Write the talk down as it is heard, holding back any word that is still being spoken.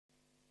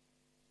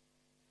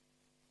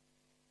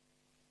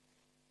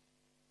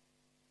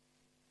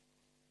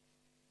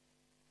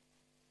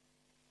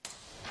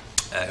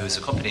who is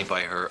accompanied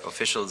by her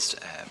officials,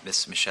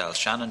 Ms Michelle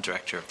Shannon,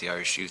 Director of the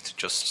Irish Youth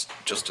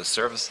Justice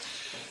Service,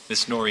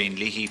 Ms Noreen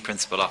Leahy,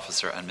 Principal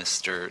Officer, and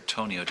Mr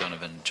Tony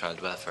O'Donovan,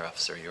 Child Welfare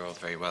Officer. You're all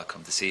very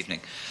welcome this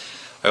evening.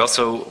 I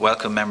also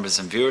welcome members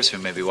and viewers who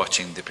may be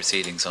watching the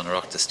proceedings on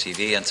Oireachtas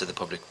TV and to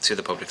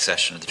the public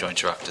session of the Joint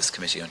Oireachtas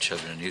Committee on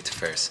Children and Youth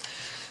Affairs.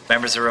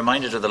 Members are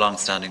reminded of the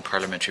long-standing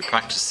parliamentary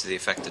practice to the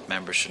effect that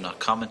members should not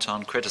comment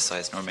on,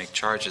 criticise nor make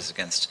charges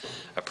against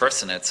a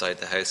person outside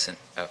the House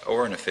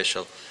or an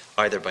official,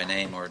 either by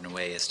name or in a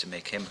way as to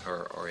make him,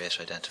 her or it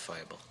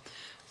identifiable.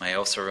 May I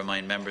also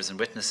remind members and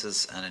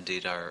witnesses, and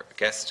indeed our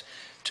guest,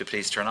 to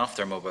please turn off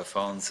their mobile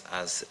phones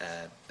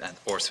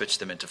or switch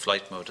them into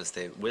flight mode, as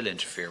they will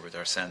interfere with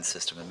our sound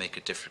system and make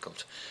it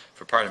difficult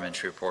for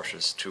parliamentary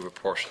reporters to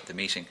report the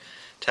meeting.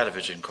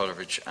 Television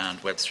coverage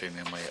and web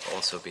streaming may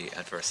also be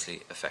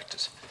adversely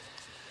affected.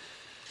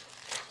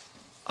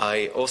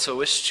 I also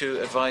wish to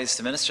advise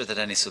the Minister that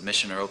any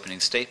submission or opening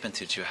statement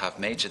that you have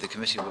made to the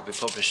committee will be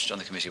published on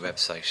the committee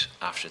website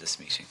after this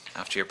meeting.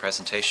 After your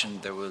presentation,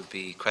 there will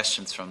be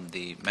questions from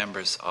the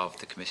members of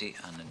the committee,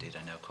 and indeed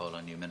I now call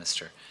on you,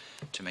 Minister,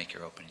 to make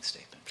your opening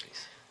statement,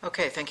 please.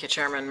 Okay, thank you,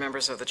 Chairman,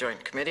 members of the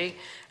Joint Committee,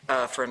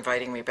 for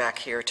inviting me back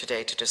here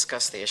today to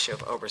discuss the issue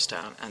of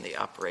Oberstown and the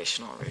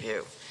operational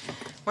review.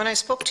 When I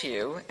spoke to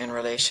you in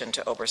relation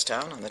to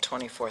Oberstown on the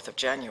 24th of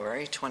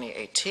January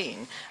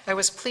 2018, I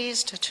was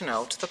pleased to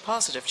note the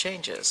positive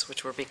changes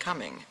which were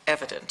becoming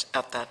evident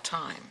at that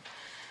time.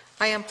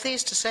 I am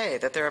pleased to say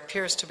that there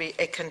appears to be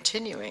a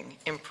continuing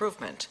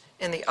improvement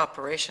in the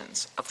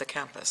operations of the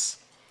campus.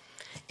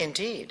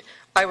 Indeed,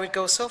 I would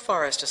go so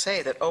far as to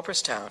say that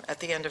Oberstown at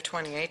the end of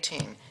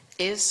 2018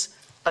 is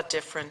a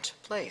different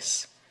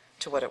place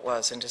to what it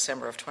was in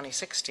December of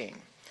 2016.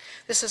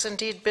 This has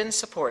indeed been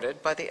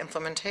supported by the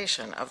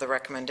implementation of the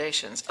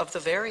recommendations of the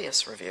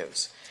various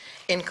reviews,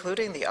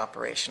 including the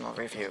operational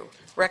review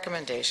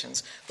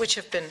recommendations which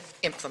have been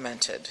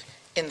implemented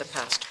in the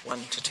past 1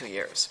 to 2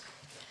 years.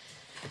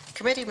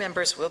 Committee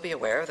members will be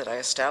aware that I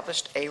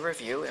established a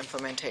review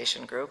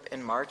implementation group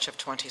in March of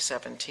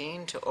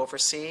 2017 to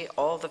oversee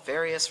all the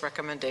various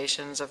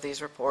recommendations of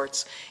these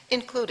reports,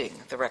 including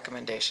the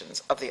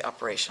recommendations of the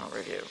operational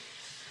review.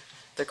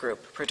 The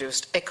group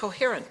produced a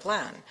coherent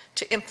plan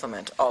to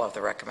implement all of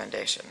the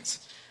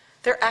recommendations.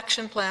 Their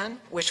action plan,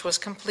 which was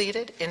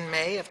completed in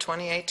May of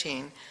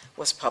 2018,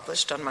 was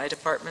published on my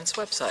department's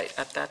website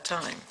at that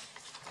time.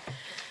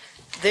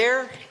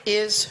 There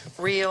is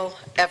real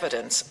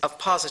evidence of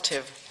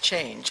positive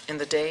change in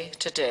the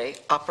day-to-day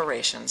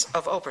operations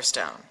of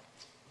Oberstown.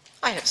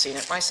 I have seen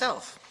it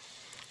myself.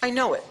 I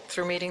know it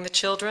through meeting the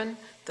children,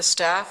 the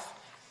staff,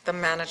 the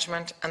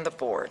management, and the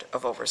board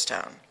of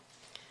Oberstown.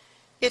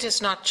 It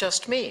is not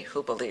just me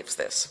who believes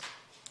this.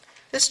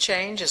 This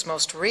change is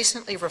most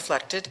recently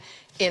reflected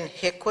in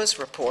HICWA's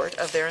report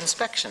of their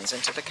inspections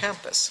into the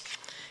campus.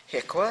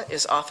 HICWA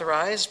is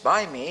authorized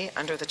by me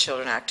under the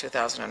Children Act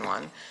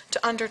 2001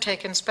 to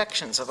undertake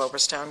inspections of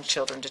Oberstown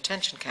Children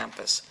Detention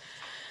Campus.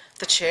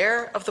 The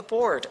chair of the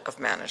Board of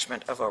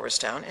Management of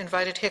Oberstown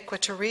invited HICWA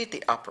to read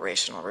the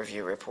operational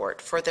review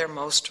report for their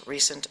most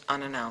recent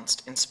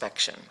unannounced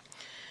inspection.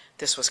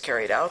 This was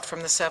carried out from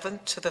the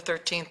 7th to the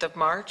 13th of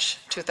March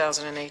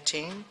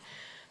 2018.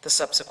 The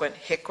subsequent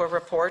HICWA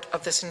report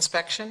of this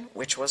inspection,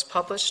 which was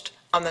published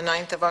on the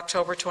 9th of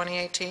October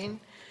 2018,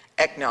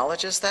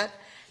 acknowledges that,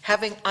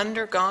 having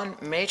undergone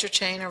major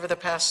change over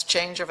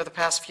the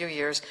past few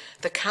years,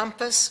 the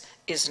campus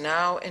is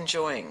now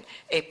enjoying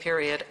a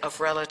period of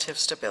relative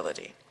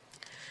stability.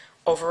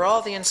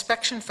 Overall, the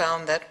inspection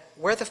found that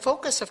where the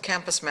focus of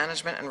campus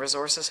management and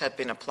resources had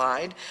been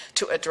applied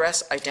to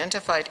address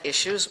identified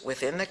issues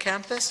within the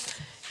campus,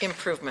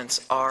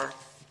 improvements are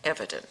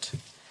evident.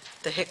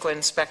 The HICWA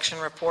inspection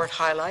report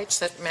highlights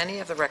that many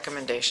of the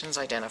recommendations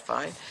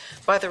identified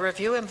by the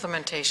Review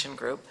Implementation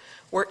Group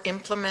were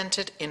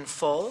implemented in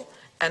full,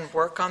 and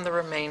work on the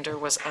remainder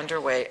was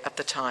underway at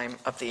the time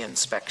of the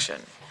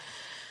inspection.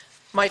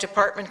 My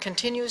department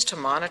continues to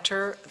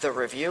monitor the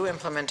Review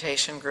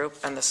Implementation Group,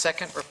 and the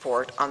second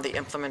report on the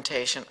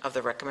implementation of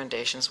the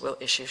recommendations will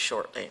issue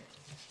shortly.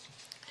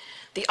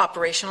 The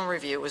operational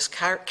review was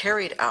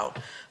carried out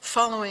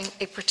following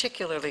a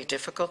particularly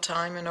difficult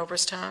time in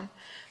Oberstown.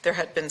 There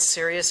had been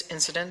serious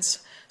incidents,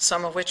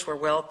 some of which were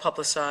well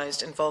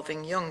publicized,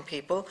 involving young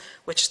people,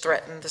 which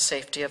threatened the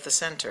safety of the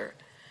center.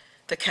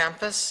 The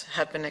campus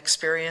had been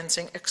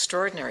experiencing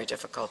extraordinary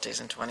difficulties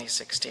in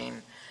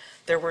 2016.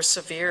 There were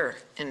severe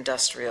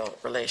industrial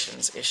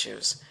relations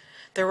issues.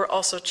 There were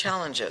also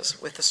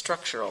challenges with the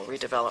structural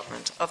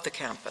redevelopment of the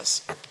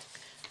campus.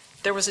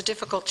 There was a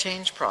difficult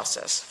change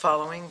process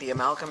following the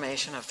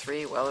amalgamation of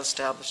 3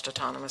 well-established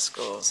autonomous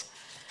schools.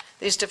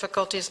 These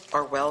difficulties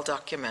are well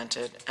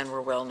documented and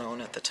were well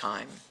known at the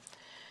time.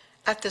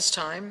 At this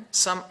time,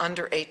 some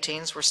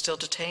under-18s were still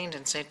detained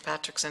in St.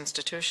 Patrick's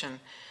Institution,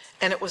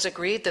 and it was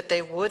agreed that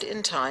they would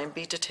in time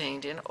be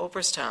detained in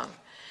Oberstown.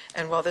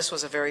 And while this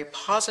was a very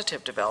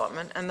positive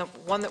development and the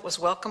one that was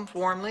welcomed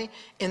warmly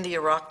in the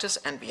Oireachtas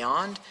and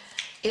beyond,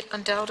 It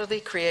undoubtedly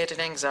created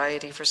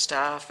anxiety for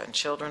staff and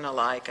children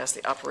alike as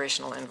the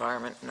operational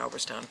environment in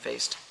Oberstown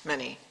faced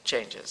many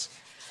changes.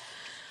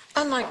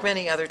 Unlike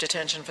many other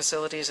detention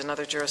facilities in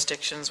other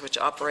jurisdictions which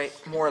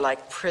operate more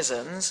like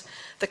prisons,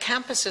 the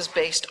campus is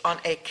based on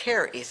a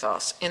care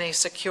ethos in a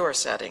secure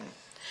setting.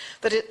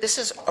 This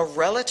is a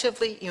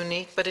relatively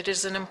unique, but it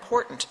is an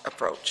important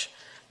approach.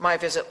 My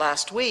visit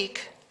last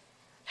week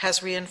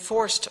has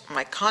reinforced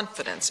my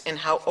confidence in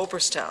how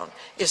Oberstown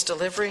is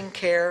delivering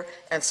care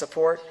and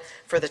support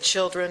for the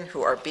children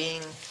who are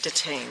being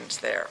detained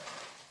there.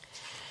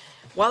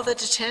 While the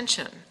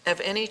detention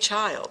of any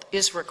child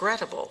is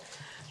regrettable,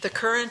 the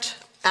current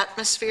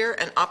atmosphere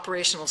and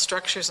operational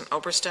structures in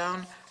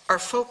Oberstown are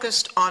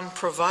focused on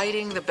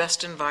providing the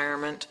best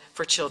environment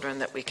for children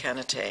that we can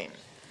attain.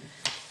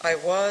 I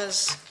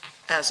was,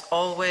 as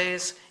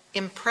always,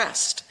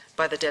 impressed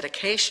by the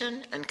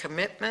dedication and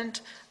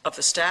commitment of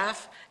the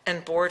staff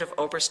and board of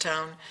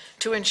Oberstown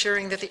to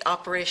ensuring that the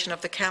operation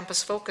of the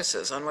campus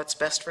focuses on what's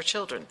best for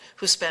children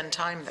who spend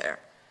time there.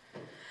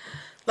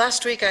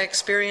 Last week, I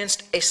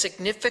experienced a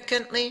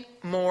significantly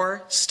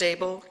more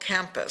stable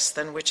campus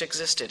than which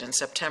existed in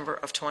September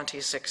of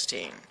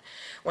 2016,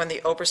 when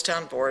the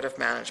Oberstown Board of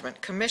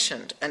Management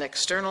commissioned an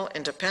external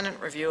independent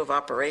review of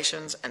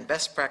operations and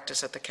best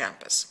practice at the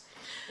campus.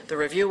 The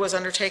review was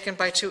undertaken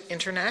by two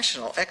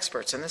international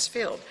experts in this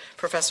field,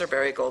 Professor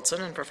Barry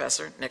Goldson and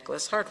Professor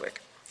Nicholas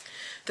Hardwick.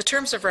 The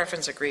terms of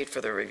reference agreed for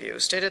the review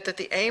stated that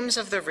the aims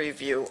of the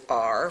review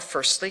are,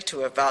 firstly,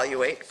 to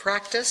evaluate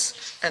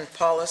practice and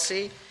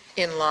policy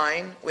in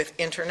line with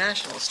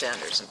international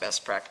standards and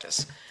best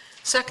practice.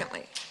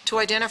 Secondly, to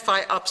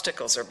identify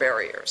obstacles or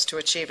barriers to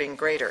achieving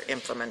greater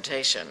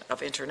implementation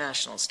of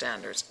international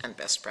standards and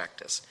best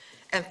practice.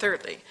 And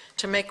thirdly,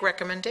 to make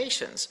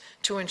recommendations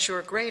to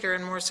ensure greater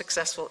and more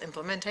successful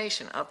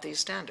implementation of these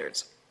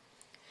standards.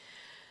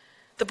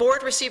 The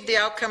board received the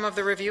outcome of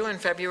the review in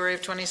February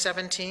of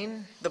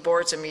 2017. The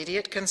board's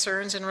immediate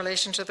concerns in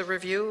relation to the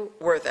review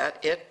were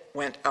that it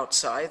went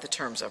outside the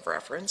terms of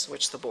reference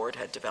which the board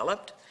had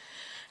developed,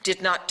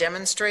 did not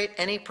demonstrate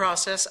any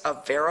process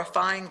of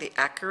verifying the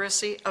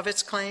accuracy of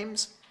its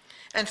claims,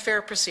 and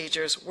fair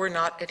procedures were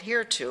not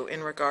adhered to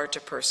in regard to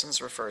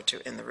persons referred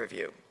to in the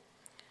review.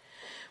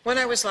 When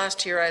I was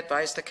last here, I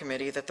advised the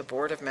committee that the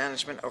Board of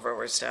Management of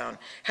Oireachtas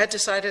had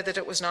decided that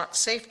it was not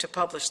safe to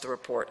publish the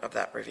report of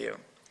that review.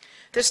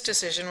 This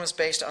decision was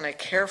based on a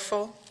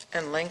careful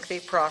and lengthy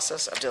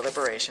process of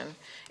deliberation,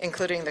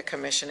 including the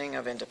commissioning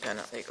of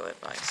independent legal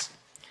advice.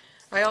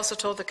 I also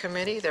told the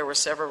committee there were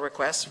several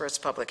requests for its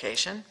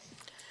publication.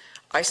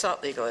 I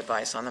sought legal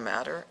advice on the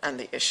matter, and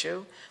the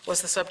issue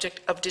was the subject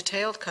of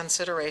detailed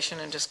consideration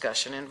and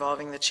discussion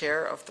involving the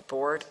chair of the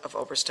Board of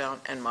Oberstown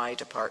and my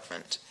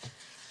department.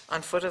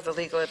 On foot of the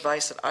legal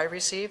advice that I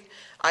received,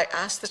 I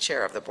asked the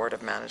chair of the Board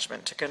of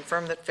Management to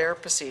confirm that fair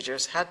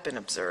procedures had been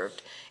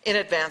observed in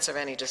advance of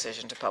any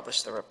decision to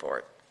publish the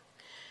report.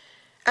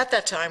 At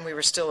that time, we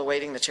were still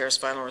awaiting the chair's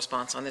final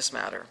response on this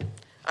matter.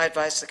 I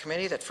advised the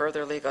committee that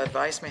further legal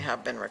advice may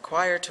have been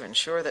required to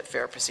ensure that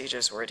fair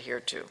procedures were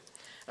adhered to.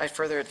 I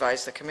further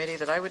advised the committee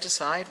that I would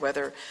decide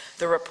whether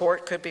the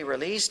report could be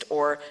released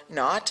or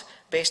not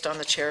based on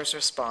the chair's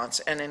response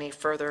and any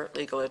further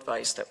legal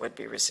advice that would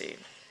be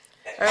received.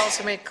 I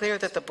also made clear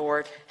that the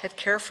board had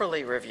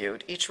carefully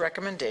reviewed each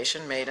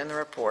recommendation made in the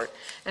report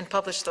and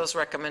published those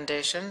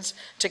recommendations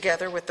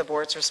together with the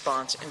board's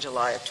response in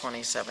July of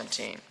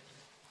 2017.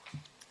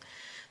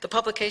 The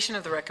publication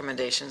of the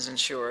recommendations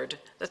ensured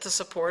that the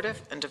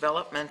supportive and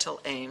developmental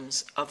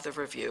aims of the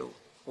review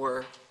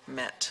were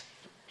met.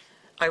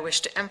 I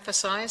wish to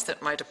emphasize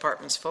that my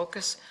department's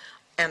focus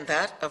and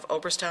that of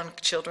Oberstown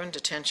Children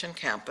Detention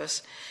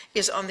Campus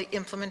is on the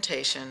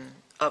implementation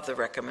of the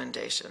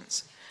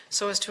recommendations,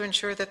 so as to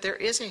ensure that there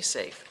is a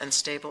safe and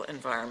stable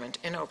environment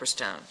in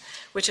Oberstown,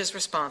 which is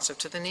responsive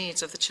to the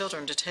needs of the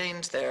children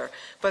detained there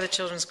by the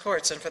children's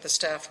courts and for the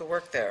staff who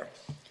work there.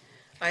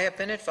 I have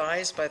been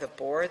advised by the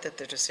board that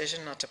the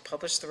decision not to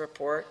publish the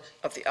report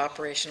of the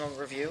operational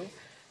review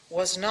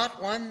was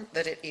not one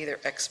that it either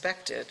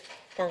expected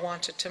or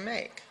wanted to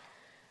make.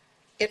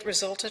 It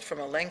resulted from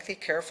a lengthy,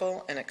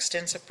 careful, and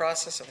extensive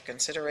process of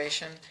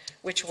consideration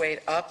which weighed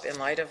up, in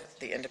light of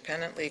the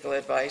independent legal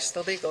advice,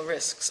 the legal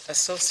risks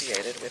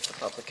associated with the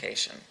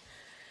publication.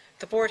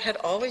 The board had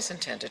always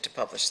intended to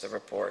publish the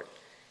report,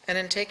 and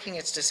in taking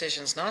its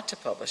decisions not to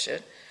publish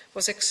it,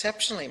 was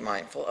exceptionally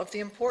mindful of the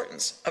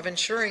importance of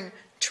ensuring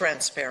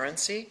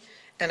transparency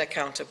and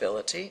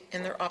accountability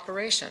in their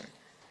operation.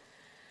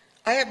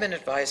 I have been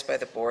advised by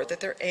the board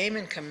that their aim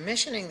in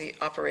commissioning the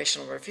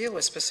operational review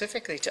was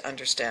specifically to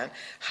understand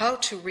how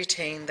to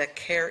retain the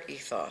care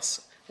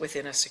ethos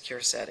within a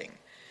secure setting.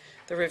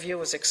 The review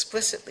was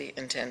explicitly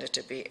intended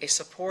to be a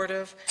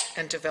supportive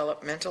and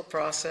developmental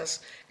process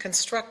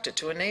constructed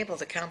to enable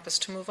the campus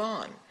to move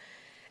on.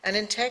 And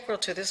integral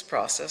to this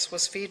process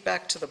was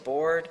feedback to the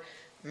board,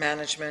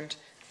 management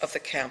of the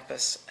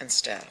campus, and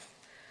staff.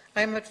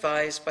 I am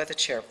advised by the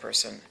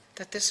chairperson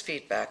that this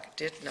feedback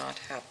did not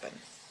happen.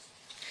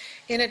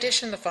 In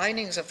addition, the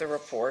findings of the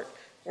report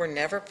were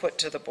never put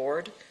to the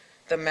board.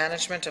 the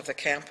management of the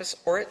campus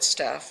or its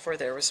staff for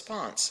their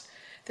response.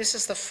 This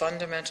is the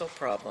fundamental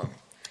problem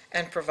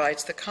and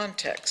provides the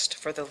context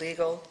for the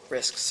legal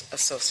risks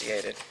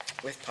associated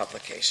with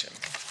publication.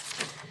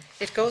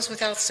 It goes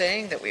without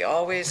saying that we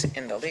always,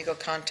 in the legal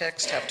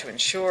context, have to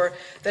ensure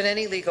that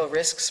any legal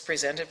risks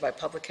presented by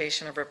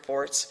publication of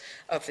reports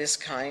of this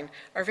kind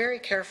are very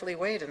carefully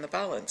weighed in the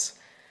balance.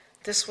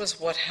 This was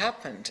what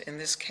happened in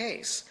this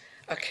case.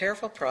 A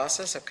careful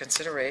process of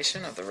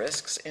consideration of the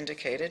risks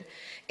indicated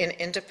in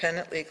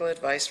independent legal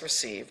advice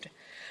received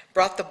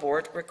brought the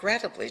board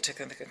regrettably to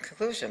the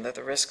conclusion that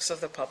the risks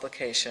of the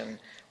publication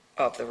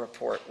of the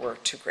report were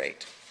too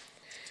great.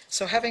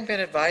 So having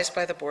been advised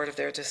by the board of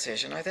their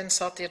decision, I then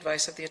sought the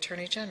advice of the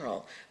Attorney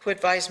General, who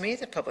advised me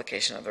that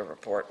publication of the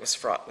report was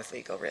fraught with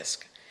legal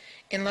risk.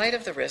 In light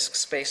of the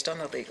risks based on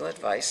the legal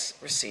advice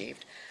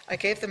received, I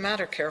gave the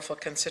matter careful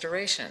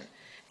consideration,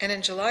 and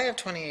in July of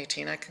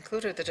 2018 I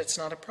concluded that it's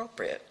not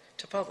appropriate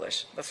to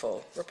publish the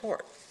full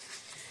report.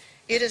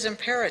 It is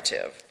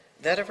imperative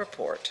that a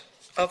report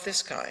of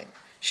this kind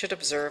should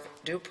observe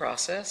due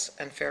process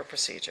and fair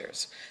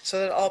procedures so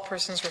that all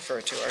persons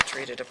referred to are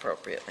treated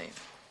appropriately.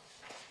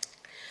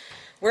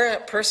 Where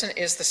a person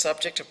is the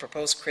subject of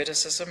proposed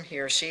criticism, he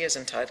or she is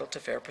entitled to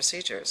fair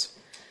procedures.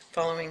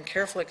 Following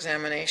careful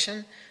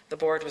examination, the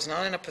board was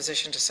not in a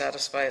position to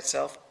satisfy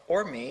itself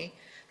or me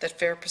that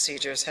fair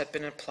procedures had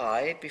been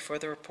applied before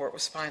the report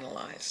was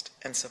finalized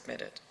and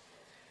submitted.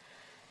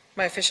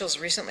 My officials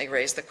recently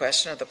raised the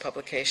question of the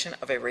publication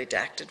of a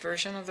redacted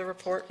version of the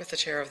report with the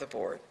chair of the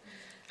board.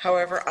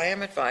 However, I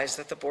am advised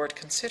that the board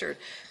considered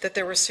that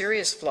there were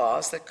serious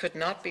flaws that could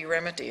not be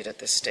remedied at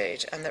this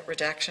stage and that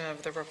redaction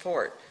of the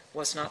report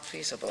was not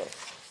feasible.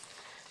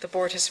 The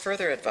board has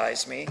further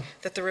advised me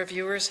that the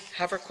reviewers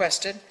have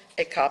requested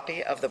a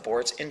copy of the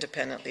board's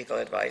independent legal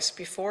advice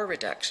before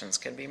redactions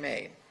can be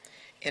made.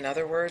 In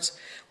other words,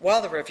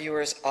 while the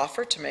reviewers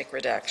offered to make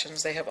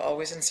redactions, they have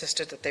always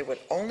insisted that they would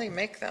only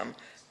make them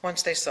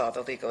once they saw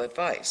the legal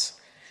advice.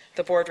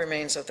 The board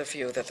remains of the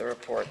view that the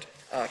report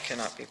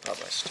cannot be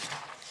published.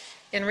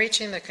 In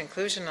reaching the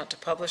conclusion not to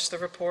publish the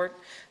report,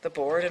 the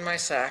board and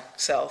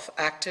myself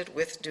acted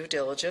with due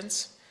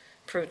diligence,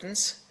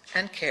 prudence,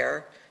 and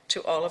care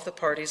to all of the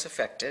parties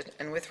affected,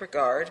 and with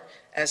regard,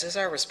 as is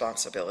our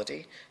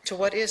responsibility, to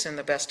what is in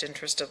the best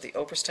interest of the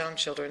Oireachtas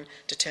Children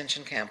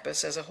Detention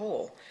Campus as a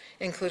whole,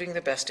 including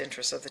the best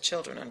interests of the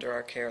children under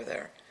our care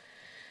there.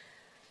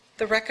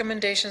 The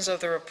recommendations of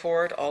the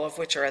report, all of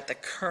which are at the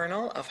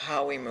kernel of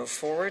how we move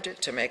forward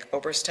to make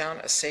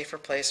Oireachtas a safer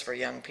place for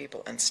young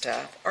people and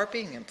staff, are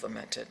being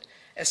implemented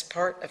as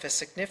part of a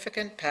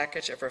significant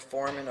package of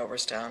reform in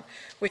Oireachtas,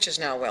 which is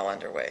now well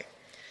underway.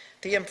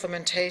 The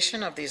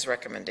implementation of these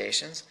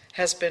recommendations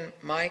has been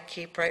my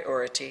key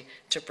priority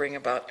to bring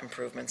about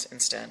improvements in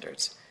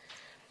standards.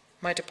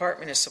 My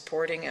department is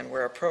supporting and,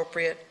 where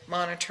appropriate,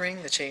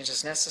 monitoring the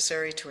changes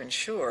necessary to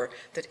ensure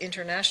that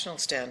international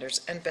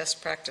standards and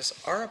best practice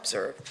are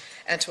observed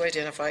and to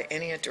identify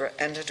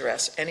and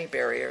address any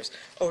barriers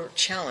or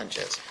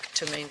challenges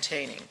to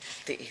maintaining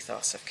the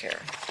ethos of care.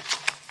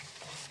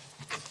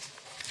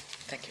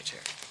 Thank you,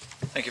 Chair.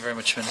 Thank you very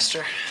much,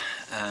 Minister.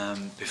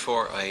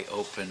 Before I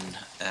open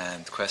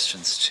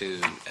questions to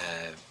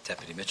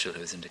Deputy Mitchell, who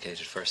has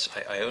indicated first,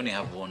 I only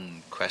have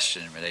one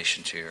question in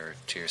relation to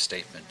your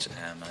statement,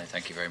 and I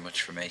thank you very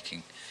much for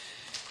making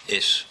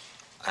it.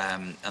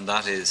 And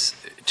that is,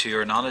 to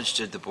your knowledge,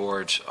 did the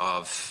board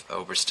of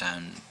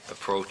Oireachtas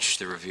approach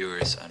the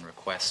reviewers and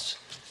request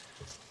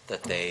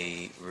that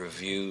they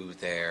review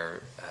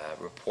their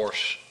report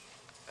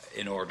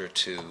in order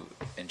to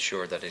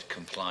ensure that it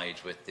complied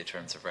with the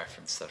terms of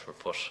reference that were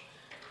put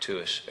to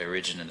it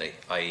originally,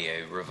 i.e.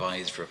 a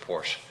revised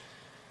report,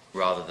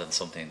 rather than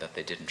something that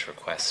they didn't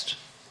request?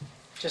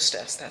 Just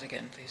ask that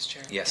again, please,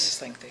 Chair. Yes.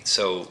 Thank you.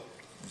 So,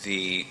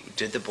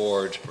 did the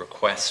board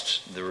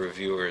request the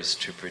reviewers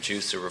to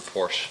produce a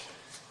report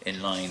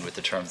in line with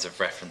the terms of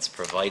reference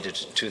provided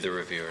to the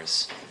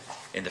reviewers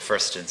in the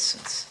first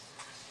instance,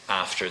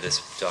 after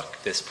this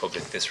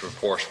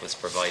report was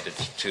provided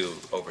to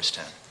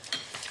Oireachtas?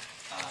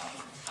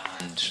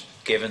 And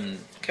given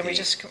Can we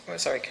just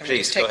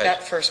Please, take go ahead.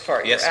 that first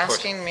part? Yes, You're of course.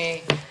 asking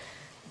me,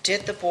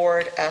 did the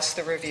board ask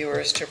the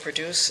reviewers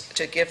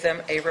to give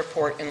them a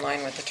report in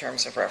line with the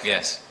terms of reference?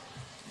 Yes.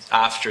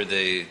 After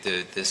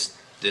this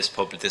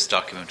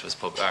document was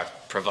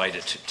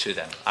provided to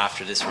them,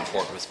 after this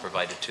report was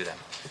provided to them.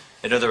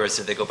 In other words,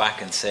 if they go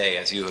back and say,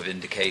 as you have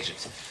indicated,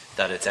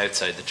 that it's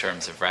outside the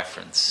terms of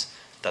reference,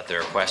 that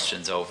there are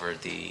questions over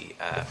the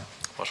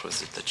what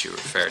was it that you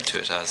referred to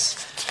it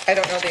as? I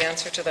don't know the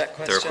answer to that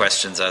question. There are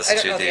questions as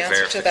to the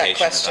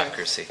verification of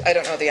accuracy. I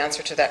don't know the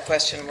answer to that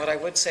question. What I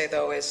would say,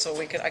 though, is,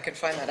 I can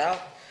find that out,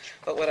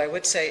 but what I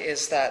would say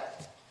is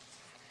that,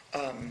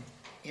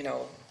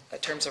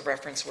 terms of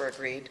reference were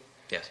agreed.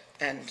 Yes.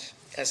 And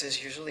as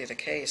is usually the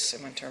case,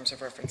 and when terms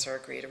of reference are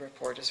agreed, a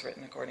report is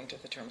written according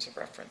to the terms of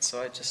reference.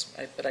 So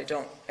but I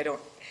don't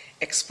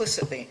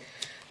explicitly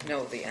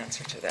know the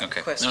answer to that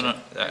question. No,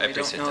 I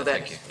appreciate that.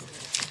 Thank you.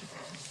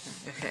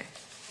 Okay.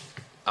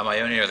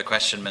 My only other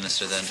question,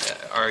 Minister, then,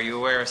 are you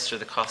aware as to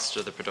the cost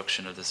of the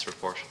production of this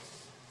report?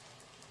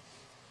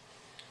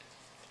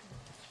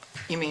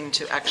 You mean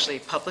to actually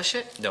publish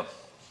it? No.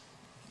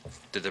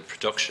 The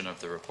production of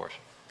the report.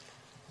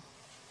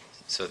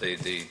 So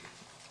the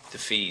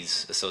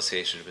fees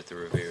associated with the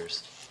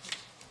reviewers.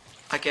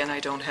 Again, I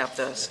don't have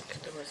the...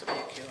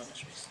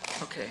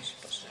 Okay.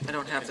 I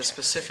don't have the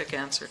specific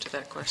answer to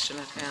that question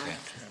at hand. Okay.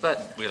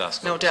 But we'll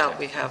ask no doubt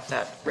we have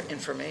that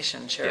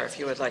information, Chair, yeah. if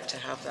you would like to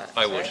have that.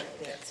 I would.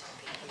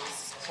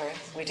 Sorry?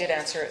 We did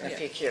answer it in the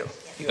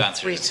PQ. You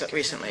answered it.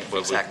 Recently,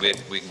 well, exactly.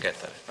 We can get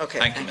that. Okay,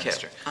 thank you,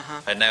 Minister.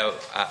 Uh-huh. I now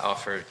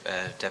offer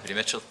Deputy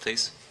Mitchell,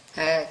 please.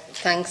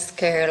 Thanks,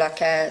 Sherlock.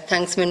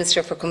 Thanks,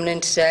 Minister, for coming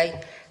in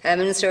today.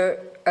 Minister,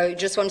 I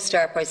just want to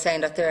start by saying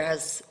that there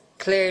has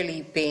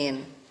clearly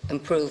been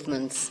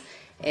improvements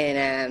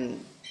in,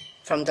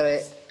 from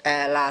the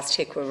last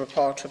HICWA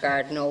report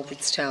regarding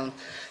Oireachtas,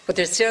 but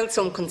there's still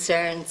some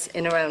concerns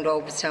in around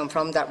Oireachtas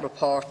from that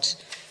report.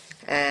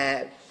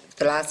 The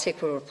last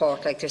HICWA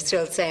report, like they're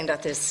still saying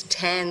that there's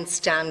 10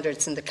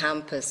 standards in the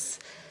campus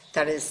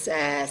that is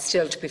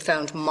still to be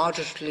found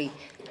moderately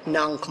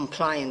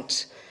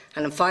non-compliant.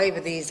 And in 5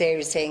 of these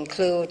areas they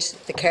include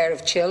the care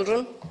of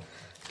children,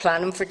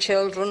 planning for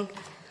children,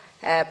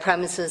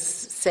 premises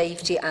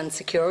safety and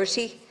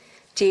security,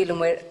 dealing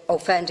with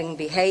offending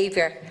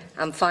behaviour,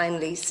 and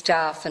finally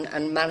staff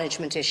and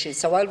management issues.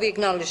 So while we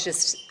acknowledge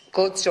there's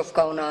good stuff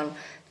going on,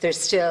 there's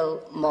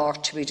still more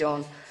to be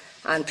done.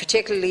 And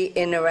particularly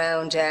in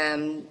around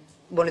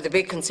one of the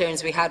big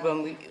concerns we had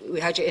when we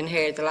had you in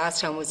here the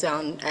last time was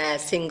on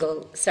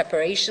single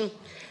separation.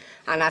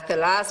 And at the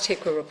last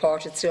HICWA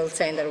report, it's still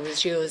saying that it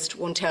was used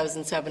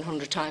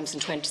 1,700 times in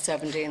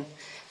 2017.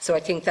 So I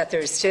think that there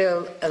is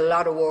still a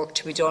lot of work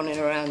to be done in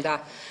around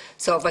that.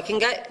 So if I can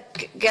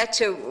get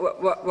to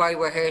why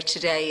we're here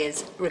today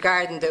is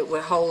regarding the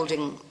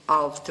withholding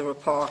of the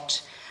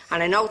report.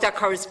 And I note that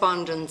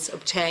correspondence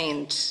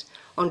obtained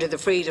under the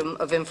Freedom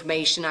of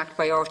Information Act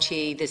by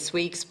RTE this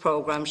week's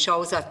programme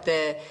shows that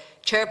the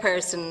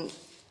chairperson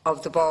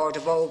of the board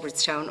of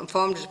Oireachtas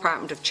informed the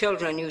Department of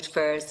Children and Youth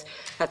Affairs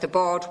that the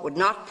board would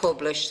not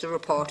publish the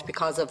report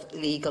because of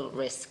legal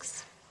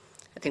risks.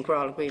 I think we're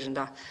all agreed on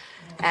that.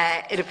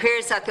 It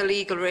appears that the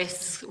legal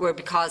risks were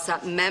because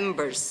that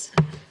members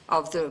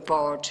of the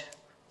board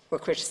were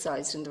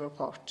criticised in the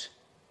report.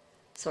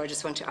 So I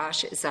just want to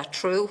ask you, is that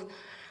true?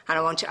 And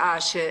I want to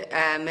ask you,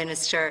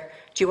 Minister,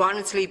 do you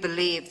honestly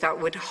believe that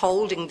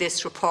withholding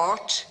this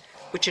report,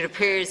 which it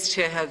appears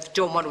to have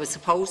done what it was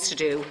supposed to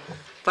do,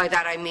 by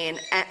that I mean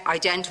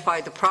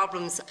identify the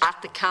problems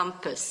at the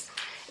campus,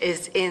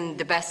 is in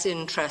the best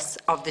interests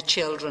of the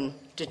children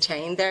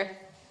detained there?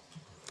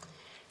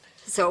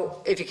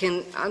 So if you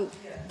can,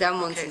 then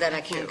once Okay, and then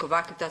I can you. go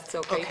back if that's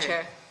okay,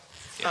 Chair.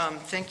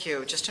 Thank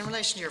you. Just in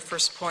relation to your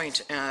first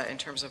point, in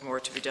terms of more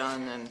to be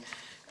done and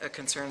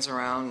concerns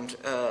around,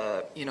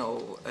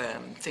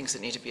 things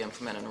that need to be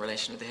implemented in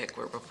relation to the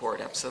HICWA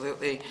report,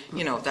 absolutely.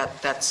 You know,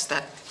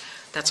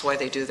 that's why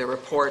they do the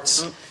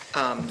reports.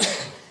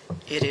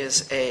 It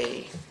is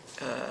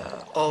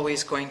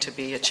always going to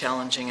be a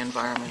challenging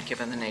environment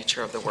given the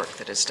nature of the work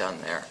that is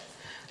done there.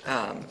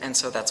 And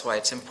so that's why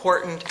it's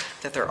important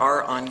that there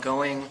are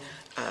ongoing,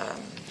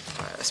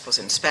 I suppose,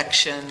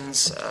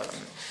 inspections,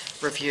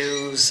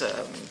 reviews,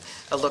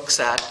 looks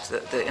at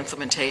the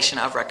implementation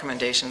of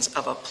recommendations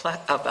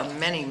of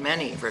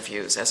many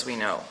reviews, as we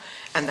know.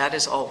 And that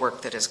is all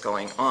work that is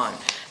going on.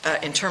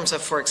 In terms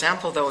of, for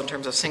example, though, in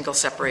terms of single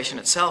separation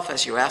itself,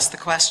 as you asked the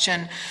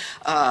question,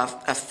 a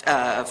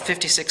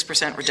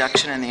 56%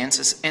 reduction in the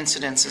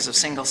incidences of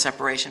single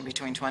separation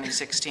between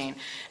 2016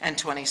 and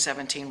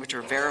 2017, which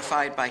were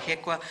verified by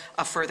HICWA.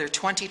 A further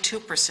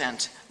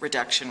 22%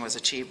 reduction was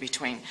achieved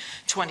between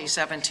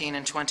 2017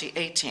 and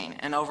 2018.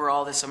 And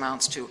overall, this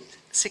amounts to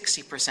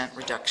 60%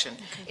 reduction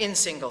in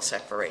single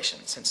separation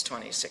since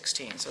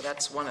 2016. So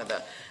that's one of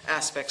the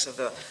aspects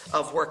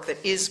of work that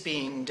is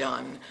being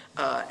done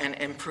and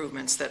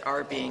improvements that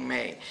are being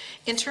made.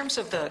 In terms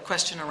of the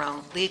question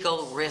around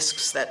legal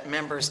risks that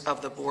members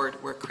of the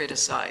board were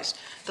criticized,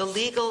 the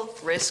legal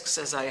risks,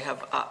 as I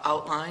have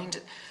outlined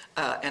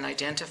and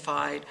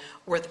identified,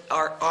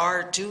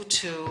 are due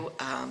to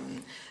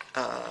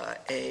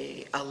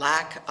a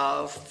lack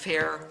of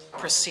fair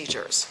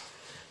procedures.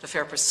 The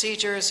fair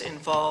procedures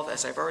involve,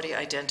 as I've already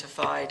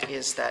identified,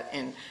 is that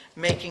in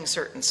making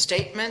certain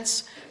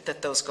statements,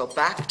 that those go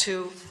back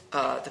to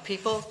the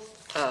people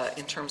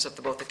in terms of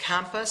both the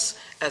campus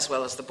as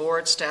well as the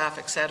board, staff,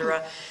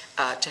 etc.,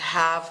 to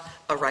have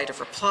a right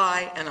of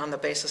reply, and on the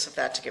basis of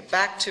that to get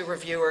back to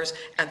reviewers,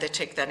 and they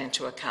take that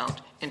into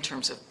account in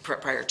terms of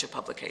prior to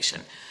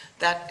publication.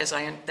 That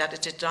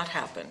did not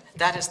happen.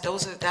 That is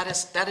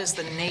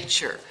the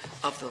nature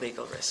of the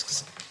legal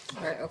risks.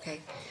 Right,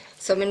 okay.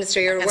 So, Minister,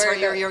 you're aware sorry,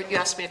 that... you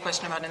asked me a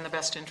question about in the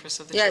best interests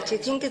of the children.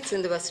 children. Do you think it's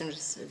in the best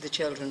interests of the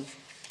children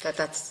that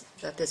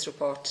this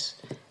report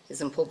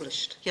isn't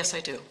published? Yes, I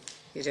do.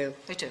 You do?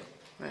 I do.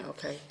 Right,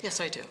 okay.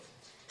 Yes, I do.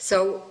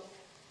 So,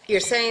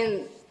 you're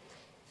saying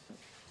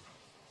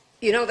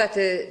You know that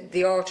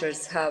the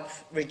auditors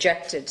have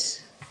rejected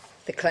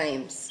the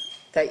claims.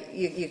 That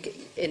you,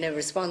 in a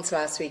response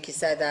last week, you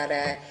said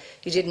that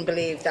you didn't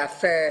believe that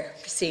fair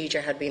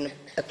procedure had been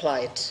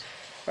applied,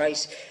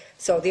 right?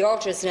 So the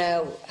auditors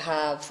now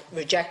have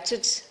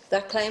rejected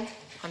that claim.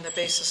 On the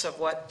basis of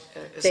what?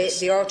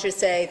 The auditors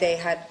say they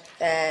had.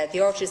 The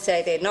auditors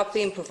say they had not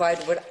been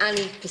provided with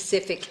any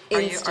specific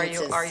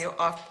instances.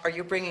 Are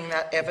you bringing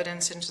that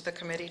evidence into the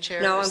committee,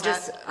 Chair? No, is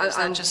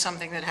that just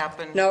something that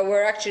happened? No,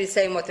 we're actually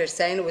saying what they're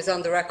saying. It was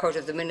on the record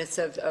of the minutes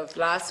of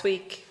last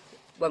week,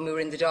 when we were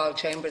in the Dáil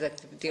chamber,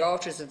 that the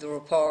authors of the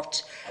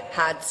report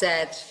had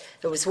said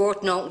it was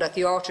worth noting that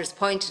the authors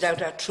pointed out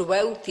that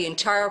throughout the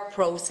entire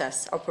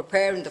process of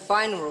preparing the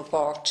final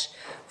report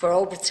for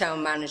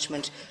Oireachtas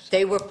management,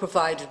 they were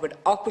provided with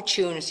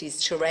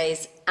opportunities to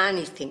raise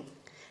anything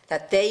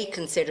that they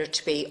considered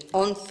to be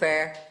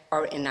unfair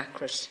or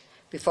inaccurate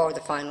before the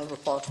final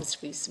report was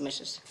to be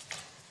submitted.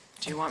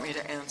 Do you want me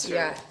to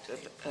answer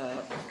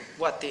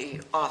what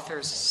the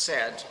authors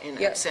said in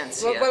a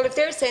sense? Well, if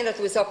they're saying that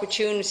there was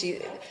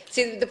opportunity...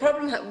 See, the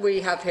problem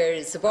we have here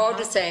is the board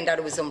is saying that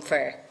it was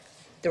unfair.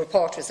 The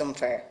report was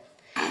unfair.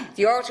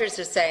 The authors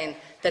are saying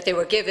that they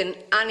were given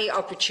any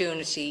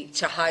opportunity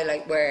to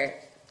highlight where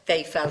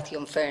they felt the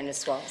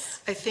unfairness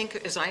was. I think,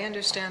 as I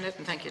understand it,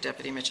 and thank you,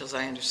 Deputy Mitchell, as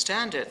I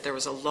understand it, there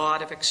was a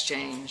lot of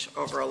exchange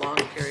over a long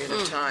period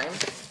of time,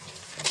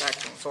 back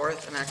and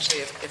forth, and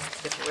actually,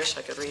 if you wish,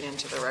 I could read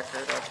into the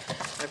record.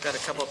 I've got a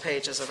couple of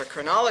pages of a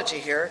chronology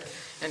here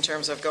in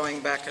terms of going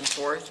back and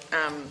forth.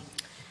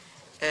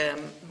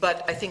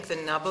 But I think the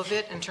nub of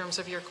it, in terms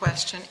of your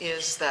question,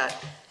 is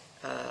that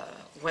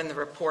when the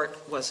report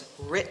was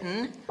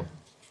written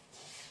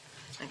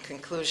and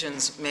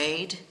conclusions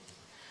made,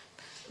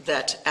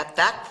 that at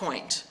that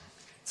point,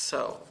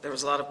 so there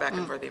was a lot of back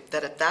and forth,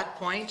 that at that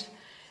point,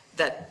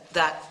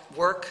 that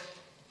work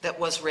that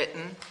was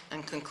written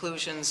and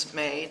conclusions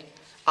made,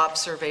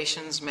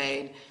 observations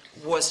made,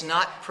 was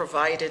not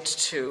provided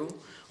to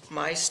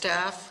my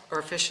staff or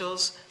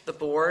officials, the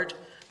board,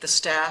 the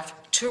staff,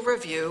 to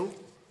review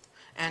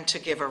and to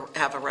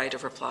have a right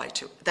of reply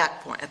to. At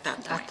that point. At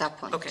that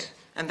point. Okay.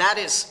 And that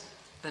is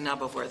the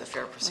nub of where the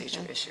fair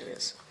procedure issue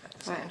is,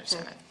 as I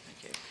understand it.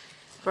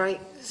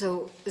 Right,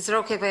 so is it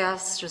okay if I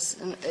ask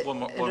just... One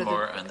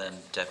more and then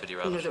Deputy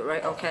Rabbitte.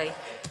 Right, okay.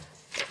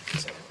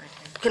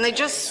 Can I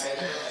just...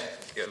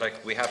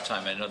 Like, we have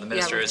time. I know the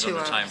Minister is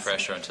under time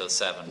pressure until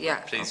 7.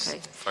 Yeah, please, okay.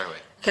 fire away.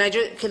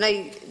 Can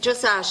I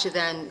just ask you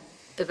then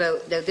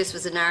about... Now, this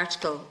was an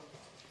article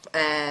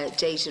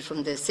dated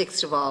from the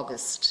 6th of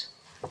August,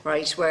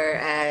 right,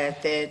 where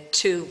the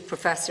two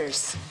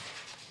professors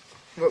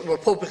were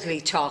publicly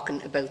talking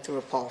about the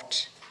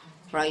report.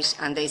 Right,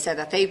 and they said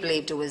that they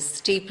believed it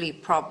was deeply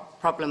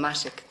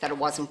problematic that it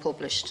wasn't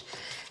published.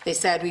 They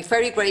said, "We have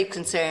very grave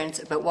concerns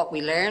about what we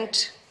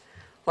learned,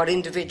 what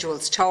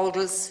individuals told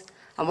us,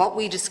 and what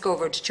we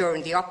discovered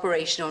during the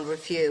operational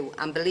review,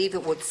 and believe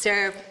it would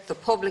serve the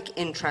public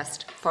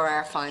interest for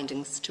our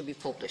findings to be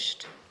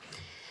published."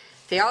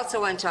 They also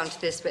went on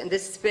to this bit, and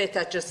this is the bit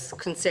that just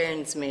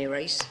concerns me,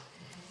 right?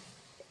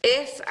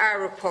 If our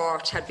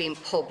report had been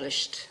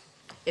published,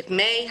 it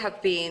may have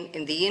been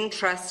in the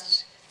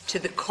interest to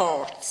the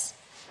courts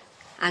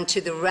and to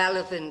the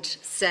relevant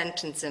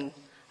sentencing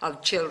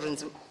of children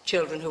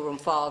who were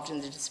involved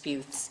in the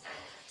disputes.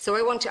 So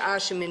I want to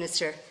ask you,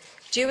 Minister,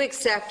 do you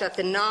accept that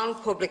the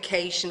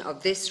non-publication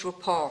of this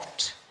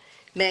report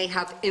may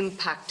have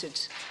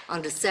impacted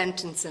on the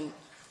sentencing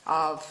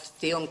of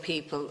the young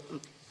people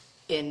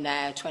in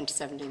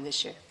 2017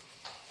 this year?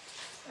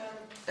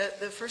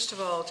 First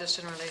of all, just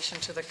in relation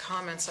to the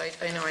comments, I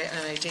know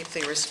and I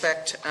deeply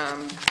respect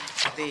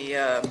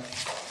the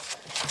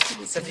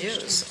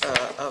views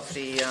of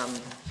the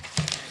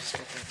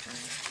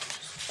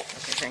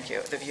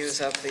the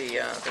views of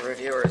the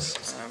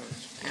reviewers,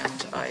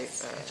 and I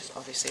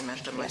obviously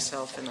met them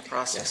myself in the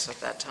process of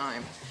that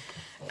time,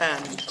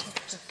 and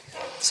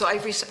so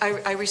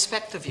I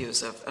respect the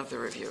views of the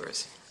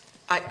reviewers.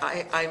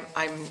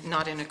 I'm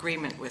not in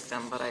agreement with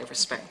them, but I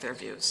respect their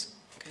views.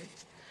 Okay.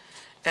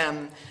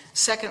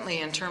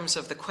 Secondly, in terms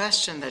of the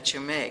question that you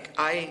make,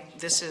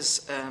 this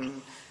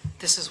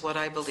is what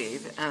I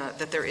believe,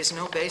 that there is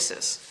no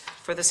basis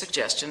for the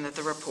suggestion that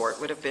the report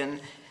would have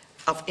been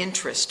of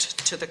interest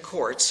to the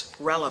courts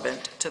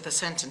relevant to the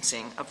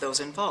sentencing of those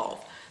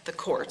involved. The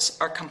courts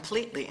are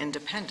completely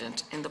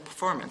independent in the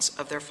performance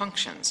of their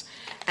functions.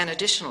 And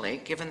additionally,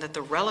 given that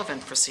the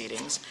relevant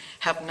proceedings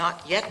have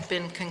not yet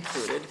been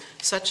concluded,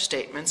 such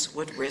statements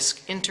would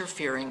risk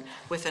interfering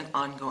with an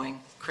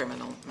ongoing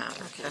criminal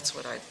matter. Okay. That's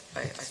what I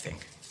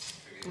think.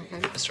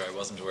 Okay. Mr. I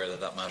wasn't aware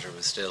that matter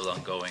was still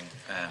ongoing,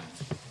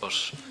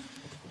 but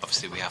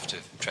obviously we have to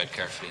tread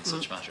carefully in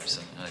such matters,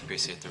 and I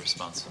appreciate the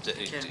response. No,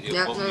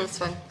 it's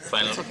fine.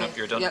 Final, okay.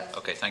 You're done? Yep.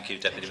 Okay, thank you,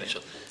 Deputy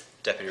Mitchell.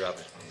 Deputy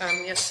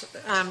Rabbitte. Yes,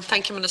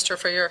 thank you, Minister,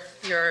 for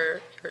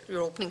your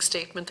opening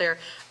statement there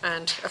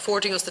and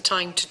affording us the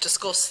time to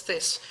discuss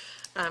this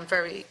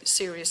very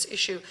serious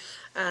issue.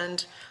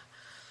 And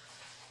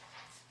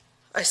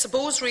I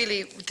suppose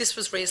really this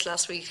was raised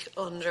last week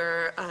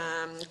under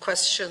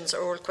questions,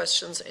 oral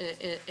questions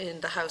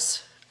in the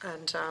House,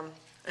 and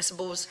I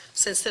suppose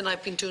since then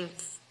I've been doing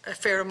a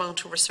fair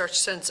amount of research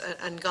since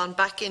and gone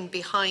back in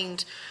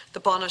behind the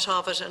bonnet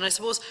of it. And I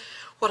suppose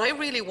what I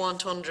really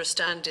want to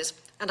understand is,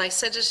 and I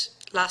said it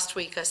last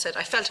week, I said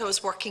I felt I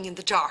was working in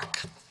the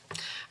dark.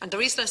 And the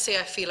reason I say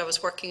I feel I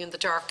was working in the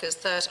dark is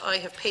that I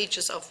have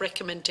pages of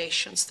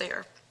recommendations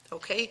there,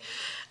 okay?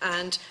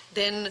 And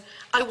then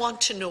I want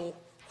to know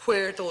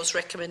where those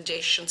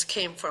recommendations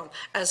came from,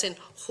 as in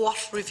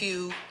what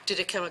review did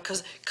it come from?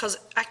 Because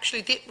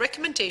actually the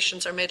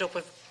recommendations are made up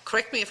of,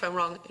 correct me if I'm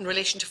wrong, in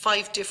relation to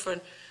 5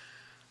 different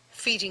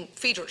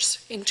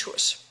feeders into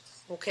it,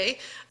 okay?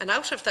 And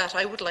out of that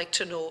I would like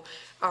to know,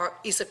 or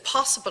is it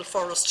possible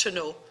for us to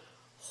know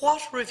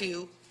what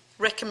review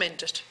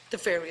recommended the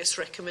various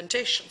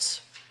recommendations?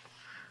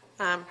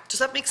 Does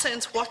that make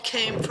sense? What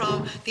came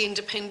from the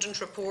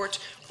independent report?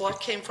 What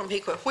came from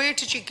HICWA? Where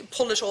did you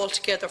pull it all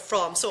together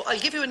from? So I'll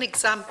give you an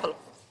example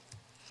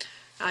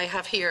I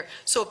have here.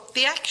 So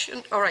the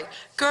action, all right,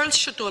 girls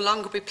should no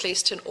longer be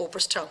placed in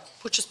Oireachtas,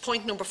 which is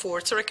point number 4.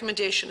 It's a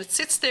recommendation. It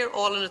sits there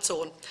all on its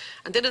own.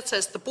 And then it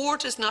says, the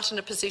board is not in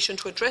a position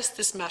to address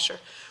this matter,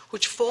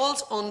 which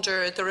falls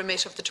under the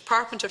remit of the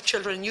Department of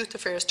Children and Youth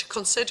Affairs to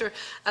consider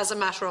as a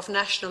matter of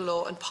national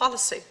law and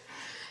policy.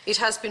 It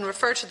has been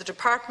referred to the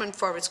Department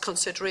for its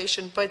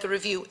consideration by the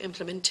Review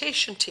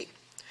Implementation Team.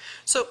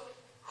 So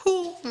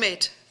who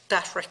made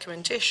that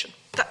recommendation?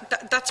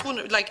 That's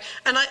one, like,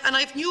 and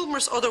I've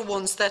numerous other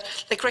ones that,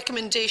 like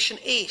recommendation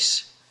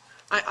 8,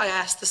 I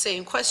asked the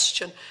same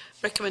question.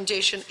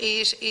 Recommendation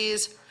 8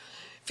 is,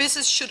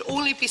 visits should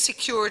only be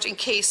secured in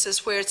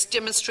cases where it's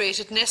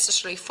demonstrated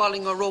necessary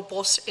following a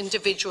robust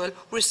individual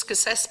risk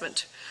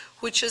assessment,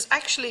 which is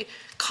actually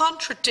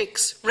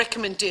contradicts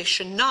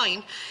recommendation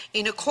 9.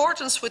 In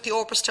accordance with the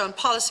Oireachtas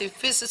policy,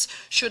 visits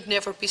should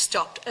never be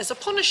stopped as a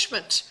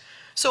punishment.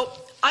 So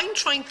I'm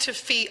trying to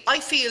I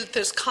feel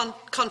there's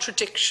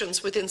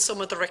contradictions within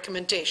some of the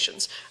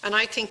recommendations, and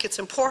I think it's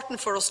important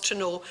for us to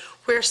know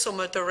where some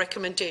of the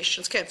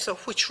recommendations came. So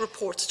which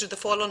reports do they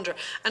fall under?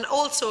 And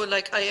also,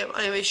 like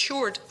I'm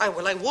assured, I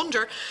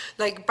wonder,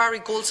 like Barry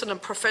Goldson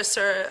and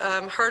Professor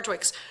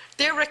Herdwick's,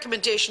 their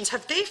recommendations,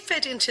 have they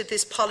fed into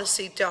this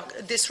policy,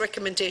 this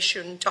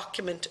recommendation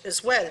document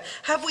as well?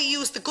 Have we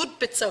used the good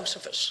bits out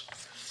of it?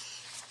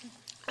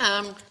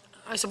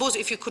 I suppose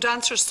if you could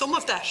answer some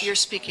of that. You're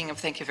speaking of,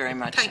 thank you very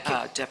much,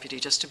 Deputy.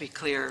 Just to be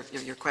clear,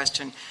 your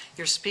question,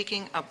 you're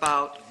speaking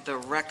about the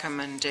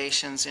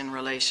recommendations in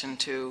relation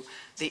to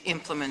the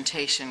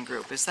implementation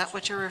group. Is that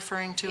what you're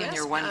referring to? Yes, and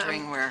you're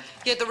wondering where?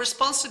 Yeah, the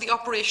response to the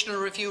operational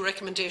review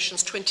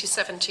recommendations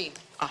 2017.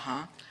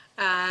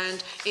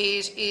 And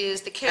it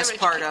is the care as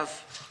part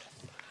of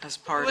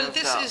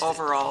the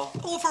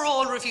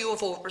overall review of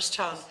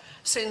Oireachtas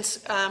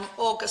since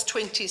August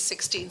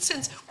 2016,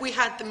 since we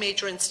had the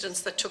major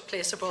incidents that took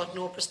place abroad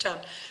in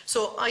Oireachtas.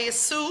 So I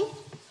assume,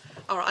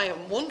 or I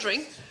am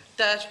wondering,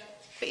 that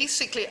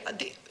basically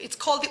it's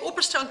called the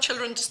Oireachtas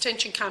Children's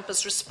Detention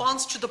Campus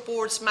Response to the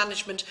Board's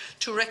Management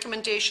to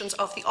Recommendations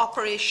of the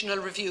Operational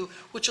Review,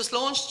 which was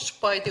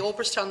launched by the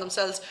Oireachtas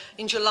themselves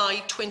in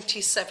July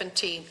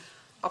 2017.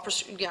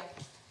 Yeah.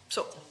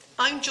 So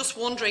I'm just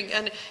wondering,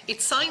 and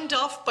it's signed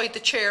off by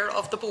the chair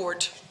of the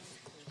board.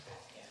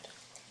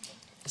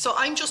 So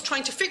I'm just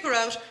trying to figure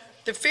out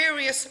the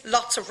various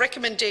lots of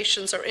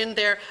recommendations are in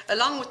there,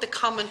 along with the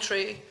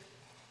commentary.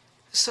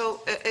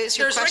 So there's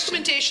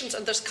recommendations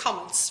and there's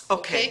comments.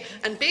 Okay.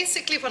 And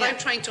basically what I'm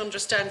trying to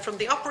understand from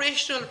the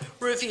operational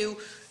review,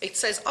 it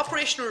says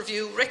operational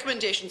review,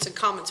 recommendations and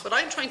comments. But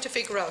I'm trying to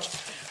figure out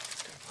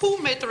who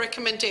made the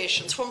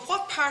recommendations, from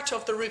what part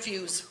of the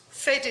reviews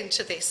fed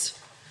into this.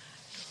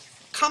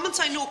 Comments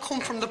I know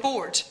come from the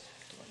board,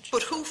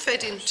 but who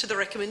fed into the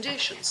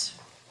recommendations?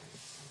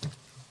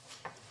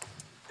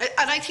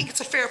 And I think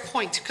it's a fair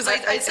point, because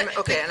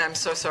okay, and I'm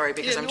so sorry,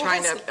 because I'm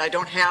trying to, I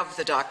don't have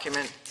the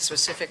document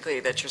specifically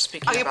that you're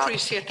speaking about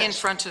in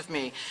front of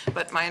me,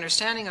 but my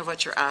understanding of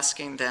what you're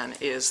asking then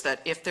is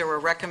that if there were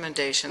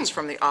recommendations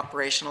from the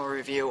operational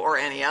review or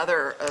any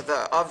other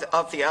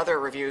of the other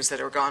reviews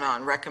that have gone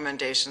on,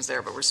 recommendations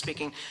there, but we're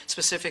speaking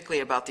specifically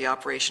about the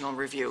operational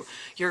review,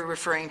 you're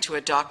referring to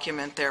a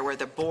document there where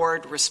the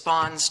board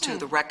responds to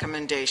the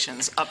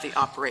recommendations of the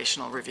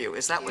operational review.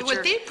 Is that what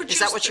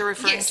you're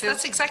referring to? Yes,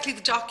 that's exactly the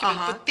document,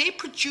 but they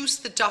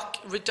produced the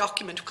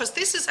document, because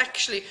this is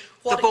actually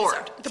what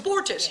the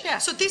board did. Yeah.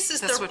 So this is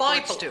their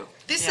Bible.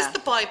 This is the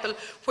Bible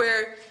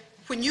where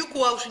when you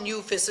go out and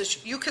you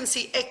visit, you can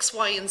see X,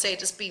 Y, and Z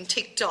as being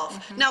ticked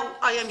off. Now,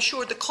 I am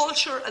sure the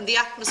culture and the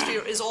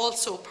atmosphere is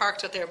also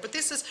part of there, but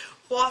this is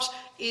what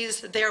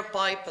is their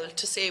Bible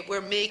to say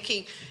we're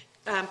making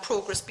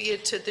progress, be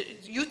it to the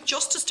Youth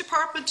Justice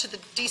Department, to the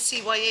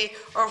DCYA,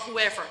 or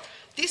whoever.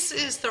 This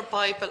is their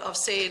Bible of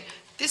saying,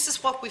 this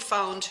is what we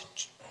found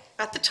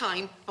at the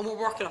time, and we're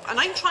working on. And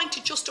I'm trying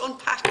to just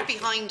unpack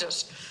behind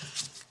it.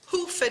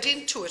 Who fed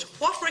into it?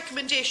 What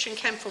recommendation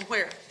came from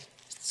where?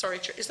 Sorry,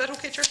 Chair. Is that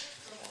okay, Chair?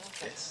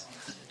 Yes.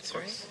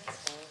 Sorry.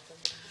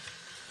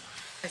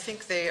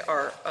 think they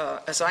are,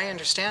 as I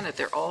understand it,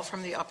 they're all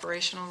from the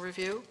operational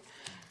review.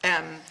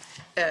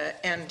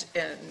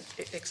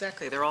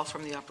 Exactly, they're all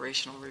from the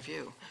operational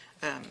review.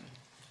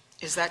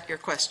 Is that your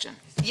question?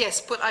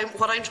 Yes, but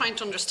what I'm trying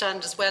to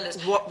understand as well is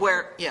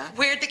where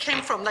they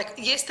came from. Like,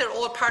 yes, they're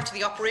all part of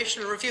the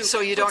operational review.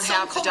 So you don't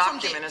have the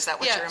document, is that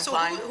what you're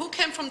implying? So who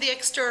came from the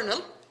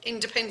external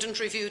independent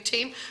review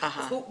team?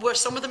 Were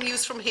some of them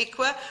used from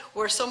HICWA?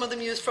 Were some of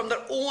them used from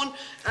their own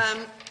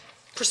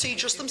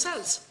procedures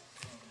themselves?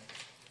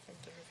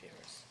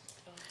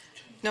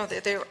 No,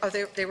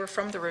 they were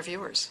from the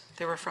reviewers.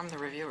 They were from the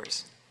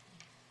reviewers.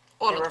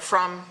 All they were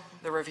from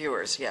the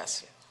reviewers,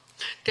 yes.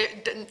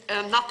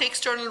 Not the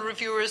external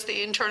reviewers,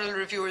 the internal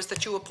reviewers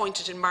that you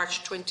appointed in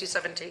March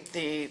 2017.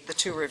 The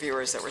two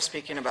reviewers that we're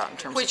speaking about in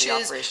terms Which of the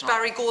is operational.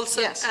 Barry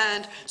Golson, yes.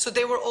 And so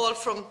they were all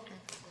from.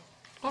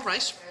 All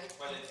right.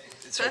 Well,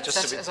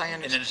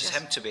 in an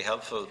attempt to be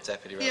helpful,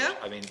 Deputy Rabbitte,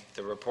 I mean,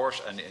 the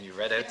report, and you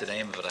read out the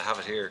name of it, I have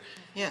it here.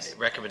 Yes.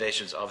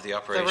 Recommendations of the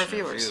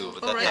operational review.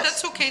 All right,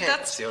 that's okay.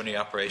 That's the only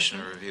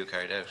operational review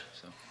carried out.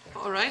 So.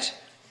 All right.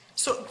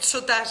 So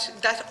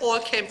that all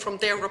came from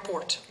their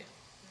report.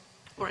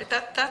 All right,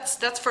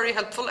 that's very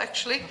helpful,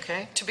 actually,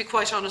 to be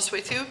quite honest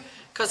with you,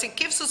 because it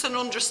gives us an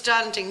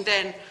understanding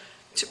then.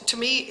 To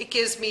me, it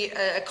gives me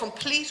a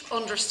complete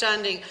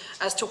understanding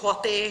as to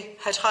what they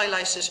had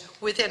highlighted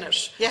within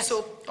it. Yes.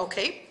 So,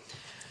 okay.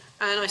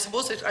 And I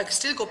suppose I could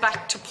still go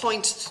back to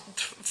point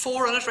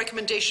 4 on it,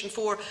 recommendation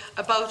 4,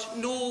 about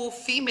no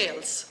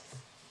females.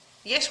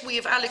 Yet we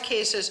have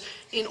allocated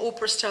in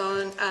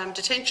Oireachtas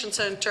Detention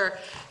Centre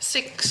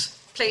 6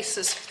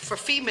 places for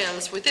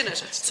females within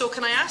it. So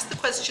can I ask the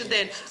question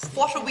then,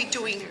 what are we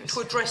doing to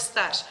address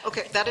that?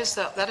 Okay,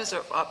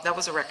 that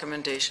was a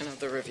recommendation of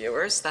the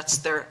reviewers. That's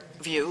their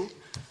view.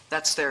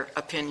 That's their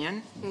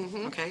opinion.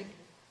 Okay.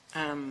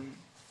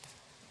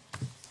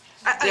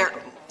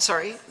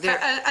 Sorry.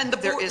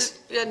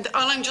 And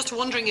all I'm just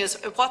wondering is,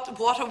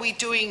 what are we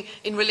doing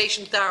in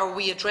relation to that? Are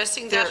we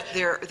addressing that?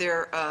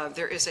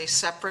 There is a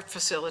separate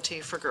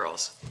facility for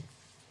girls.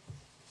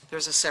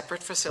 There's a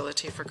separate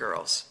facility for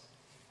girls.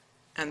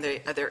 And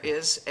there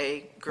is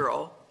a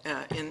girl,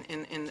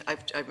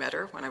 I met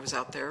her when I was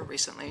out there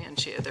recently, and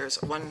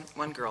there's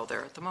one girl there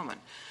at the moment.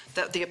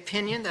 The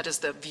opinion, that is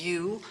the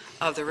view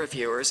of the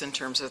reviewers in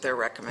terms of their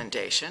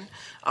recommendation,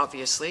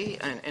 obviously,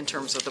 and in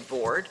terms of the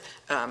board,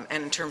 and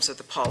in terms of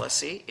the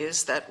policy,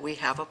 is that we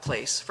have a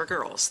place for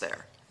girls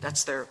there.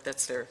 That's their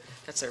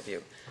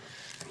view.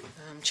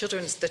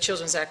 The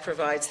Children's Act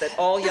provides that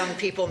all young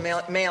people,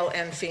 male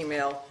and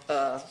female,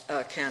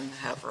 can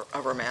have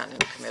a remand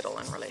and committal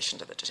in relation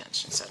to the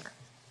detention centre.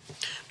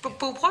 But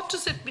what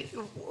does it mean?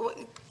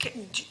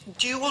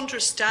 Do you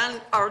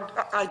understand, or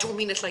I don't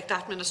mean it like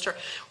that, Minister.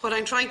 What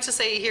I'm trying to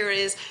say here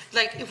is,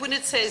 like, when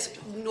it says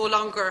no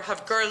longer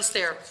have girls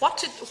there,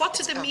 what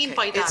does it mean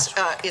by that?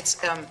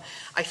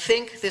 I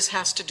think this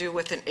has to do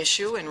with an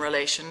issue in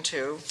relation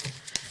to,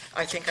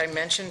 I think I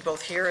mentioned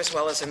both here as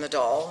well as in the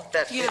DAL,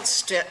 that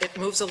it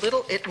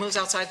moves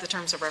outside the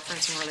terms of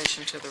reference in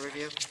relation to the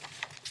review.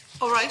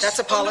 All right. That's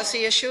a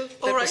policy issue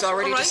that was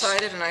already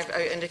decided, and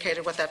I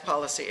indicated what that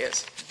policy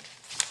is.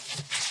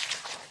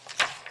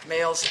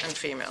 Males and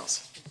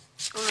females.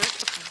 All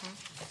right.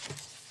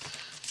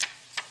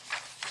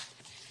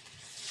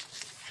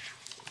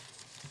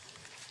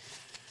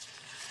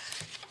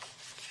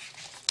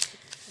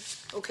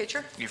 Okay,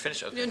 Chair. You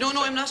finished? Okay. No,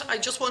 I'm not. I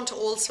just want to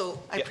also.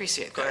 I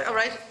appreciate it. Go ahead. All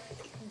right.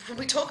 When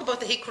we talk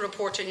about the HICWA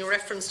report, and you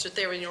referenced it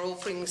there in your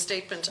opening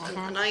statement,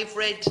 and I've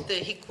read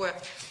the HICWA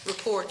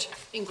report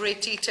in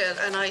great detail,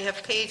 and I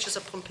have pages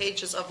upon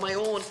pages of my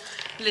own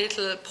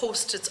little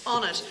post-its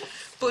on it.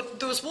 But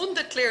there was one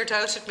that glared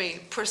out at me: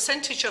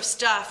 percentage of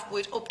staff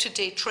with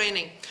up-to-date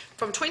training.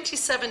 From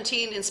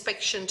 2017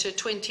 inspection to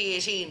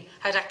 2018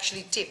 had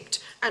actually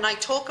dipped. And I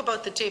talk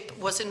about the dip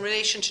was in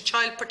relation to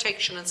child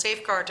protection and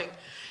safeguarding.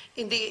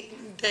 In the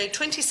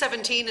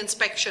 2017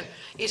 inspection,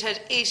 it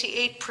had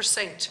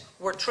 88%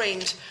 were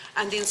trained,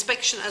 and the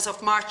inspection as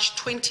of March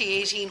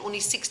 2018, only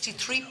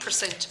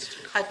 63%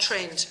 had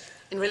trained.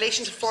 In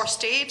relation to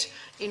first aid,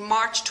 in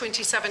March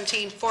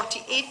 2017,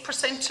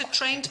 48% had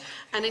trained,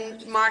 and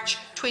in March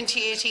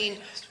 2018,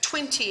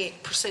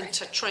 28%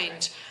 had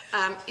trained.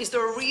 Is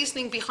there a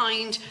reasoning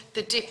behind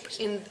the dip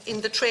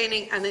in the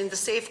training and in the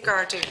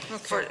safeguarding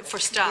for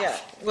staff? Yeah.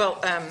 Well,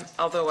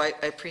 although I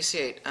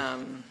appreciate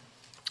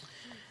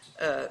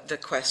the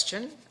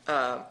question,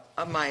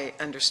 my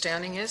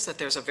understanding is that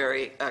there's a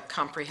very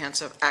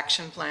comprehensive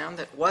action plan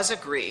that was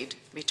agreed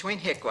between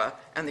HICWA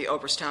and the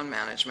Oireachtas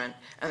management,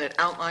 and it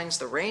outlines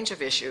the range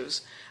of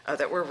issues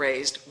that were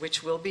raised,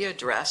 which will be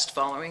addressed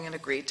following an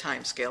agreed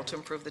timescale to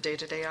improve the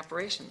day-to-day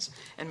operations.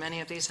 And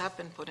many of these have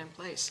been put in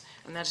place.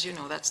 And as you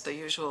know, that's the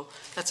usual,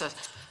 that's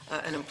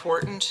an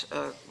important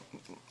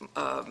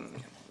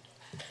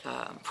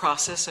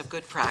process of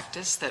good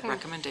practice that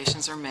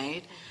recommendations are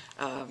made.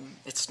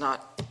 It's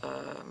not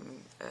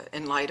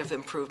in light of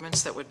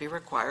improvements that would be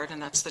required,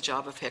 and that's the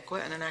job of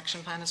HICWA, and an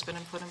action plan has been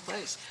put in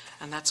place,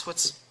 and that's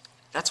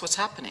what's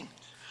happening.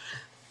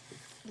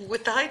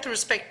 With the height of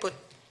respect, but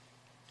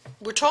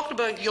we're talking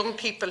about young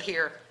people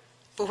here,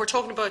 but we're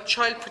talking about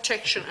child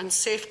protection and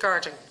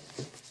safeguarding.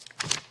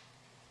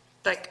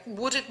 Like,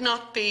 would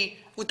that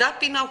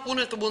be not one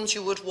of the ones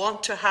you would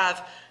want to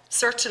have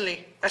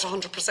certainly at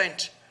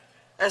 100%,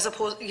 as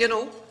opposed, you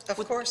know? Of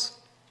course.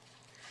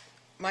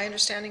 My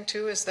understanding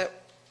too is that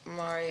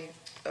my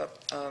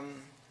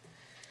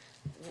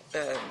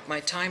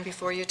time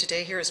before you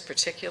today here is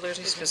particularly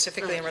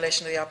specifically in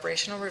relation to the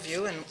operational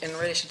review and in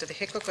relation to the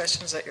HICWA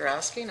questions that you're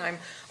asking.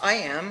 I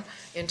am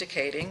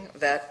indicating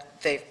that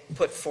they've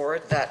put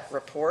forward that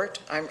report.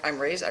 I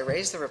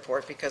raised the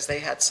report because they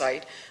had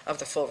sight of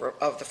the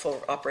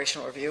full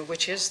operational review,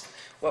 which is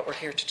what we're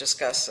here to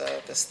discuss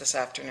this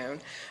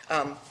afternoon.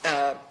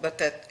 But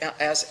that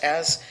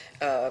as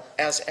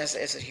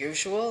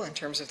usual in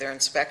terms of their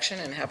inspection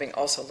and having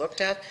also looked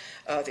at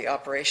the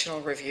operational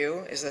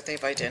review, is that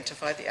they've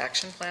identified the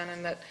action plan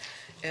and that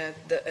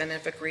and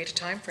have agreed a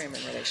time frame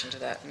in relation to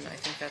that. And I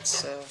think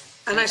that's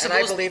and I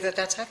believe that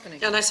that's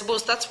happening. And I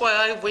suppose that's why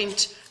I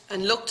went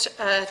and looked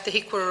at the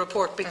HICWA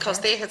report, because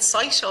they had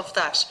sight of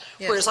that,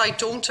 whereas I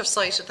don't have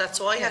sight of that,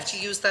 so I have to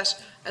use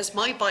that as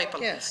my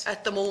Bible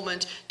at the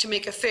moment to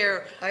make a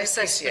fair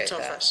assessment of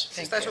that.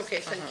 Is that okay?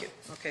 Thank you.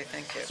 Okay,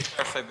 thank you.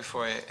 Clarify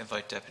before I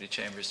invite Deputy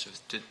Chambers.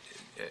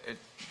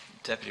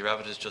 Deputy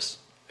Rabbitte has just,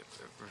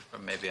 or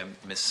maybe I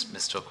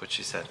mistook what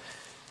she said.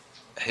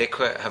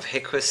 Have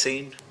HICWA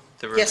seen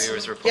the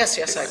reviewers report?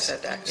 Yes, I've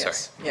said that. Sorry,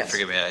 yes.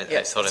 Forgive me,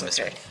 I thought I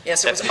misread.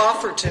 Yes, it was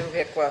offered to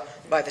HICWA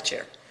by the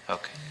Chair.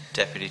 Okay.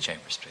 Deputy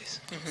Chambers,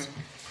 please.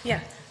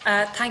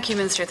 Thank you,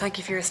 Minister. Thank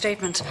you for your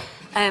statement.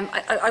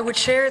 I would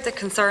share the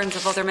concerns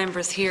of other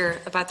members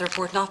here about the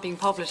report not being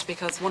published,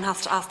 because one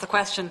has to ask the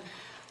question,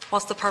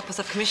 what's the purpose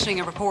of commissioning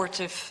a report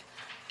if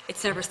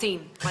it's never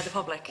seen by the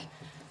public?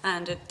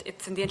 And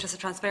it's in the interest of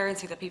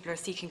transparency that people are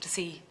seeking to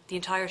see the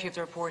entirety of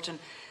the report, and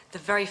the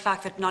very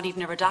fact that not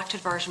even a redacted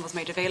version was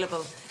made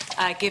available,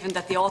 given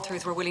that the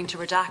authors were willing to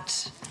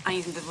redact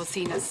anything that was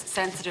seen as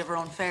sensitive or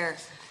unfair,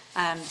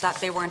 that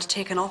they weren't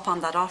taken up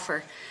on that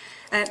offer.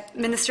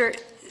 Minister,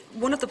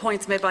 one of the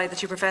points made by the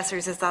two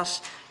professors is that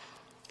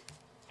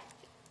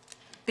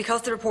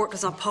because the report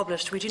was not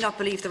published, we do not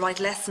believe the right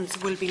lessons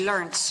will be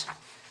learnt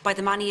by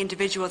the many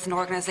individuals and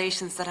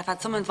organisations that have had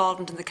some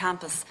involvement in the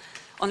campus,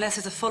 unless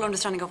there's a full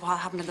understanding of what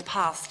happened in the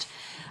past.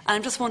 And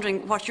I'm just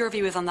wondering what your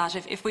view is on that.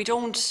 If we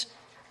don't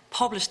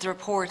publish the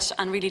report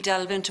and really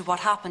delve into what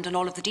happened and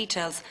all of the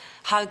details,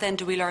 how then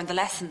do we learn the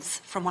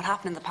lessons from what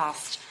happened in the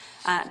past?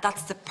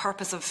 That's the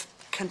purpose of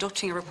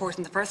conducting a report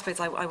in the first place,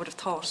 I would have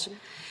thought.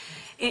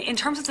 In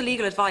terms of the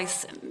legal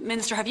advice,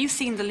 Minister, have you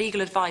seen the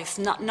legal advice,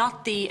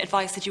 not the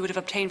advice that you would have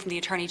obtained from the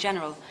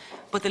Attorney-General,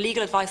 but the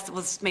legal advice that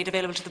was made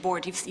available to the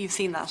board? You've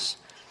seen that.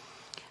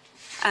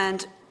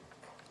 And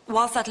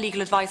was that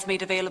legal advice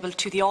made available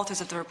to the authors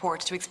of the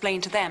report to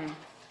explain to them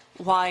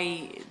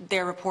why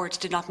their report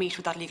did not meet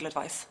with that legal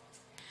advice?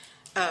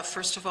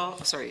 First of all,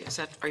 sorry,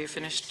 are you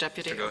finished,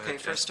 Deputy? Go ahead,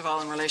 First of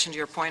all, in relation to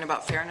your point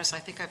about fairness, I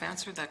think I've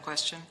answered that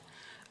question.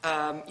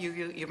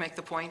 You make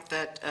the point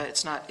that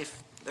it's not,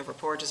 if the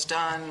report is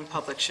done,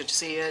 public should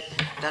see it,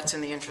 that's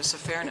in the interest of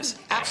fairness.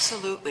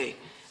 Absolutely.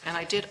 And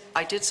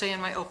I did say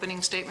in my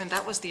opening statement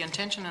that was the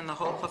intention and the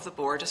hope of the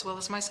board as well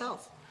as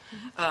myself.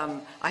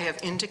 I have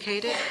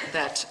indicated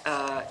that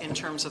in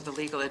terms of the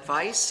legal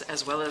advice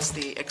as well as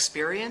the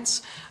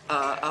experience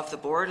of the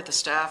board, of the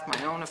staff,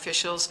 my own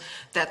officials,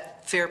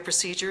 that fair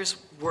procedures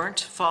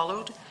weren't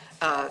followed.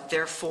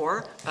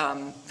 Therefore,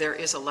 there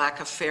is a lack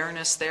of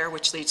fairness there,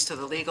 which leads to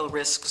the legal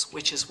risks,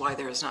 which is why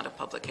there is not a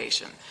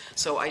publication.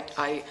 So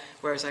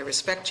whereas I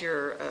respect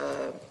your,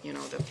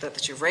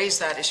 that you've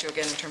raised that issue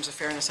again in terms of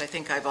fairness, I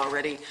think I've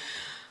already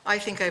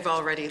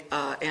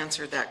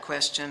answered that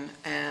question.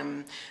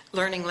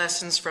 Learning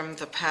lessons from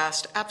the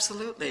past,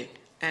 absolutely.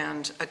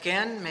 And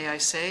again, may I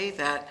say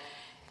that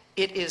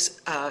it is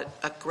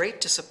a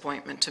great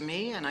disappointment to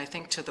me, and I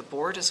think to the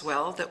board as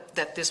well,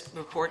 that this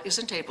report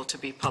isn't able to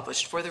be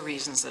published for the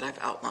reasons that I've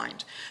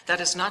outlined. That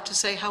is not to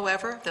say,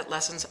 however, that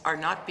lessons are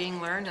not being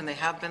learned, and they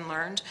have been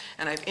learned,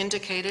 and I've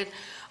indicated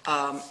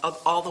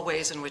of all the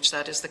ways in which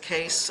that is the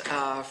case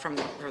from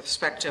the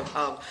perspective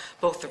of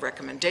both the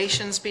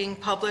recommendations being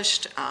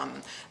published,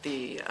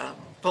 the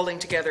pulling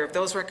together of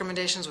those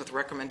recommendations with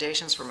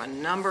recommendations from a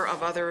number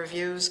of other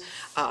reviews,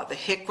 the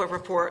HICWA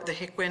report, the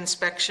HICWA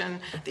inspection,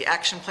 the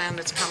action plan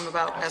that's come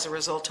about as a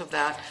result of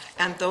that,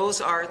 and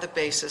those are the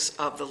basis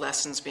of the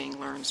lessons being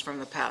learned from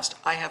the past.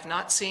 I have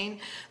not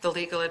seen the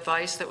legal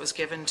advice that was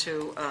given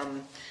to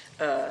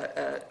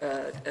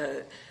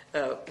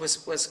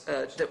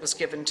that was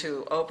given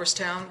to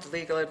Oberstown. The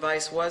legal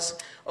advice was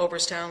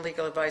Oberstown.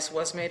 Legal advice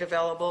was made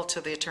available to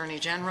the Attorney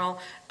General.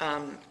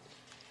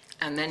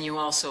 And then you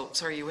also,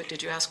 sorry,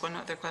 did you ask one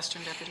other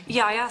question, Deputy?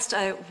 Yeah, I asked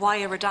why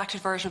a redacted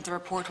version of the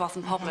report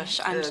wasn't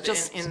published, and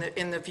just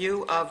in the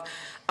view of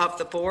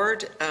the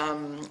board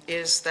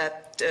is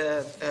that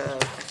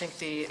I think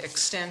the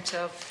extent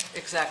of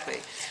exactly.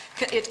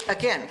 It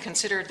again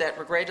considered that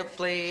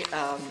regrettably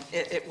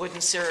it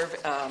wouldn't serve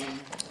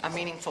a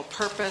meaningful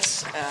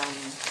purpose.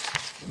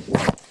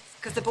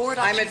 Because the board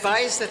I'm actually...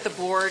 advised that the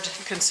board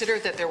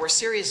considered that there were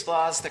serious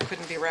flaws that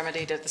couldn't be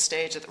remedied at the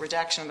stage that the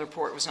redaction of the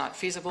report was not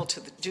feasible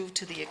due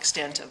to the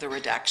extent of the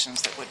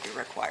redactions that would be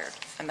required.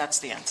 And that's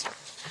the answer.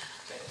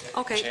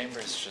 Okay.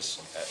 Chambers just,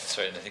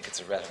 sorry, and I think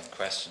it's a relevant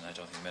question. I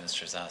don't think the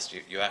Minister's asked.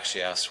 You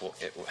actually asked,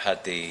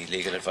 had the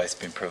legal advice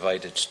been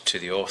provided to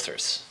the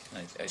authors?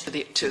 To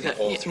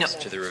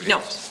the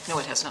reviewers? No,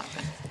 it has not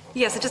been.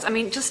 Yes, it just, I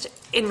mean, just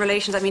in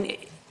relation, I mean,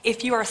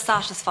 if you are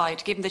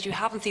satisfied, given that you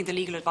haven't seen the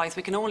legal advice,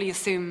 we can only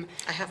assume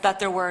that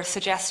there were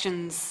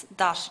suggestions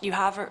that you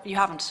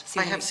haven't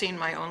seen. I have seen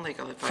my own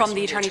legal advice from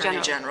the Attorney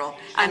General.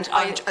 And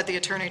the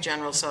Attorney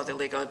General saw the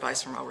legal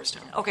advice from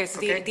Oireachtas. Okay, so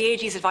the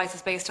AG's advice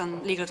is based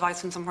on legal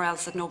advice from somewhere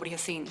else that nobody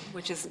has seen,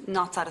 which is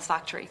not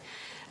satisfactory.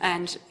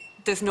 And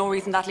there's no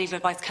reason that legal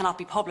advice cannot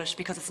be published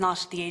because it's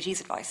not the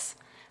AG's advice.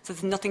 So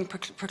there's nothing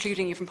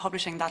precluding you from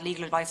publishing that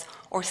legal advice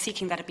or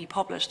seeking that it be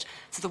published,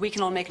 so that we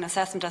can all make an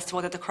assessment as to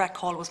whether the correct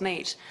call was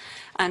made.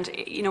 And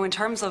you know, in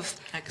terms of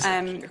I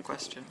accept your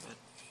question, but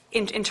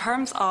in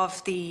terms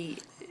of the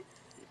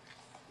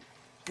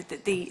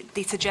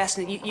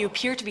suggestion, you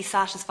appear to be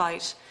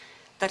satisfied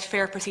that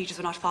fair procedures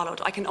were not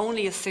followed. I can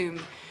only assume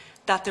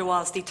that there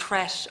was the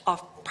threat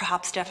of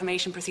perhaps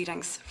defamation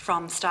proceedings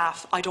from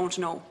staff. I don't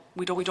know.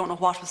 We don't know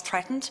what was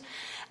threatened.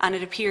 And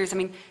it appears, I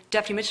mean,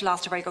 Deputy Mitchell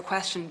asked a very good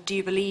question. Do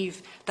you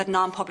believe that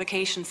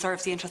non-publication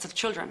serves the interests of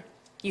children?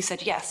 You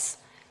said yes.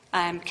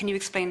 Can you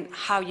explain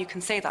how you can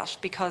say that?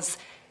 Because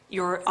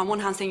you're, on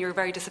one hand, saying you're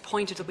very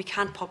disappointed that we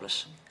can't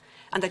publish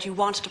and that you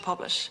want to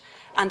publish,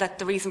 and that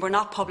the reason we're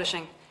not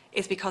publishing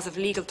is because of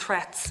legal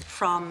threats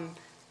from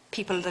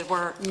people that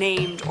were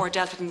named or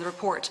dealt with in the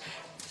report.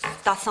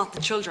 That's not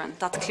the children,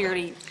 that's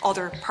clearly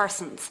other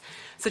persons.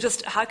 So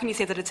just how can you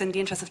say that it's in the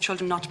interest of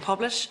children not to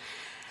publish?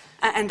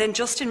 And then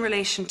just in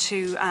relation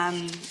to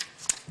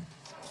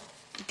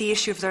the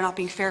issue of there not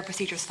being fair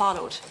procedures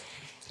followed,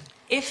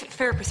 if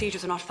fair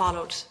procedures are not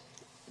followed,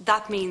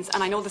 that means,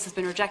 and I know this has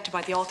been rejected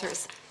by the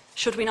authors,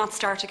 should we not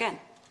start again?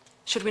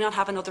 Should we not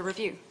have another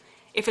review?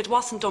 If it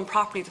wasn't done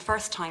properly the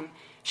first time,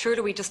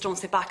 surely we just don't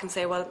sit back and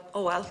say, well,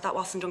 oh well, that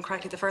wasn't done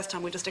correctly the first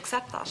time, we'll just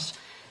accept that.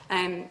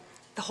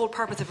 The whole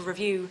purpose of a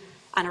review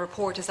and a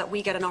report is that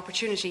we get an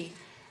opportunity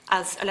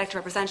as elected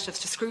representatives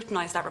to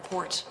scrutinise that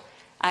report,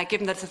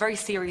 given that it's a very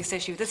serious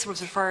issue. This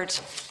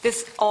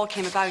all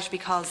came about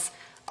because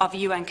of a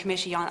UN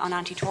committee on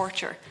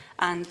anti-torture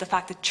and the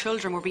fact that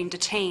children were being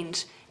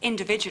detained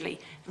individually.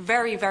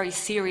 Very, very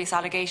serious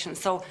allegations.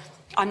 So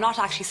I'm not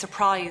actually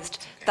surprised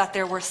that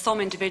there were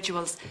some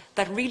individuals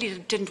that really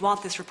didn't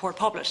want this report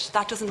published.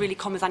 That doesn't really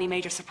come as any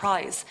major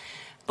surprise.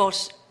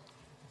 But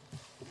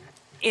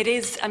it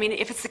is, I mean,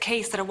 if it's the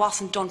case that it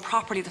wasn't done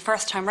properly the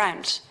first time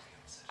round,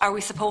 are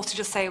we supposed to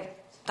just say,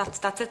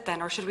 that's it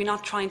then? Or should we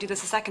not try and do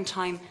this a second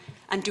time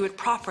and do it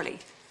properly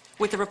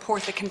with a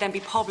report that can then be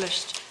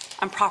published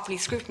and properly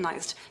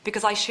scrutinised?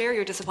 Because I share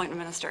your disappointment,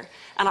 Minister,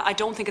 and I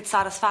don't think it's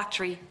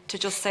satisfactory to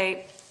just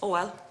say, oh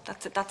well,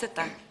 that's it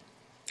then.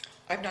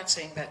 I'm not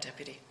saying that,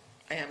 Deputy.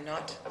 I am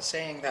not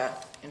saying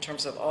that in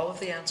terms of all of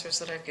the answers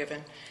that I've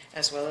given,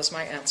 as well as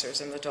my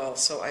answers in the doll.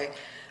 So I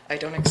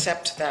don't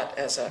accept that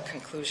as a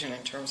conclusion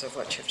in terms of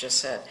what you've just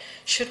said.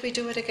 Should we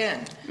do it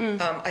again?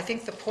 I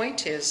think the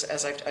point is,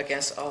 as I've, I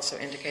guess, also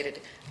indicated,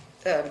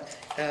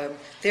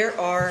 there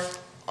are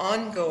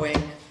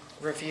ongoing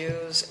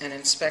reviews and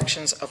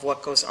inspections of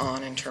what goes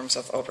on in terms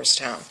of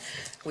Oireachtas.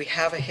 We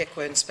have a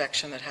HICWA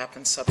inspection that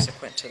happens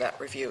subsequent to that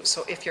review.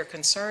 So if your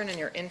concern and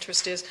your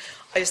interest is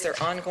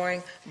there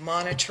ongoing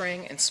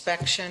monitoring,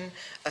 inspection,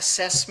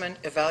 assessment,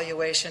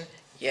 evaluation?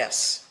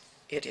 Yes,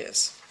 it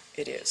is.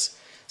 It is.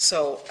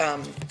 So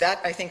that,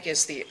 I think,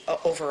 is the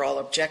overall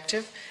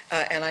objective,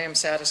 and I am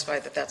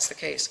satisfied that that's the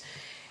case.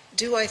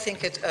 Do I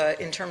think it,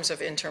 in terms of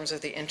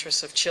the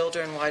interests of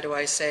children, why do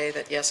I say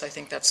that, yes, I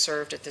think that's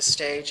served at this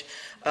stage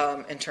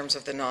in terms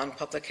of the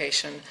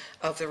non-publication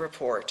of the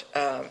report?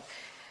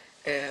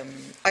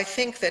 I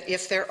think that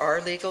if there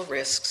are legal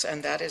risks,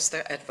 and that is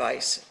the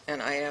advice,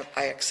 and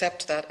I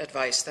accept that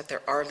advice, that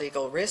there are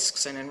legal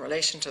risks, and in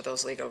relation to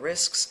those legal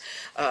risks,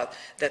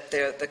 that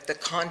the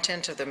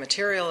content of the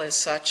material is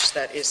such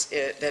that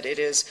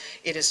it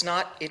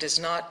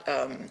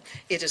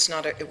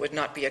would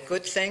not be a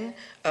good thing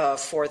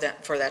for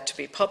that to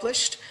be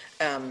published.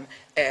 And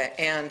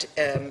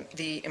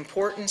the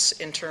importance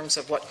in terms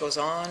of what goes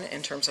on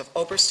in terms of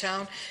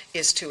Oireachtas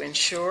is to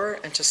ensure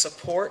and to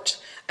support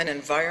an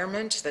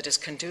environment that is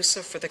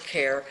conducive for the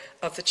care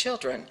of the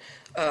children,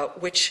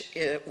 which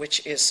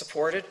is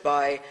supported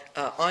by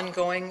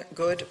ongoing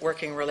good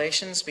working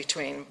relations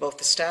between both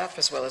the staff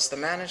as well as the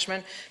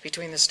management,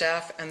 between the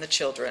staff and the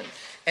children.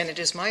 And it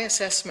is my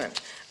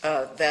assessment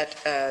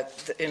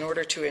that in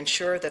order to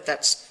ensure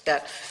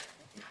that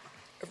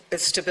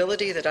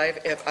stability that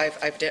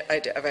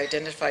I've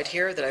identified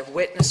here, that I've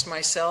witnessed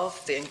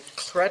myself, the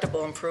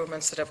incredible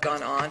improvements that have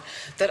gone on,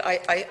 that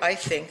I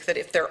think that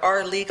if there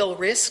are legal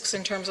risks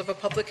in terms of a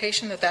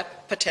publication,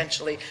 that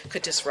potentially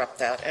could disrupt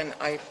that, and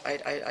I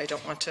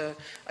don't want to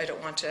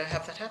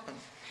have that happen.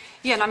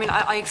 Yeah, and I mean,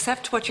 I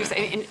accept what you're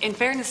saying. In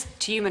fairness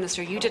to you,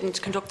 Minister, you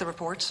didn't conduct the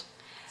report.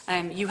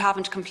 You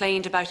haven't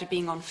complained about it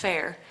being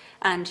unfair,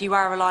 and you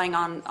are relying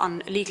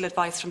on legal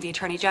advice from the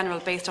Attorney-General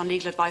based on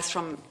legal advice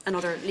from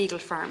another legal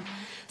firm.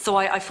 So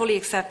I fully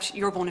accept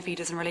your bona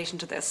fides in relation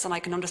to this, and I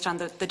can understand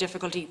the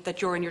difficulty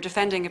that you're in. You're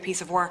defending a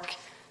piece of work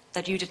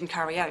that you didn't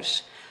carry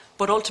out.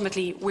 But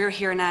ultimately, we're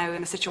here now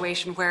in a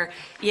situation where,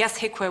 yes,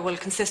 HICWA will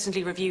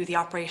consistently review the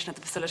operation of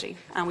the facility,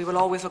 and we will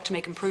always look to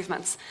make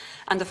improvements.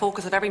 And the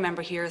focus of every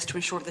member here is to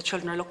ensure that the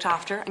children are looked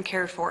after and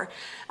cared for,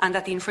 and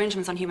that the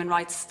infringements on human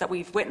rights that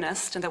we've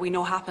witnessed and that we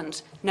know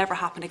happened never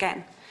happen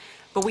again.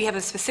 But we have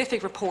a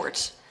specific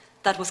report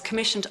that was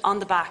commissioned on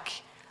the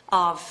back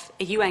of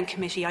a UN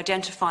committee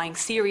identifying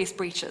serious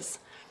breaches.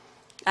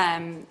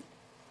 And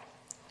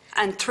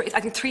I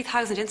think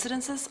 3,000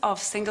 incidences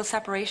of single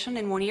separation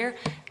in 1 year,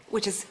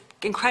 which is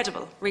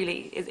incredible,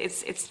 really.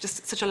 It's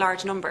just such a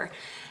large number.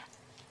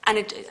 And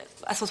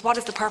I suppose, what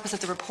is the purpose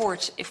of the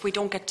report if we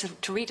don't get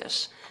to read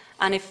it?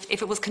 And if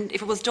it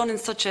was done in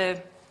such a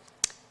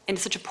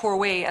poor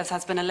way, as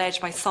has been alleged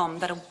by some,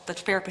 that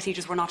fair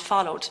procedures were not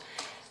followed,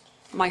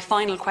 my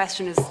final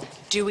question is,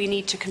 do we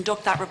need to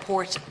conduct that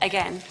report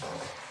again,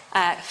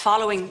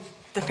 following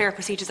the fair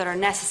procedures that are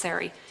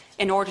necessary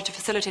in order to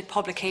facilitate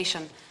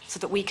publication so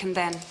that we can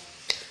then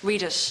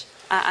read it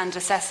and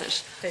assess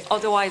it?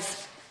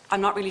 Otherwise, I'm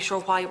not really sure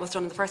why it was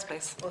done in the first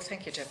place. Well,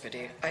 thank you,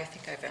 Deputy. I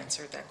think I've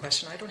answered that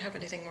question. I don't have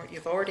anything more.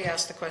 You've already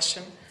asked the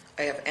question.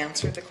 I have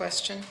answered the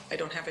question. I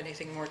don't have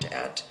anything more to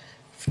add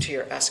to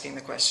your asking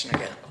the question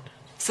again.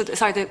 So,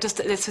 sorry, just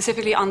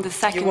specifically on the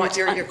second... You want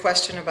your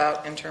question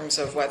about in terms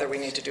of whether we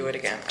need to do it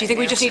again. Do you think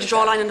we just need to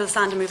draw a line under the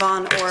sand and move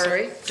on? Or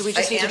sorry? Do we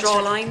just need to draw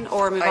a line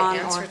or move on? I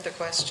answered the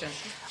question.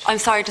 I'm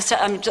sorry,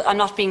 I'm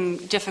not being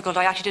difficult.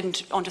 I actually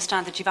didn't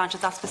understand that you've answered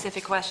that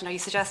specific question. Are you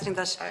suggesting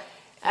that...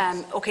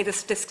 okay,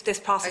 this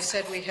process... I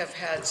said we have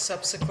had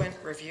subsequent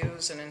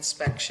reviews and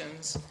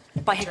inspections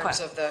by in HICWA.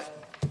 terms of the...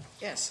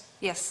 Yes.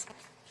 Yes.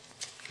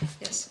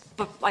 Yes.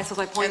 But I suppose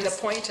my point and is...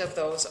 the point of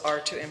those are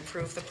to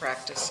improve the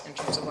practice in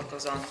terms of what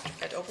goes on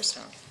at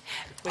Oireachtas,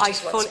 which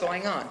is what's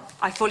going on.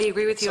 I fully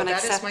agree with you and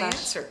accept that. So that is my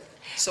answer.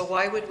 So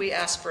why would we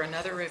ask for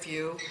another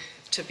review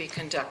to be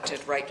conducted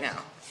right now?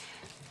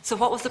 So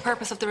what was the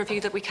purpose of the review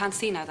that we can't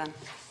see now then?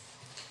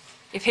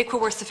 If HICWA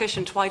were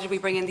sufficient, why did we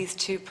bring in these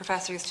two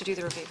professors to do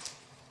the review?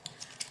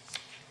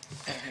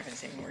 I don't have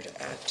anything more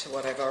to add to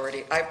what I've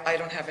already... I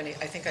don't have any...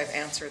 I think I've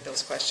answered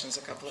those questions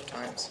a couple of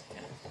times.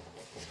 Yeah.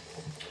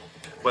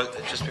 Well,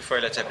 just before I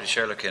let Deputy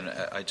Sherlock in,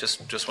 I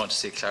just want to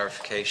see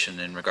clarification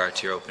in regard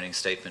to your opening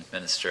statement,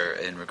 Minister,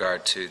 in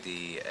regard to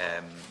the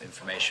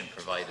information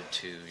provided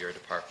to your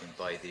department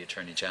by the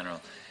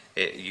Attorney-General.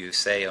 You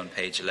say on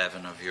page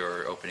 11 of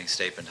your opening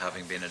statement,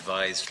 having been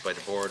advised by the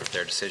Board of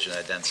their decision,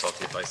 I then sought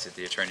the advice of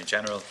the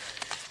Attorney-General.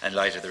 In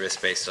light of the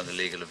risk based on the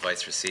legal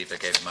advice received, I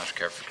gave the matter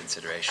careful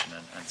consideration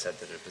and said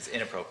that it was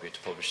inappropriate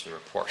to publish the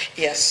report.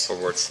 Yes. For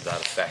words to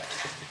that effect.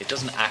 It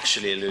doesn't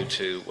actually allude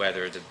to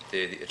whether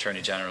the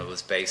Attorney-General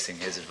was basing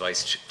his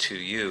advice to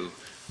you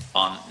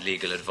on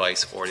legal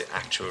advice or the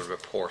actual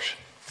report.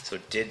 So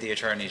did the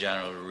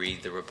Attorney-General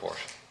read the report?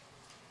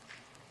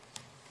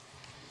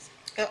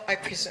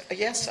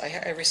 Yes,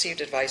 I received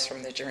advice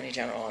from the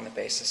Attorney-General on the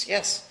basis,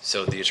 yes.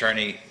 So the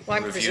Attorney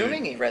I'm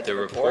presuming he read the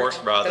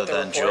report rather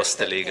than just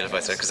the legal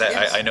advice? Because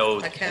I know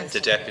the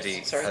Deputy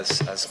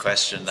has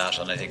questioned that,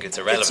 and I think it's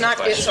a relevant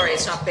question. Sorry,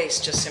 it's not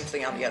based just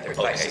simply on the other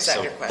advice. Okay, is that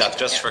so your question? that,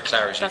 just for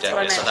clarity, That's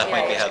Deputy, so that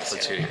might be helpful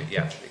Yeah. to you,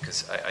 yeah,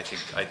 because I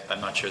think,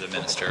 I'm not sure the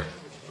Minister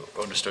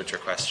understood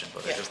your question,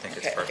 but I just think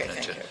it's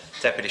pertinent to...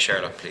 Deputy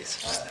Sherlock, please.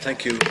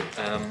 Thank you.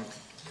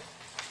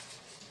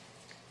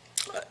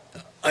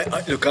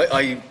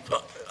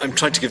 I'm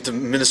trying to give the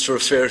Minister a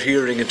fair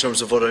hearing in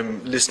terms of what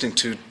I'm listening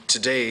to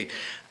today,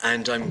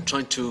 and I'm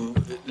trying to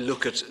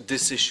look at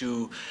this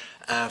issue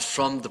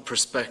from the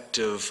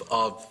perspective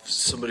of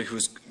somebody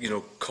who's,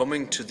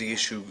 coming to the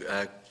issue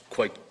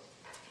quite,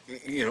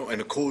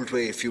 in a cold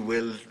way, if you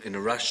will, in a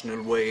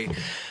rational way.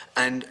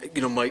 And,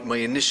 my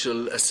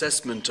initial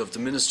assessment of the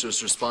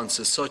Minister's response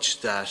is such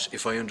that,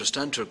 if I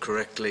understand her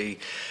correctly,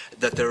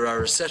 that there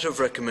are a set of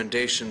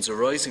recommendations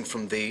arising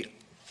from the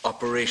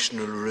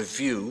operational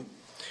review,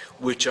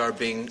 which are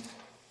being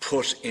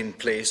put in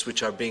place,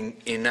 which are being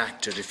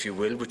enacted, if you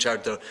will, which are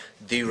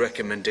the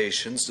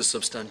recommendations, the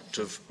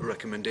substantive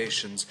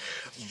recommendations,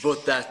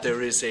 but that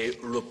there is a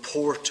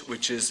report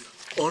which is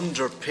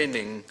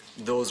underpinning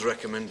those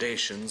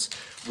recommendations,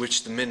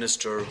 which the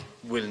Minister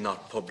will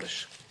not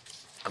publish.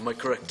 Am I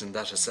correct in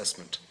that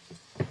assessment?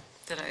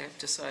 That I have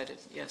decided,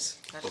 yes,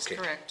 that is Okay.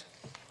 correct.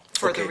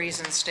 For the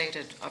reasons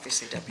stated,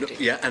 obviously, Deputy.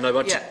 Yeah, and I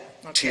want to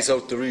tease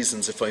out the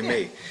reasons, if I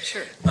may.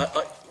 Sure.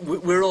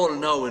 We're all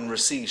now in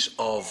receipt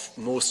of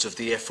most of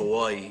the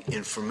FOI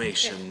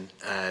information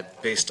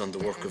based on the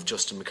work of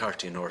Justin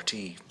McCarthy and RT.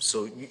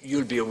 So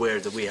you'll be aware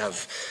that we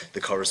have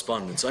the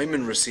correspondence. I'm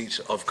in receipt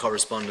of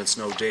correspondence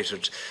now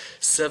dated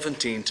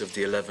 17th of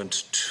the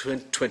 11th,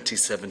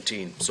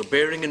 2017. So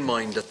bearing in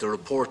mind that the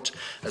report,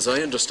 as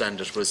I understand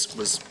it,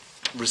 was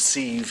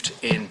received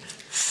in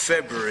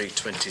February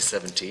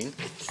 2017,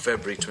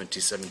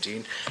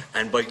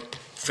 and by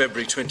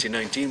February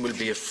 2019 will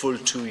be a full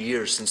 2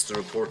 years since the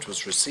report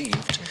was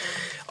received.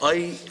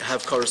 I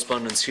have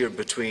correspondence here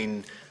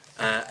between,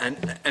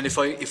 and if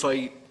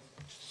I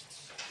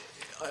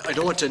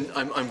don't want to,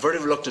 I'm very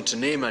reluctant to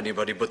name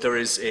anybody, but there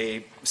is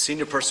a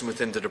senior person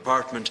within the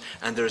department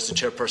and there is the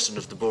chairperson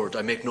of the board.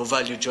 I make no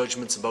value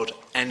judgments about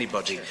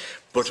anybody,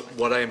 but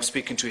what I am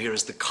speaking to here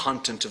is the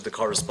content of the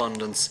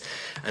correspondence,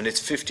 and it's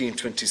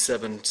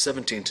 15/27,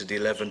 17 to the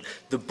 11.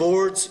 The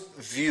board's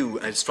view,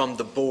 and it's from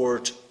the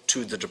board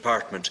to the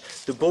department,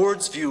 the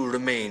board's view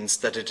remains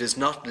that it is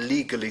not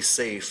legally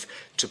safe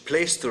to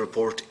place the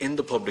report in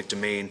the public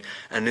domain,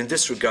 and in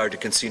this regard it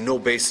can see no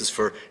basis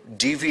for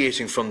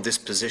deviating from this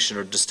position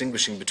or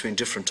distinguishing between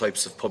different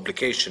types of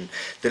publication.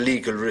 The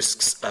legal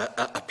risks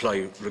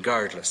apply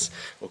regardless.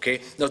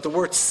 Okay? Now the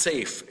word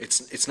safe,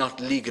 it's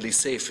not legally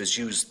safe is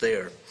used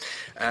there.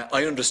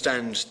 I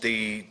understand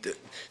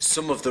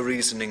some of the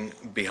reasoning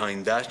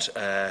behind that,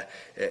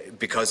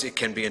 because it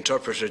can be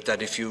interpreted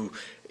that if you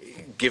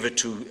give it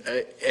to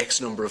X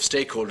number of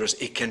stakeholders,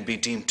 it can be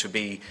deemed to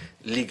be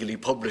legally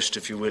published,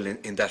 if you will,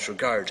 in that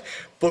regard.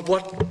 But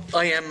what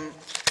I am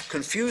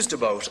confused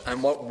about,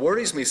 and what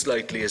worries me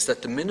slightly, is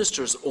that the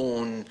Minister's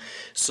own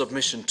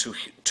submission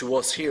to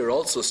us here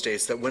also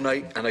states that when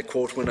I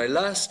quote, when I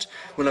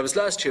was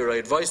last here, I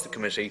advised the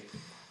committee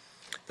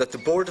that the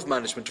Board of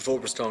Management of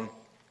Oireachtas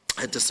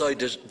had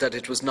decided that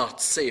it was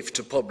not safe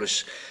to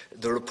publish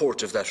the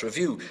report of that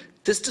review.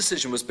 This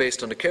decision was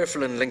based on a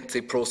careful and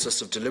lengthy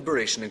process of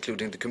deliberation,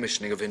 including the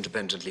commissioning of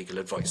independent legal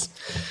advice.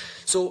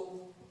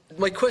 So,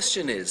 my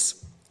question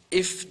is,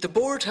 if the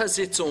board has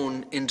its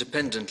own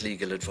independent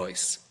legal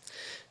advice,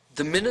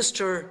 the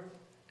Minister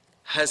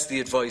has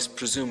the advice,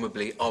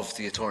 presumably, of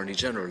the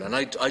Attorney-General, and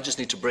I just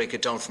need to break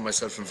it down for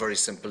myself in very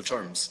simple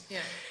terms. Yeah.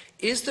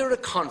 Is there a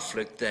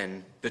conflict,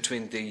 then,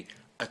 between the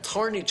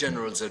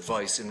Attorney-General's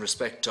advice in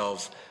respect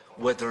of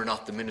whether or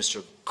not the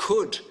Minister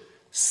could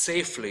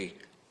safely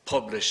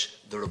publish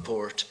the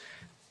report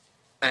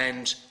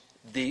and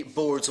the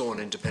board's own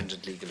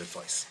independent legal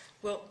advice?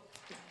 Well,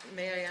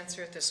 may I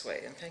answer it this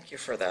way, and thank you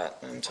for that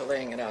and to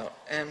laying it out.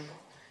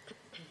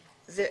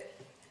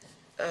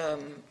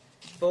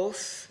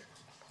 Both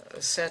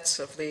sets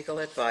of legal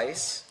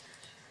advice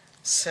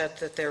said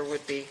that there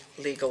would be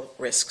legal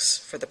risks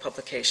for the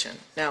publication.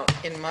 Now,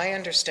 in my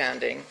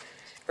understanding,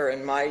 or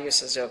in my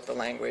usage of the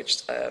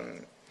language,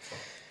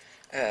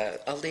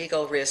 a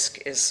legal risk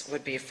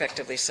would be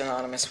effectively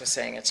synonymous with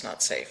saying it's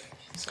not safe.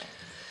 So.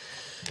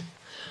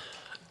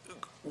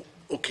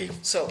 Okay.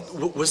 So,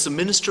 was the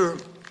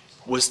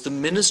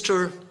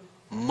minister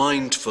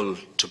mindful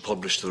to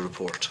publish the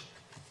report?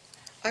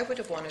 I would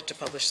have wanted to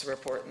publish the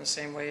report in the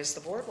same way as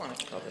the board wanted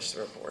to publish the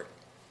report.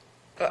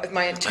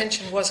 My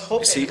intention was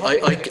hoping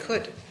that I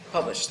could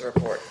publish the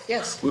report.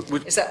 Yes. With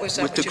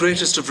the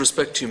greatest of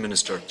respect to you,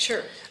 Minister.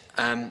 Sure.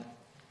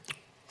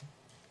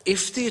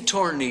 If the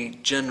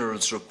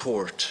Attorney-General's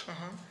report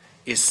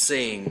is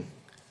saying,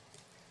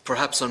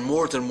 perhaps on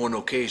more than one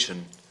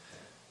occasion,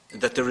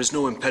 that there is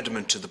no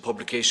impediment to the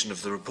publication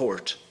of the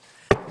report,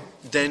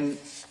 then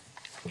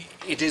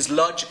it is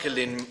logical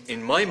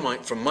in my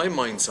mind, from my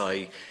mind's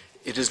eye,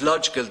 it is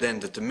logical then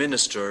that the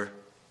Minister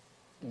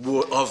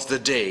of the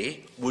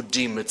day would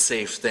deem it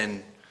safe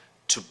then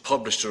to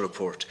publish the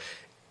report.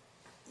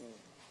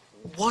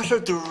 What are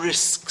the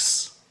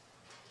risks?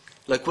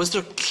 Like, was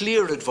there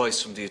clear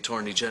advice from the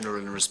Attorney-General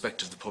in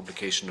respect of the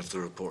publication of the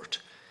report?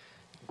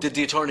 Did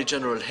the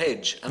Attorney-General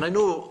hedge? And I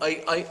know,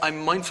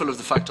 I'm mindful of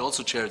the fact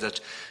also, Chair,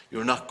 that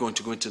you're not going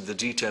to go into the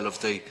detail of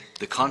the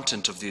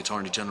content of the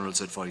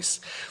Attorney-General's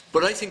advice.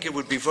 But I think it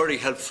would be very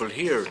helpful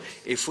here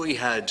if we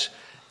had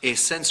a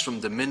sense from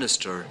the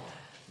Minister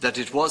that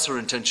it was her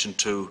intention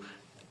to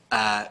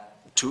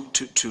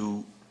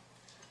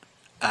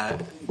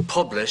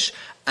publish,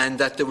 and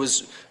that there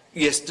was,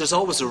 yes, there's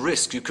always a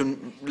risk.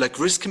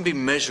 Risk can be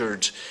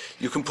measured.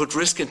 You can put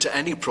risk into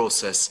any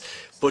process,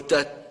 but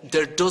that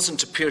there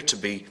doesn't appear to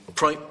be,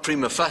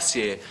 prima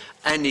facie,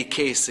 any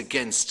case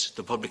against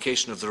the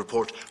publication of the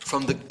report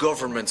from the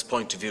government's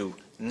point of view,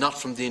 not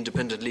from the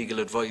independent legal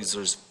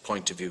advisor's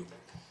point of view.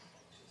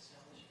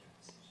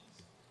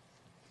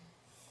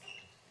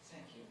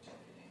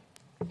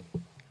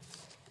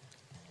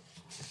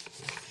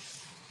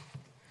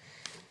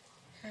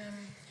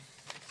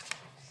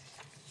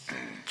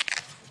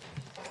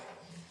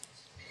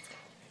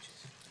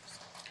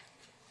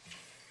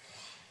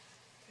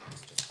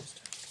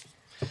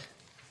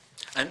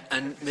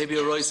 And maybe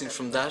arising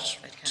from that,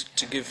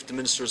 to give the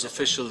Minister's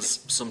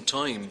officials some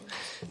time,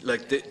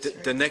 like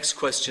the next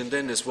question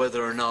then is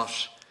whether or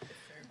not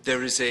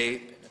there is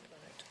a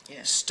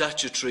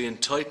statutory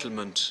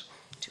entitlement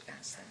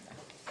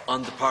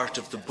on the part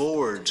of the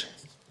board,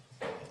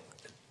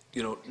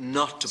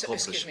 not to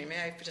publish. Excuse me,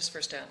 may I just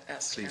first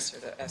answer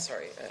that?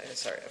 Sorry,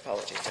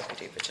 apologies,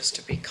 Deputy, but just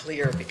to be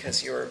clear,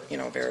 because you're,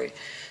 very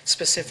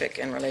specific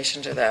in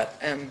relation to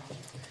that.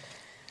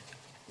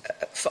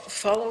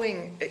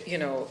 following,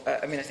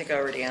 I mean, I think I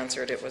already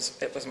answered, it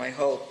was my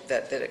hope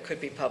that it could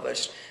be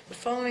published, but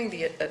following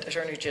the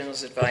Attorney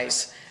General's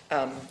advice,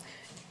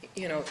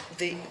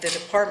 the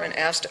department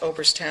asked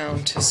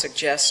Oberstown to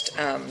suggest,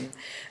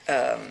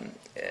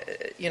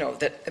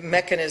 that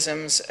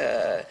mechanisms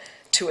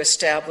to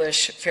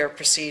establish fair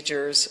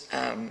procedures,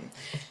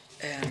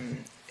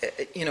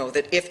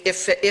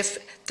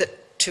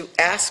 to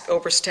ask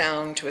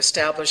Oberstown to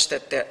establish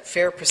that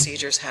fair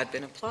procedures had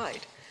been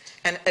applied.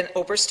 And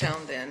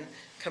Oberstown then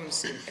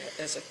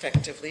has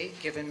effectively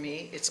given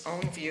me its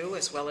own view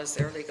as well as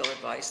their legal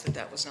advice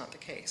that was not the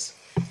case.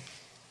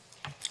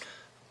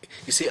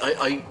 You see,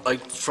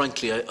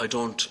 frankly, I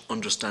don't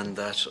understand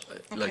that.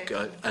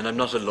 Okay. And I'm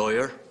not a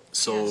lawyer,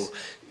 so,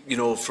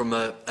 Yes. From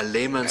a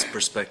layman's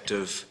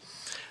perspective,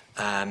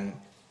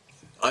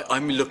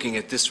 I'm looking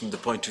at this from the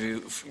point of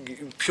view,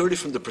 purely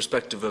from the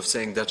perspective of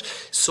saying that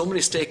so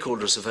many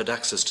stakeholders have had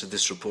access to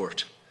this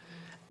report,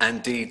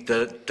 and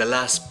the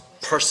last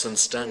person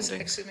standing.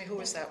 Excuse me, who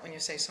was that when you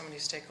say so many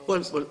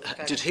stakeholders? Well,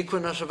 did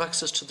HICWA not have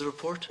access to the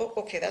report? Oh,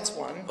 okay, that's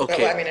one.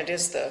 Okay. Well, I mean, it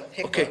is the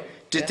HICWA. Okay.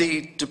 Did yes.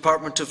 the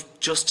Department of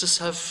Justice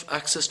have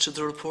access to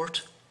the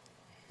report?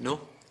 No?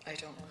 I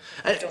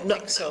don't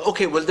think so.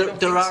 Okay, well,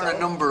 there are so. a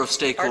number of Our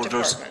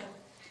stakeholders. department.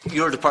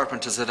 Your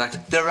department has had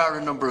access. There are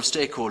a number of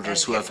stakeholders And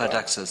who have had HICWA.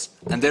 access,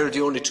 and they're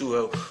the only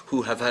two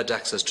who have had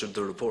access to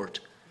the report.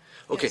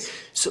 Okay,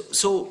 Yes.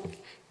 so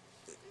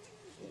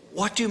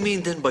what do you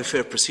mean then by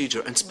fair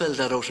procedure? And spell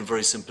that out in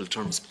very simple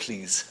terms,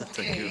 please.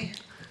 Thank you. Okay,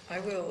 I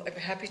will. I'm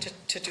happy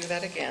to do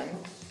that again.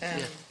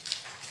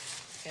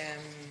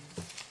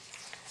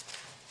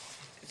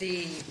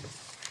 The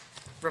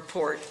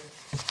report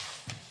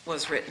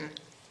was written,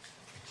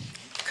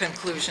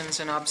 conclusions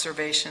and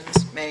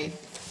observations made.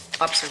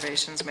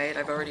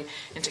 I've already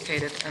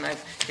indicated, and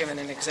I've given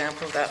an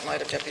example of that in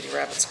light of Deputy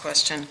Rabbitte's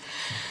question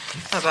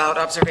about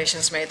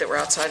observations made that were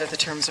outside of the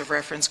terms of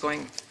reference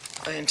going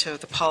into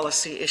the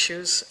policy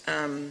issues.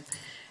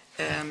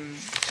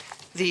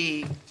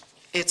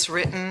 It's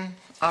written,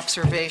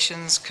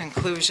 observations,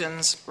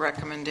 conclusions,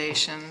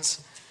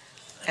 recommendations,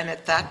 and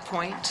at that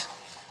point,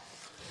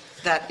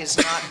 that is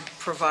not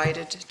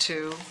provided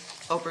to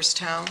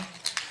Oberstown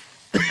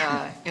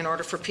in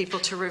order for people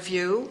to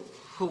review,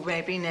 who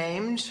may be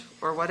named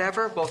or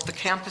whatever, both the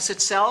campus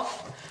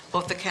itself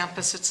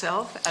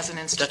as an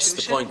institution. That's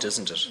the point,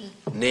 isn't it?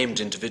 Named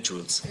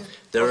individuals.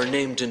 There are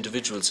named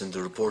individuals in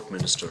the report,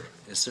 Minister,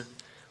 is there?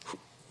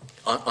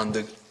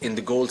 In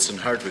the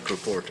Goldson-Hardwick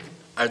report,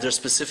 are there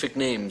specific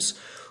names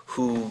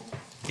who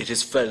it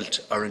is felt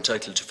are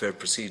entitled to fair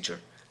procedure?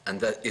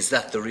 And is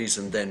that the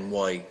reason then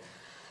why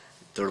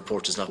the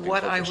report has not been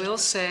published? What I will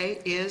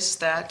say is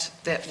that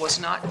was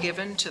not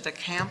given to the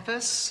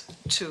campus,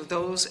 to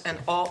those and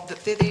all,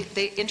 that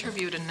they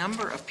interviewed a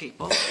number of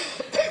people,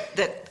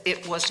 that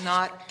it was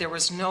not, there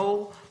was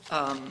no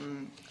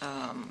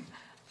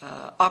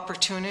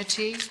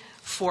opportunity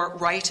for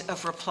right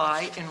of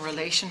reply in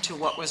relation to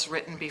what was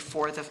written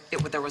before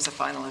there was a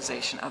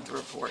finalization of the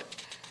report.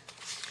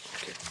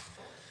 Okay.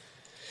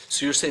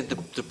 So you're saying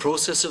the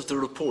process of the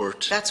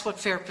report... That's what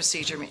fair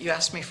procedure means. You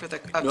asked me for the...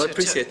 No, I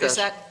appreciate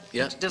that.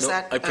 Does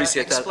that I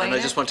appreciate that, and I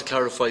just want to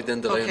clarify then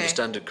that I Okay.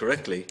 understand it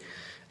correctly.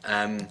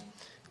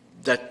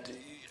 That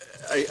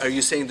are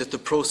you saying that the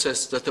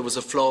process, that there was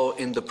a flaw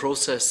in the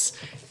process,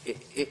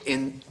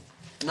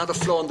 not a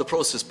flaw in the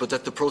process, but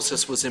that the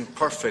process was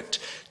imperfect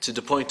to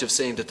the point of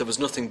saying that there was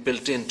nothing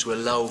built in to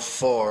allow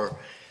for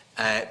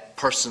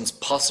persons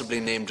possibly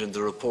named in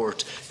the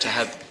report to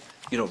have,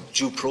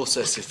 due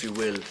process, if you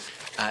will,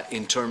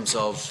 in terms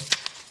of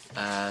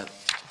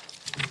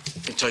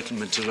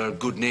entitlement to their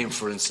good name,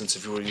 for instance,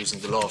 if you were using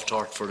the law of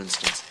tort, for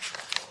instance.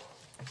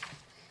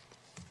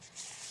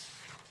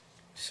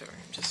 Sorry,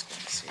 I'm just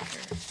going to see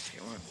here if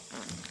you want.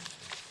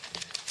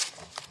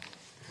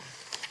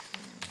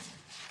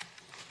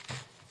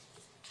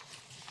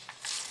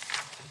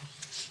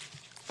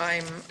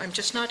 I'm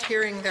just not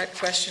hearing that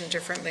question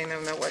differently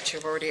than what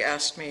you've already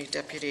asked me,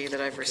 Deputy,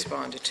 that I've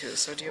responded to.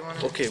 So do you want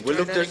to try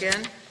that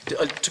again?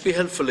 To be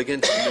helpful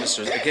again to the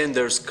Minister, again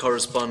there's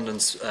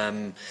correspondence,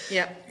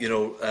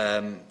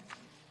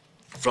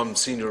 from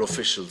senior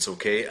officials,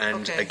 okay?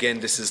 And again,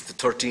 this is the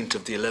 13th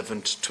of the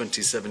 11th,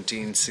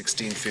 2017,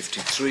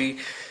 1653.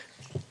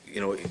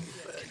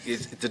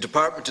 The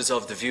Department is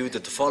of the view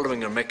that the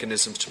following are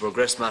mechanisms to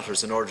progress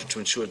matters in order to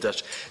ensure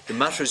that the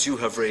matters you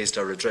have raised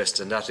are addressed,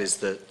 and that is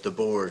the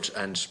board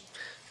and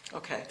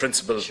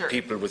principal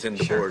people within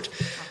the board.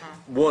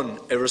 One,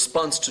 a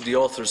response to the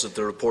authors of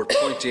the report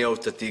pointing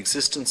out that the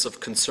existence of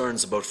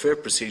concerns about fair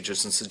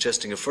procedures and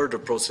suggesting a further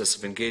process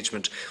of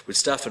engagement with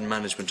staff and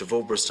management of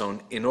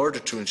Oberstown in order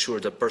to ensure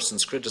that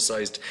persons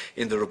criticised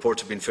in the report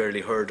have been fairly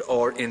heard,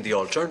 or in the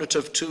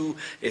alternative, two,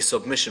 a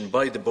submission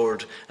by the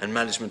board and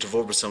management of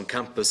Oberstown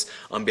campus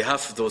on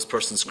behalf of those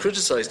persons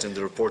criticised in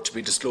the report to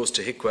be disclosed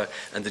to HICWA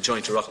and the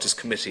Joint Oireachtas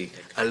Committee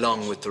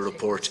along with the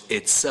report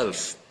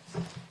itself.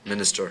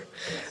 Minister.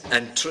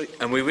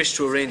 And we wish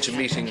to arrange a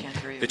meeting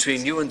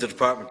between you and the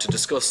Department to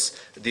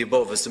discuss the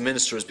above, as the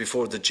Minister is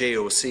before the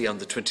JOC on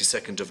the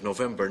 22nd of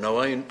November. Now,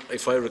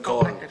 if I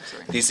recall,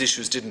 these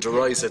issues didn't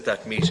arise at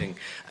that meeting,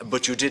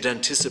 but you did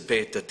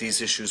anticipate that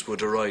these issues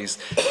would arise.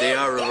 They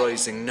are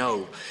arising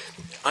now.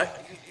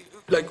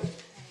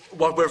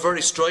 What we're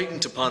very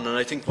strident upon, and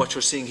I think what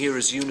you're seeing here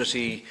is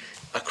unity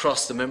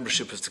across the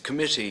membership of the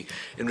committee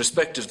in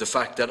respect of the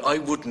fact that I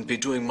wouldn't be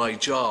doing my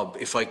job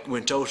if I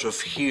went out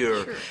of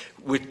here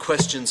with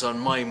questions on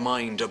my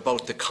mind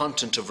about the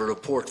content of a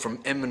report from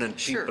eminent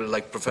people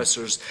like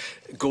Professors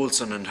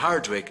Goldson and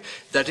Hardwick,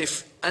 that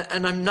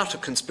and I'm not a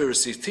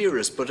conspiracy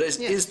theorist, but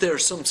is there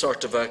some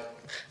sort of a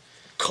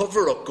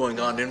cover-up going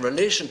on in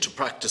relation to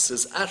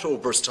practices at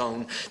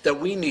Oberstown that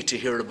we need to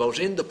hear about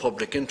in the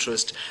public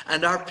interest,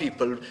 and are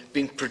people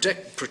being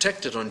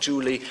protected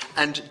unduly?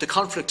 And the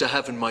conflict I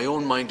have in my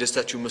own mind is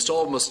that you must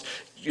almost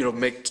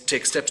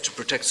take steps to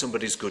protect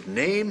somebody's good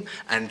name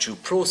and due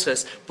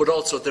process, but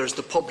also there's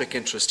the public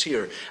interest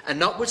here. And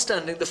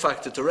notwithstanding the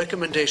fact that the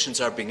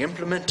recommendations are being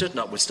implemented,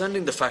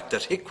 notwithstanding the fact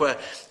that HICWA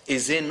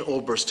is in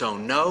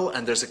Oberstown now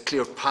and there's a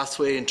clear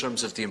pathway in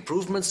terms of the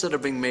improvements that are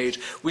being made,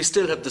 we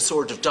still have the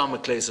sword of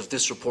Damocles of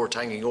this report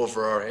hanging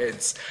over our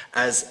heads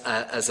as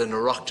an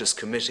Oireachtas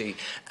committee.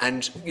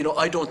 And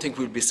I don't think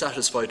we'll be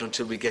satisfied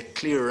until we get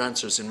clearer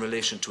answers in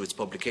relation to its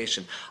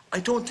publication. I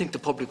don't think the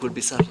public will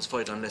be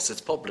satisfied unless it's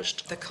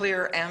published. The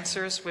clear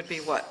answers would be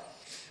what?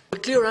 The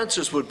clear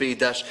answers would be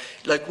that,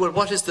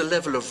 what is the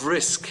level of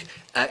risk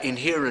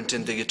inherent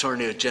in the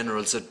Attorney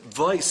General's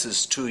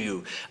advices to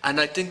you?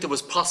 And I think there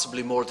was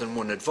possibly more than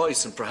one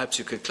advice, and perhaps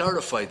you could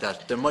clarify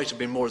that. There might have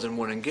been more than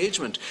one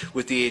engagement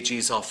with the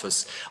AG's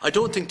office. I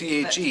don't think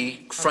the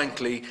AG,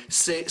 frankly,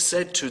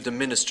 said to the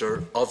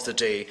Minister of the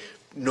day,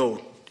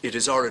 no, it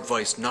is our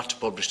advice not to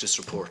publish this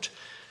report.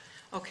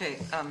 Okay.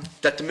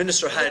 That the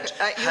Minister had.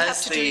 You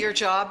have to do your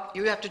job.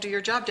 You have to do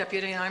your job,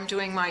 Deputy, and I'm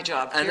doing my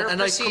job. And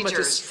I come at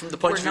this from the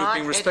point of view of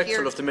being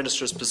respectful of the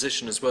Minister's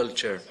position as well,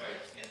 Chair.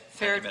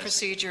 Fair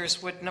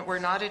procedures were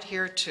not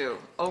adhered to.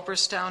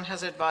 Oberstown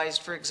has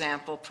advised, for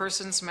example,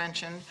 persons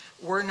mentioned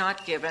were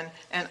not given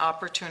an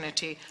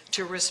opportunity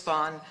to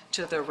respond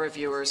to the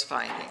reviewer's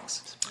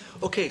findings.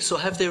 Okay, so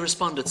have they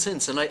responded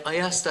since? And I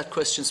asked that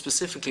question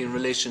specifically in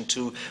relation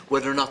to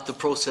whether or not the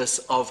process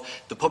of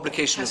the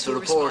publication of the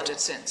report. Has who responded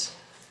since?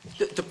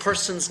 The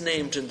persons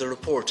named in the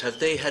report, have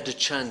they had a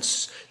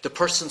chance, the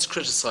persons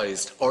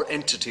criticised or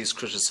entities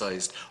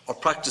criticised or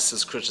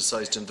practices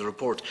criticised in the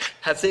report,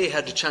 have they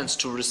had a chance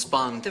to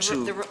respond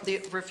to?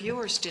 The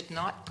reviewers did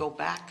not go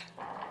back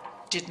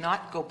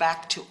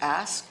to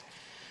ask,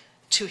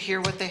 to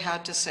hear what they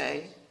had to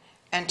say,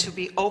 and to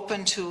be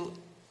open to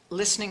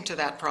listening to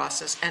that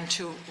process and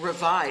to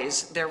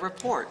revise their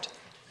report.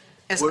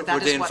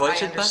 That is what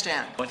I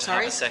understand. I'm going to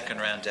have a second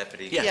round,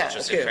 Deputy. Yeah.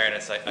 Just in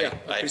fairness,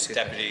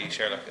 Deputy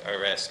Sherlock,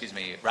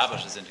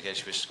 Rabbitte has indicated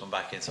she wishes to come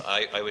back in, so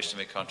I wish to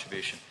make a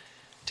contribution.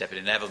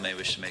 Deputy Neville may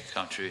wish to make a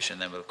contribution,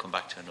 then we'll come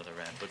back to another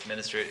round. But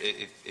Minister,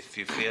 if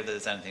you feel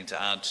there's anything to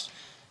add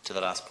to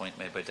the last point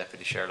made by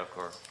Deputy Sherlock,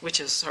 or which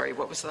is, sorry,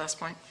 what was the last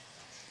point?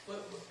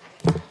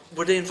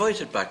 Were they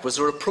invited back? Was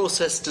there a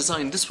process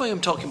designed? This is why I'm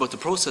talking about the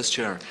process,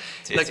 Chair.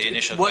 It's the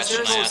initial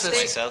question I asked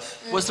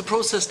myself. Was the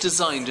process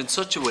designed in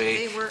such a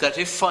way that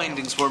if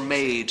findings were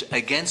made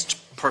against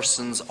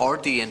persons or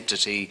the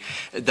entity,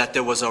 that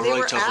there was a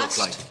right of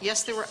reply?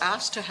 Yes, they were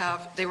asked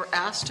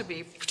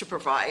to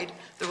provide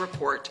the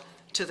report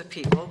to the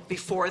people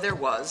before there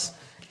was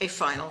a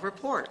final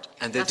report.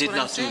 And they did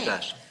not do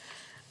that.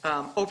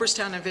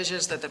 Oberstown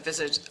envisaged that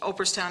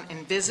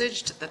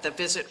the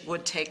visit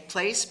would take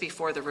place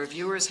before the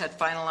reviewers had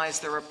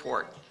finalized the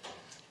report.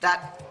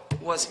 That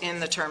was in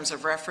the terms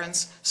of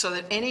reference, so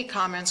that any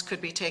comments could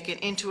be taken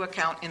into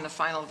account in the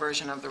final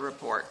version of the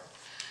report.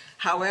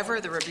 However,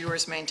 the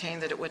reviewers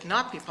maintained that it would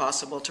not be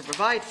possible to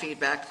provide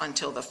feedback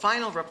until the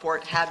final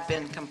report had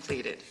been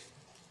completed.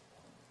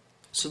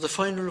 So the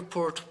final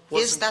report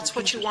wasn't That's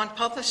completed. what you want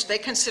published? They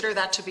consider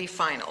that to be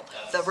final.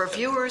 The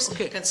reviewers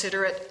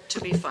consider it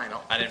to be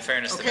final. And in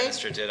fairness, the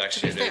Minister did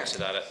actually allude to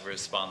that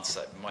response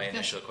at my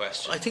initial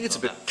question. I think it's a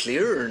bit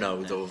clearer now,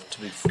 though, to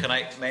be fair.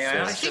 May I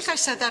ask? I think I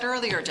said that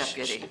earlier,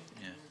 Deputy.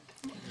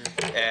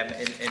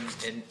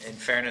 In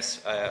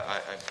fairness,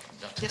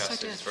 not to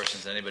cast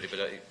aspersions on anybody,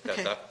 but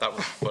that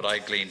was what I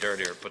gleaned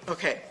earlier. But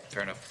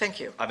fair enough. Thank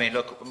you. I mean,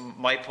 look,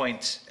 my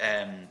point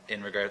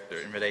in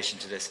relation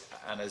to this,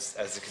 and as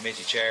the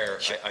committee chair,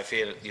 I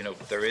feel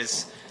there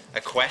is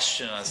a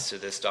question as to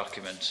this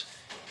document,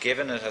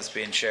 given it has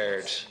been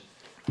shared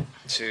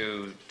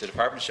to the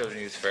Department of Children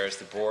and Youth Affairs,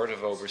 the Board of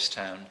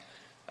Oberstown,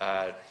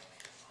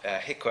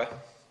 HICWA,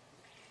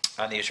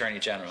 and the Attorney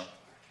General.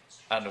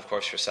 And of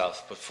course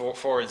yourself, but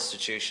four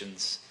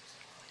institutions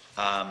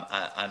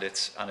and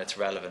its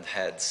relevant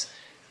heads.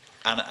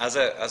 And as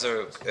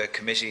a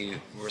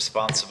committee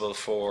responsible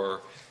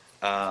for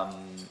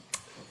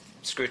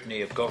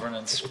scrutiny of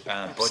governance,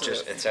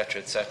 budget,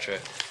 etc.,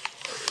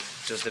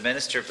 does the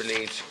Minister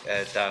believe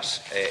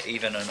that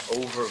even an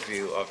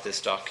overview of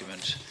this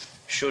document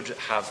should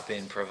have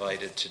been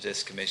provided to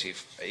this committee,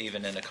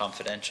 even in a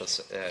confidential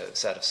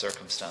set of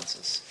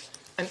circumstances?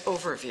 An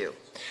overview.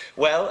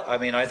 Well, I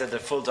mean, either the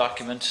full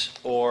document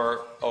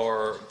or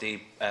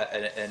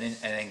an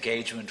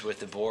engagement with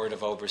the board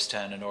of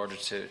Oireachtas in order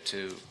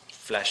to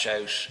flesh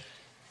out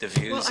the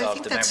views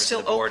of the members of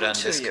the board and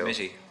this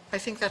committee. I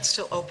think that's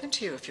still open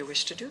to you if you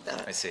wish to do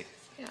that. I see.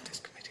 Yeah.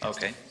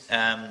 Okay.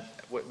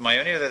 My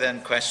only other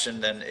then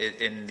question then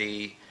in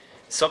the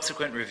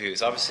subsequent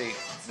reviews, obviously,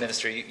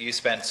 Minister, you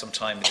spent some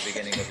time at the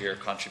beginning of your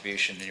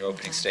contribution in your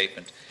opening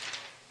statement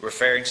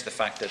referring to the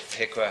fact that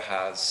HICWA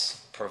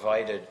has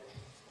provided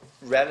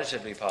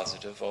relatively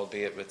positive,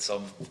 albeit with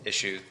some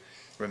issue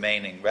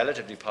remaining,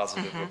 relatively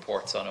positive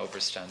reports on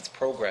Oireachtas'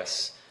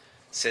 progress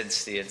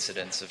since the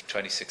incidents of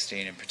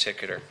 2016 in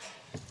particular,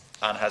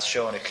 and has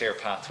shown a clear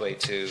pathway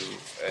to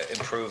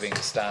improving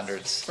the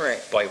standards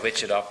by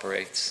which it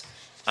operates.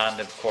 And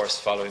of course,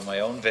 following my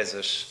own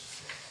visit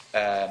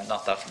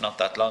not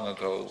that long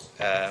ago,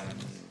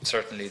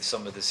 certainly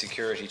some of the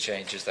security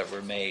changes that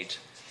were made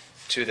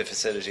to the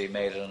facility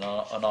made it an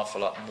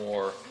awful lot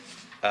more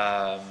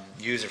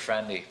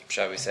user-friendly,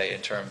 shall we say,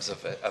 in terms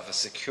of a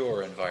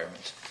secure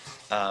environment.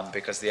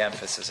 Because the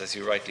emphasis, as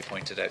you rightly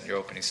pointed out in your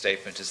opening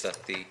statement, is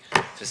that the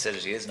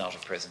facility is not a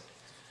prison,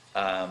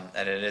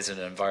 and it is an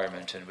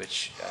environment in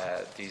which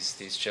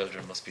these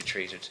children must be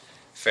treated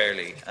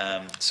fairly.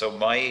 So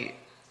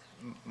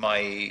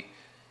my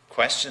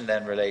question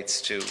then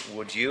relates to: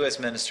 would you, as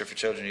Minister for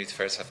Children and Youth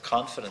Affairs, have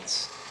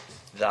confidence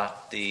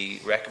that the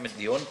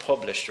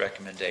unpublished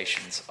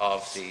recommendations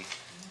of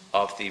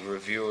the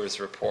reviewers'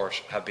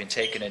 report have been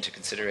taken into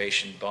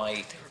consideration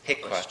by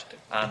HICWA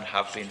and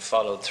have been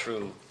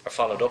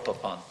followed up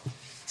upon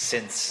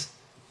since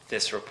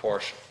this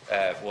report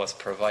was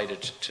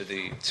provided to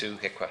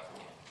HICWA?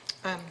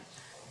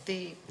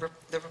 The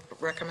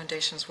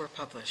recommendations were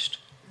published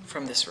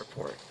from this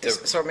report.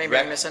 So maybe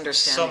I'm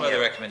misunderstanding some of the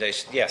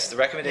recommendations. Yes, the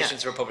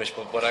recommendations were published,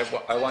 but what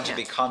I want to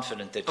be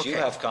confident that you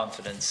have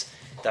confidence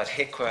that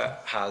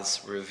HICWA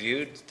has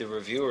reviewed the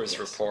reviewers'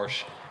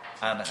 report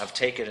and have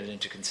taken it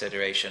into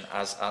consideration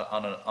as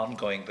on an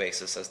ongoing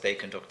basis as they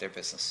conduct their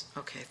business.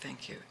 Okay,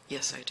 thank you.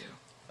 Yes, I do.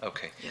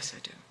 Okay. Yes, I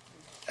do.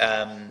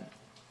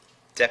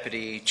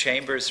 Deputy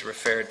Chambers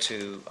referred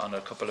to on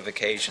a couple of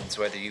occasions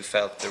whether you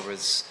felt there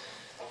was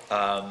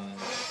a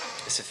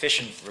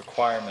sufficient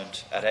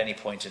requirement at any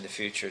point in the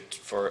future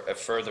for a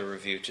further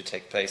review to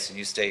take place, and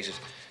you stated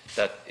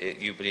that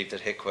you believe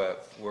that HICWA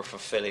were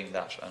fulfilling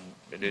that, and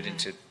alluding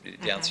to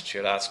the answer to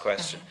your last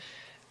question.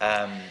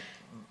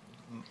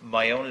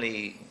 My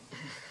only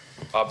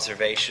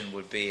observation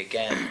would be,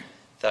 again,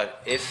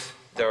 that if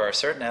there are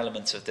certain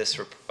elements of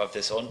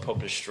this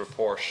unpublished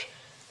report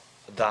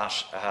that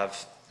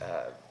have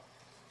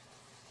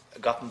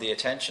gotten the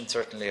attention,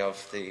 certainly,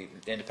 of the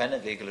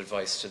independent legal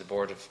advice to the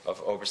Board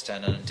of Oireachtas,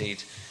 and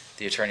indeed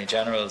the Attorney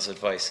General's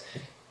advice,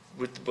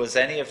 was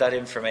any of that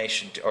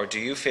information, or do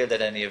you feel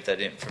that any of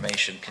that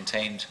information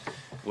contained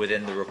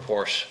within the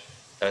report,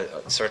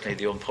 certainly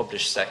the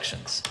unpublished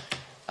sections,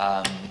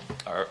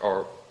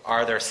 or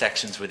are there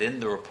sections within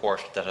the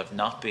report that have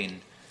not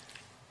been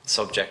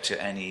subject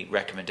to any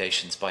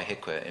recommendations by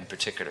HICWA in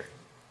particular?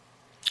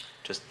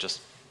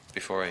 Just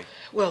before I...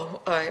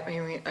 Well,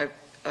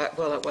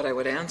 what I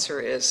would answer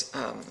is,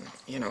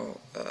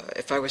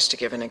 if I was to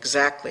give an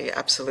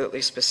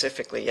absolutely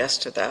specifically yes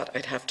to that,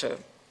 I'd have to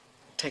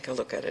take a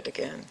look at it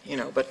again,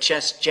 but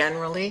just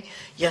generally,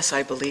 yes,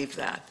 I believe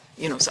that.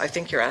 So I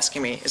think you're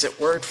asking me, is it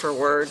word for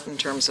word in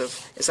terms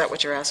of, is that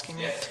what you're asking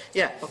me?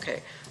 Yeah,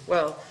 okay.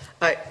 Well,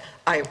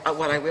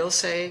 what I will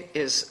say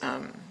is,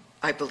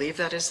 I believe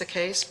that is the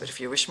case, but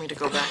if you wish me to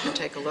go back and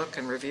take a look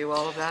and review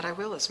all of that, I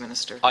will as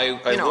Minister. I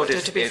would,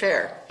 to be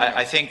fair.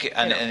 I think,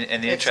 and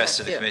in the interest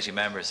of the committee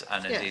members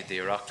and indeed the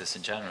Oireachtas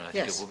in general, I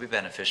think it would be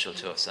beneficial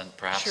to us, and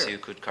perhaps you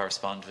could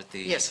correspond with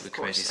the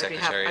committee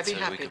secretariat so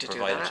that we could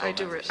provide it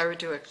to all members.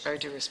 I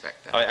do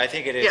respect that. I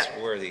think it is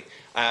worthy.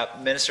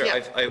 Minister,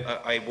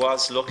 I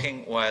was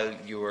looking while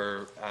you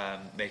were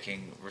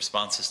making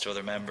responses to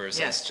other members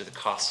as to the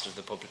cost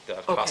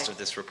of cost of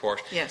this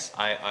report. Yes.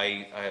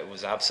 I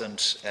was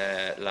absent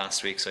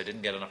last week, so I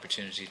didn't get an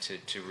opportunity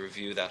to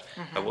review that.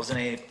 I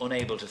wasn't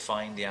unable to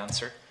find the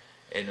answer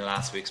in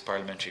last week's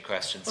parliamentary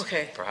questions.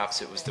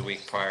 Perhaps it was the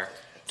week prior.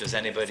 Does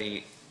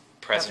anybody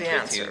present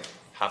with you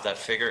have that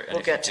figure? And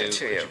we'll get if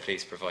you do, could you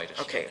please provide it?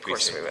 Okay, of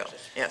course we will.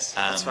 Yes,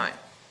 that's fine.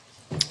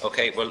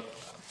 Okay, well,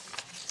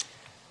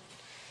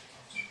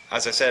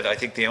 as I said, I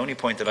think the only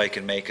point that I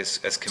can make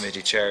as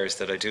committee chair is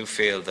that I do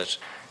feel that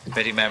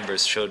committee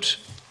members should,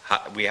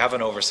 we have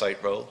an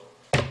oversight role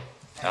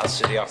as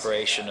to the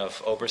operation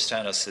of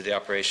Oireachtas, as to the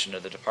operation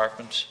of the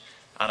department,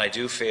 and I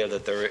do feel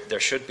that there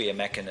should be a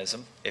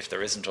mechanism, if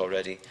there isn't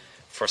already,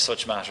 for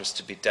such matters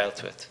to be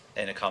dealt with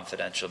in a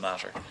confidential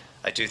matter.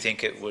 I do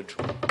think it would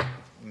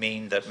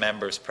mean that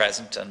members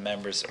present and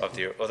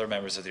other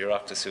members of the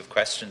Oireachtas who have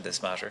questioned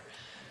this matter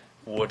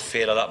would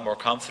feel a lot more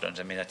confident.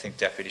 I mean, I think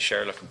Deputy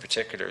Sherlock in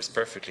particular is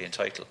perfectly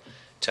entitled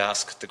to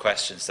ask the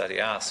questions that he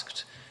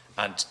asked,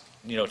 and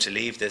to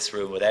leave this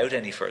room without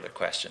any further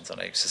questions,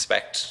 and I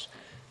suspect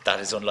that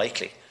is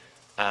unlikely.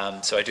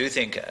 So I do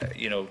think,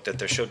 that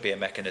there should be a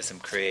mechanism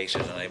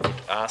created, and I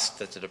would ask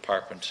that the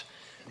department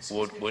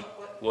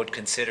would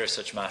consider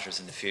such matters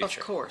in the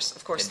future. Of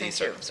course, in these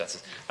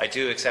circumstances. I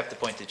do accept the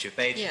point that you've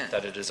made,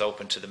 that it is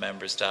open to the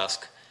members to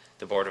ask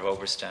the Board of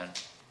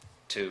Oireachtas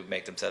to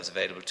make themselves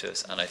available to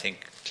us, and I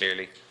think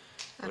clearly,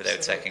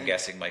 without second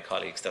guessing my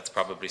colleagues, that's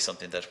probably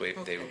something that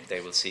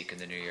they will seek in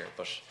the new year.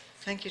 But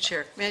thank you,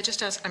 Chair. May I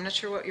just ask, I'm not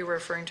sure what you were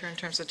referring to in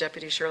terms of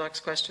Deputy Sherlock's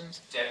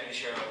questions. Deputy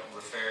Sherlock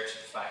referred to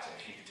the fact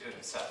that he could do it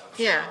himself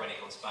when he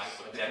comes back,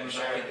 but Deputy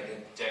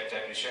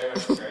Sherlock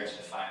referred to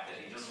the fact that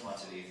he doesn't want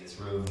to leave this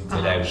room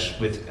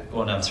with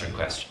unanswered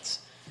questions.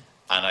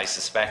 And I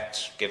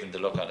suspect, given the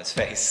look on his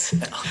face,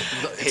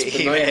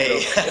 he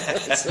may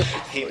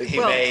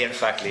in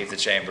fact leave the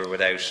chamber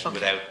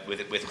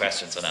with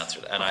questions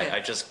unanswered. And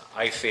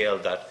I feel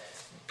that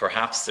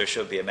perhaps there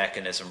should be a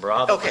mechanism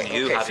rather than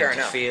you having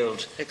to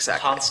field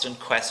constant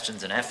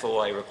questions and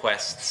FOI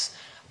requests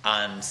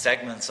and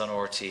segments on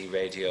RT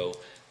radio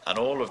and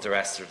all of the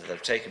rest of it that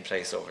have taken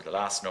place over the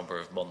last number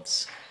of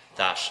months,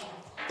 that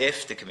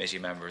if the committee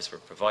members were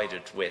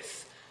provided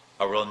with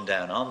a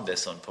rundown on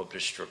this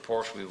unpublished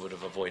report, we would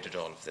have avoided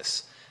all of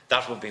this.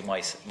 That would be my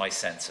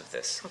sense of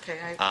this.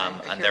 Okay,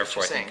 and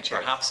therefore I think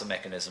perhaps a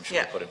mechanism should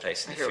be put in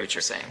place in the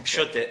future.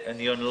 In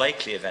the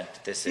unlikely event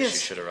that this issue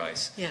should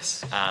arise.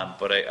 Yes.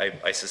 But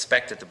I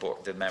suspect that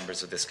the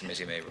members of this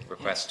committee may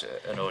request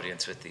an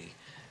audience with the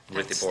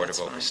Board of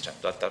Oireachtas.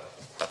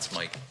 That's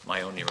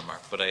my only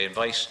remark. But I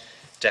invite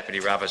Deputy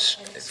Rabbitte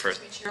for.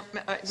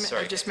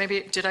 Sorry. Just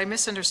maybe did I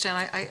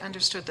misunderstand? I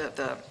understood that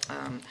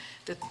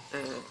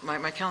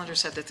my calendar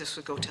said that this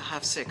would go to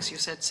 6:30. You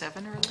said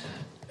 7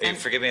 earlier.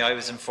 Forgive me. I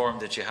was informed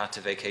that you had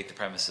to vacate the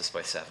premises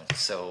by 7,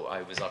 so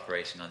I was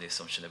operating on the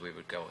assumption that we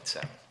would go at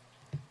 7.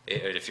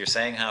 If you're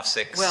saying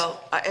 6:30.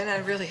 Well,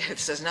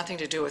 this has nothing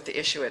to do with the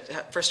issue.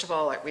 First of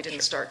all, we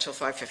didn't start till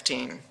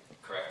 5:15.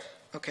 Correct.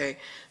 Okay.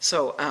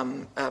 So,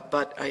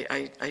 but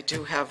I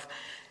do have.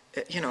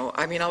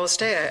 I will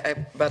stay,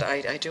 but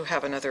I do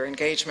have another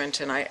engagement,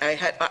 and I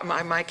had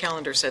my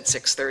calendar said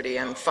 6:30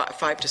 and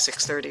 5 to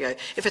 6:30.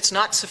 If it's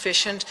not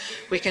sufficient,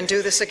 we can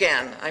do this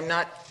again. I'm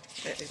not,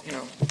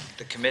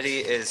 The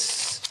committee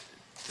it's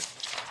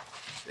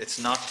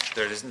not.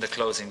 There isn't a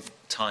closing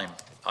time.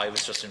 I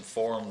was just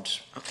informed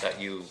that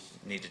you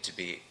needed to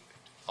be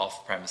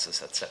off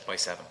premises by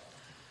 7.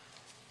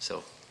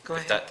 So go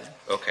ahead.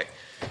 Okay.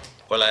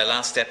 Well, I'll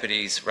ask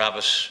deputies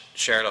Rabbitte,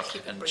 Sherlock,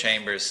 and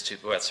Chambers to.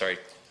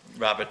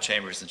 Rabbitte,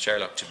 Chambers and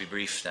Sherlock to be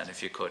brief then,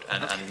 if you could,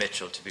 and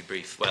Mitchell to be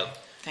brief. Well,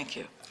 thank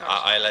you.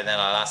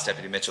 I'll ask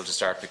Deputy Mitchell to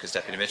start, because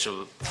Deputy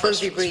Mitchell was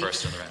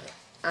first on the round.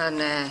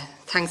 And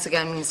thanks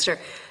again, Minister.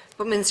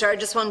 But Minister, I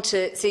just want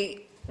to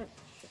see,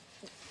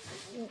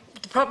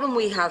 the problem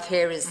we have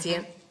here is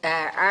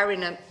our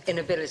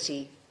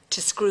inability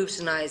to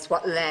scrutinise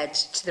what led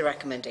to the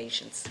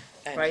recommendations.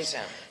 Right?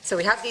 So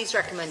we have these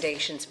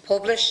recommendations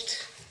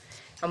published,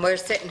 and we're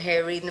sitting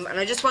here reading them, and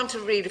I just want to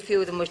read a few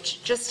of them,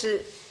 which just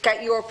to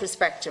get your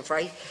perspective,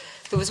 right?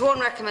 There was one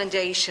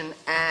recommendation,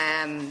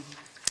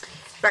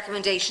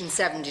 recommendation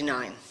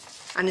 79,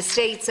 and it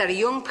states that a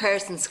young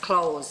person's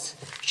clothes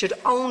should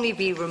only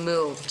be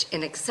removed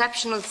in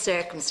exceptional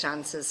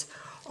circumstances,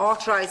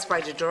 authorised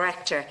by the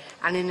director,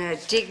 and in a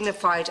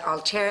dignified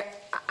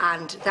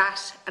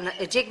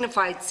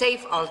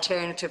safe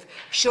alternative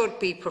should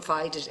be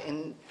provided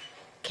in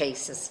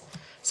cases.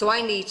 So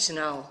I need to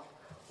know,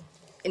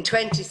 in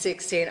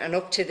 2016 and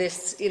up to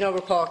this,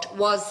 report,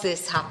 was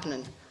this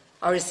happening?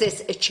 Or is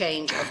this a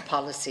change of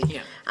policy?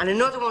 Yeah. And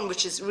another one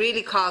which has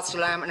really caused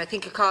alarm, and I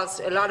think it caused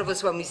a lot of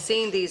us when we've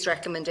seen these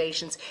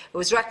recommendations, it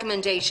was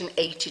recommendation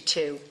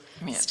 82,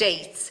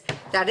 states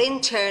that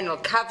internal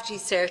cavity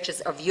searches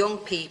of young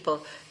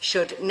people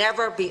should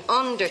never be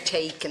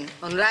undertaken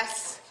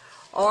unless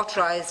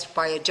authorised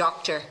by a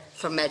doctor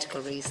for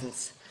medical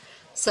reasons.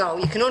 So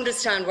you can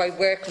understand why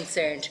we're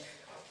concerned.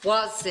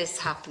 Was this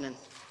happening?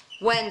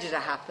 When did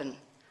it happen?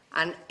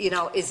 And,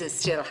 is it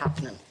still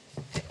happening?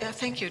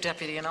 Thank you,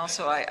 Deputy, and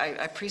also I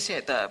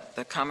appreciate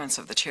the comments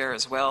of the Chair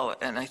as well,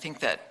 and I think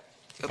that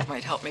it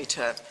might help me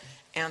to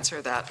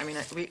answer that. I mean,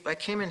 I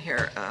came in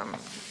here,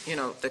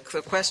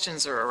 the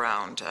questions are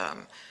around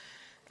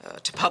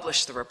to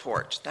publish the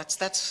report.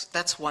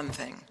 That's one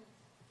thing.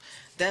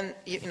 Then,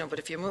 but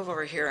if you move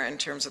over here in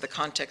terms of the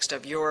context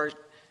of your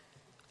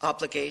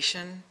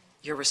obligation,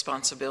 your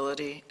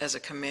responsibility as a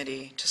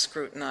committee to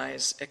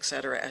scrutinize, et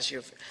cetera, as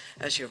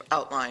you've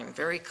outlined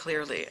very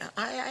clearly,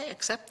 I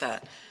accept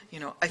that.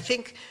 I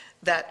think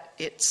that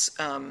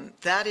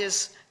that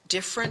is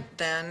different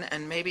than,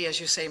 and maybe,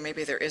 as you say,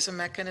 maybe there is a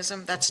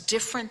mechanism, that's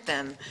different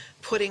than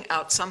putting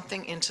out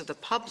something into the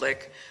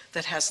public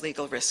that has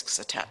legal risks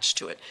attached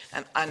to it.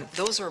 And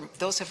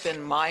those have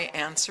been my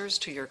answers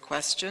to your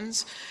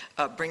questions,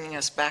 bringing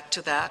us back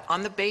to that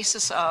on the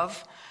basis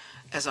of,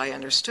 as I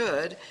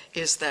understood,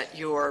 is that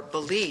your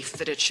belief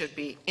that it should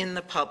be in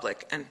the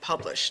public and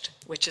published,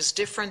 which is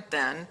different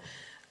than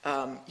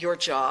your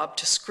job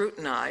to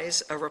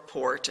scrutinize a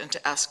report and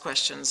to ask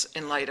questions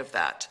in light of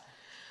that.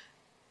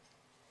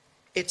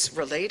 It's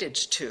related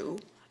to,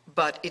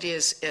 but it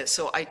is,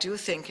 so I do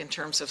think in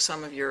terms of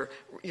some of your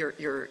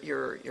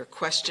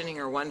questioning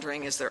or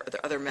wondering, are there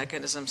other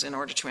mechanisms in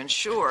order to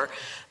ensure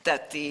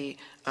that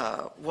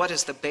what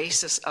is the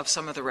basis of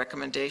some of the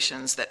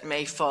recommendations that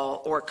may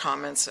fall, or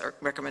comments or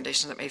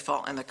recommendations that may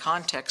fall in the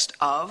context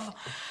of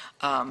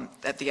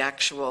at the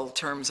actual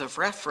terms of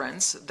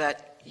reference,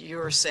 that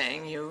you're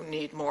saying you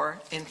need more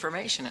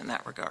information in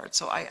that regard.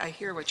 So I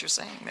hear what you're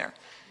saying there.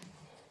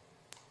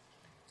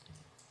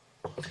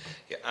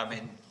 Yeah, I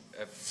mean,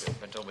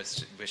 I don't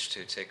wish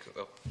to take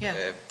up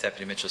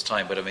Deputy Mitchell's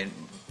time, but I mean,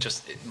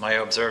 just my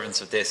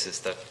observance of this is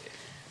that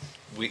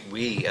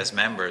we as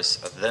members,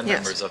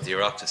 members of the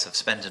Oireachtas, have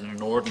spent an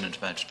inordinate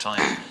amount of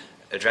time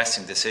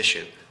addressing this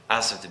issue,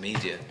 as of the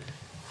media,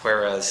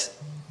 whereas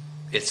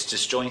it's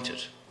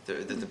disjointed.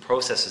 The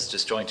process is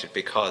disjointed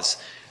because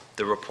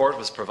the report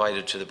was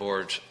provided to the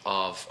board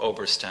of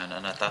Oberstown,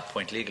 and at that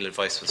point legal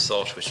advice was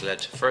sought, which led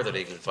to further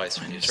legal advice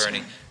from the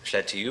attorney, which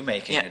led to you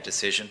making a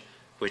decision,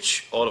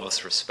 which all of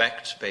us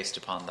respect based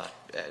upon that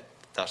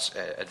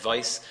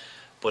advice.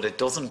 But it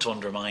doesn't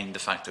undermine the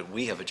fact that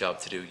we have a job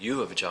to do, you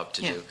have a job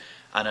to do,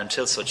 and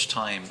until such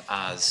time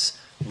as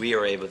we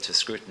are able to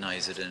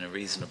scrutinise it in a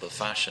reasonable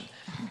fashion,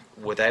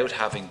 without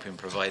having been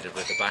provided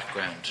with a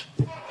background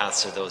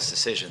as to those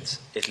decisions,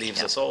 it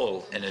leaves us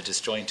all in a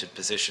disjointed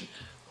position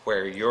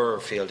where you're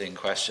fielding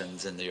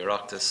questions in the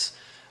Oireachtas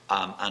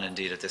and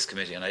indeed at this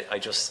committee. And I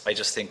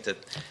just think that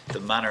the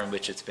manner in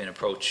which it's been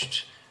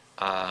approached,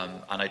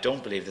 and I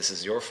don't believe this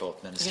is your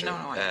fault, Minister,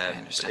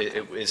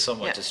 it is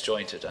somewhat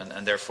disjointed,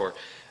 and therefore,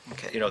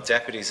 you know,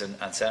 deputies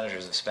and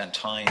senators have spent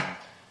time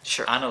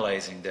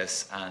analysing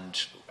this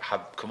and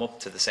have come up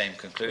to the same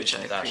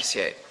conclusion. Which I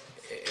appreciate.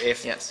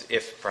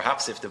 If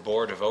perhaps if the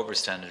board of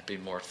Oberstown had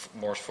been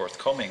more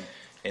forthcoming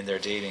in their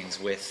dealings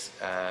with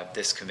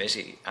this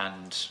committee,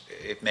 and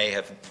it may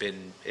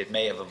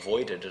have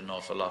avoided an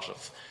awful lot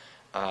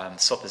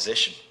of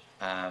supposition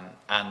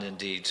and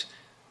indeed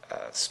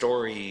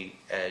story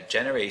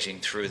generating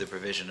through the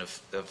provision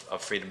of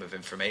freedom of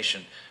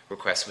information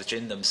requests, which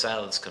in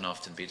themselves can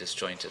often be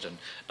disjointed, and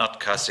not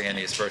casting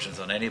any aspersions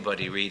on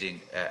anybody reading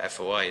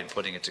FOI and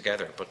putting it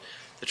together, but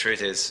the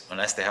truth is,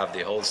 unless they have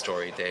the whole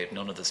story, they have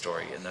none of the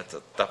story, and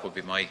that would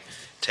be my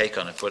take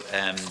on it. But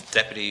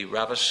Deputy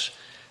Rabbitte,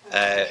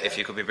 if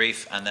you could be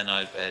brief, and then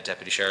I'll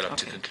Deputy Sherlock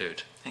to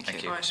conclude.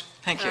 Thank you. Right.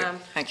 Thank you.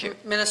 Thank you.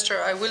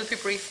 Minister, I will be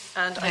brief,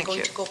 and I'm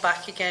going to go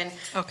back again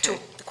to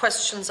the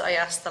questions I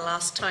asked the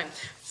last time.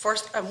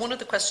 First, one of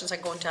the questions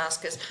I'm going to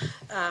ask is,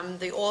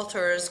 the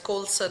authors,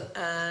 Golson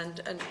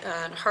and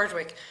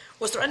Hardwick,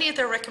 was there any of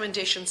their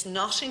recommendations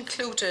not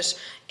included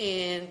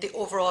in the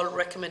overall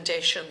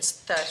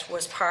recommendations that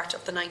was part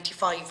of the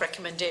 95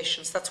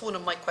 recommendations? That's one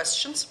of my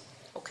questions.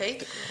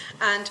 Okay.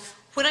 And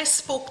when I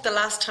spoke the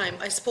last time,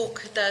 I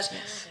spoke that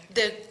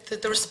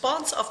the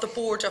response of the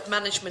Board of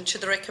Management to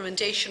the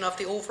recommendation of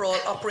the overall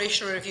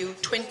operational review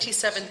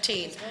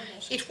 2017,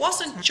 it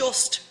wasn't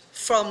just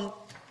from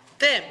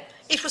them.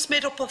 It was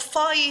made up of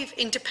 5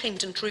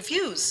 independent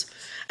reviews.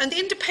 And the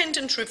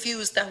independent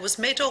reviews that was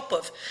made up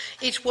of,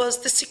 it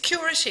was the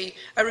security,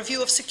 a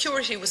review of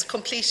security was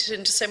completed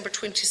in December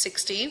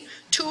 2016,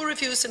 2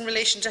 reviews in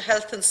relation to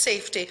health and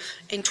safety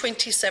in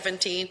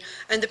 2017,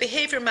 and the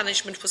behaviour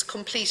management was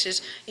completed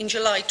in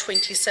July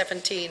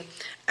 2017.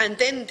 And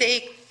then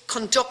they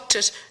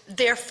conducted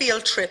their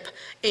field trip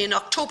in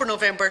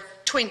October-November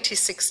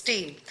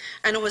 2016.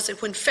 And it was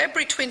when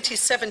February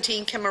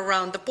 2017 came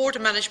around, the Board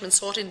of Management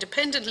sought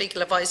independent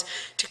legal advice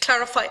to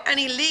clarify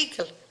any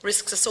legal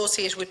risks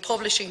associated with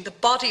publishing the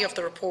body of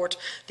the report.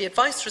 The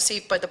advice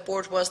received by the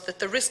Board was that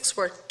the risks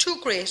were too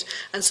great,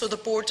 and so the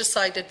Board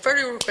decided,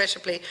 very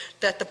regrettably,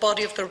 that the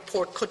body of the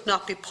report could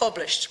not be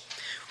published.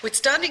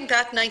 Withstanding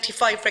that,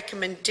 95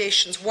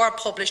 recommendations were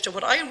published, and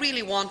what I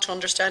really want to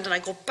understand, and I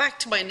go back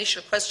to my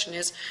initial question,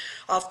 is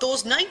of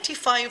those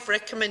 95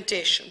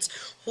 recommendations,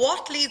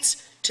 what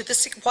leads to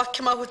what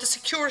came out with the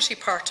security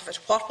part of it?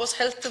 What was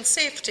health and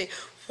safety?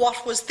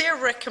 What was their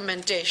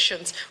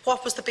recommendations?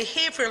 What was the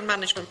behavioural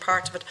management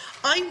part of it?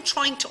 I'm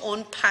trying to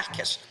unpack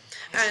it,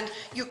 and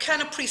you can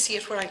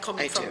appreciate where I'm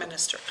coming from,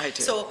 Minister. I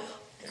do. So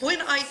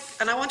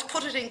and I want to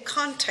put it in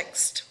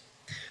context,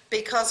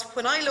 because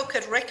when I look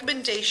at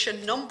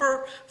recommendation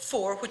number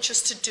 4, which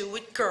is to do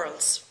with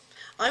girls,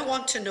 I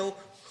want to know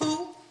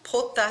who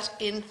put that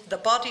in the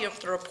body of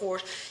the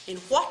report, in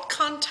what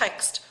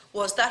context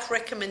was that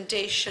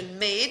recommendation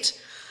made,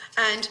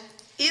 and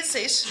is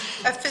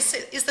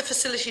the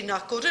facility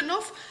not good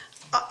enough?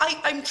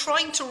 I'm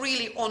trying to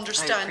really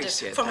understand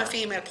it from a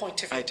female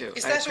point of view. I do.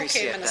 Is that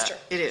okay, Minister?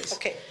 It is.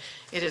 Okay.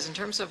 It is. In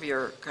terms of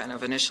your kind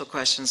of initial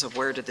questions of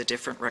where did the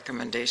different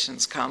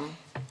recommendations come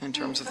in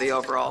terms of the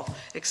overall,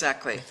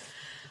 exactly.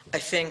 I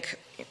think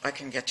I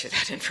can get you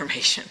that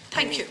information.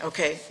 Thank you.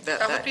 Okay.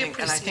 That would be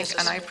appreciated.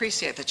 And I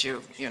appreciate that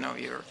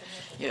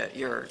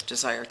your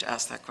desire to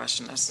ask that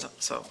question.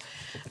 So,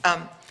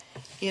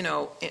 You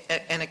know,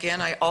 and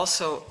again, I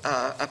also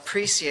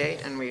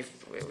appreciate, and we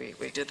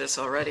did this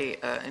already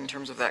in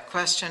terms of that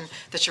question,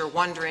 that you're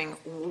wondering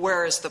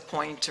where is the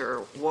point, or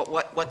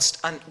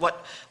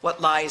what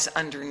lies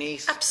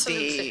underneath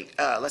Absolutely.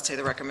 the let's say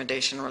the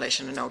recommendation in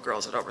relation to no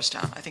girls at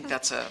Oberstown. I think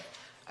that's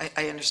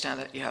I understand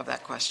that you have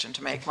that question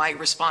to make. My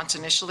response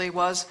initially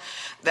was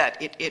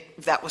that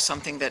that was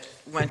something that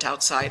went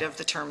outside of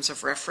the terms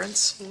of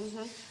reference,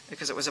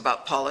 because it was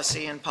about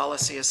policy, and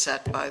policy is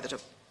set by the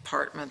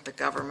department, the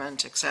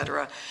government,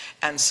 etc.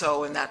 And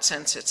so in that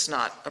sense, it's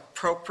not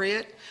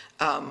appropriate,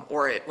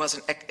 or it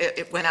wasn't,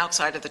 it went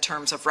outside of the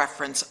terms of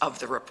reference of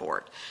the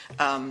report.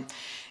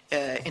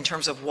 In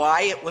terms of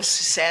why it was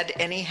said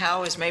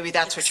anyhow, is maybe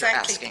that's what you're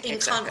asking.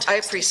 Context, I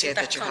appreciate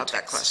that you have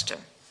that context. question.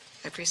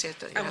 I appreciate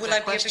that you have And will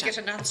that I be able to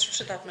question. get an answer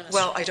to that, Minister?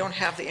 Well, I don't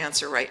have the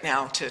answer right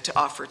now to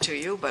offer to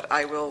you, but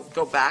I will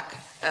go back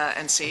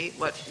and see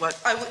what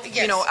yes.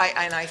 you know,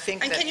 and I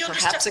think And that can you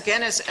perhaps,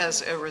 again,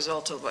 as a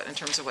result of what, in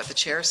terms of what the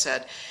chair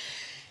said,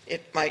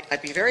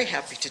 I'd be very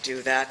happy to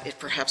do that. It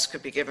perhaps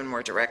could be given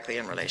more directly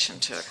in relation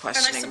to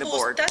questioning the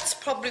board. And I suppose that's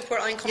probably where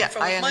I'm coming Yeah,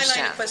 from. I With my line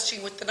understand. of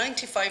questioning with the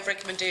 95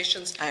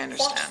 recommendations, I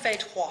understand. what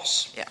fed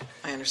what? Yeah,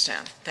 I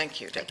understand.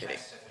 Thank you, Deputy.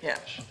 Yeah.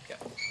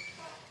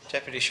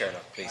 Deputy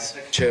Sherlock, please.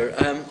 Chair,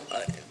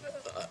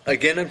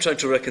 again, I'm trying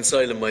to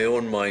reconcile in my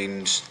own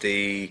mind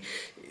the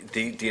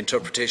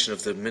interpretation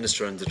of the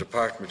Minister and the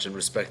Department in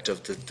respect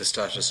of the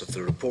status of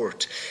the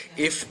report.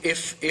 If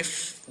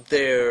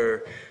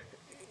there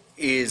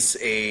is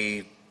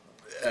a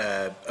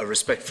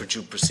respect for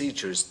due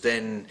procedures,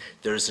 then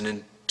there is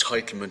an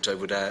entitlement,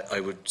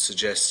 I would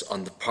suggest,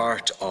 on the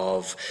part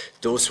of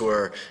those who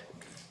are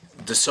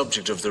the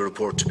subject of the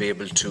report to be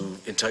able to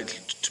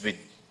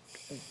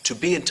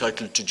be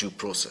entitled to due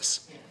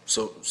process.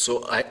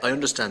 So I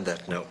understand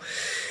that now.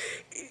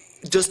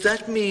 Does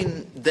that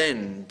mean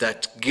then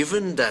that,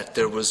 given that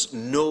there was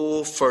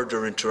no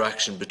further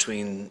interaction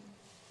between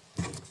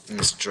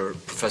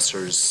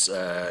Professors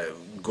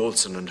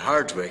Goldson and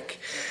Hardwick,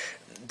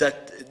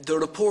 that the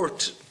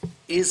report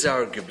is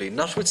arguably,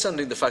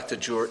 notwithstanding the fact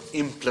that you're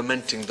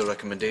implementing the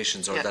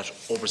recommendations, or that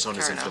Oberstown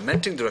is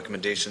implementing the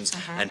recommendations,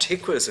 and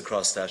HICWA is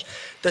across that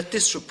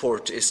this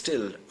report is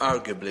still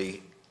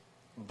arguably,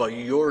 by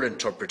your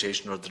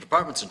interpretation or the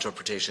department's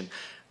interpretation,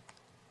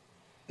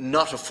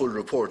 not a full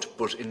report,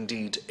 but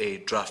indeed a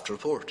draft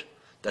report,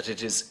 that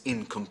it is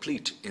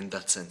incomplete in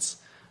that sense,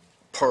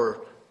 per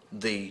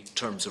the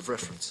terms of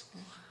reference?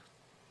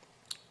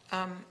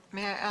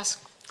 May I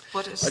ask,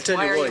 why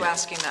are you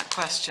asking that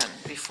question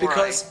before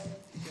Because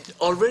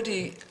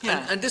already,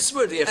 and this is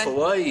where the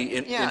FOI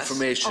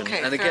information,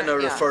 and again I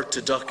refer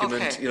to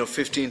document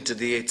 15 to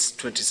the 8th,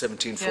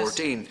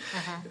 2017-14.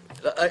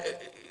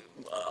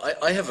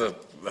 I have a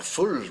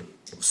full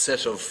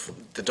set of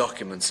the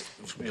documents,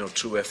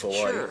 through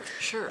FOI.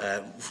 Sure.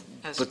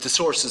 But the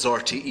source is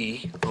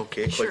RTE,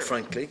 quite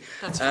frankly,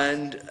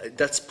 and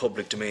that's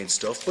public domain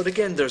stuff. But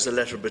again, there's a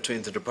letter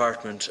between the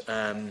department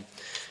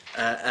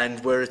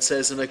and where it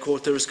says, and I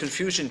quote, "There is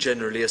confusion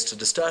generally as to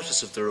the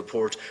status of the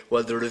report.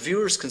 While the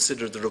reviewers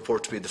consider the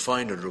report to be the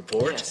final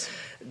report,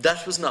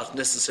 that was not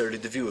necessarily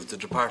the view of the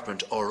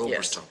department or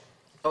Oberstown."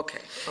 Okay.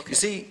 You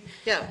see,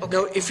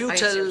 now if you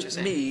tell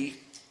me,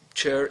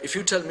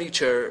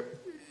 Chair,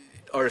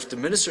 or if the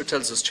Minister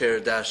tells us, Chair,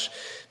 that,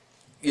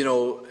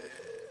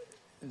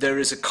 there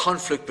is a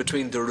conflict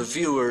between the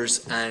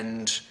reviewers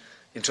and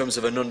in terms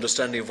of an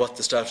understanding of what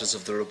the status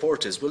of the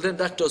report is, well then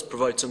that does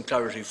provide some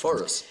clarity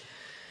for us.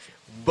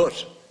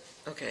 But,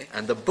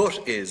 and the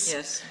but is,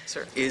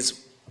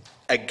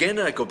 again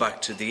I go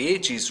back to the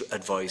AG's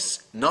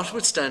advice,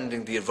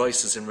 notwithstanding the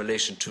advices in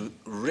relation to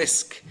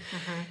risk,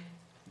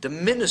 the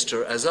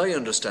Minister, as I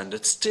understand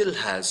it, still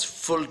has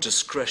full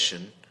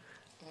discretion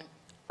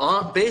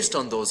based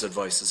on those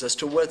advices as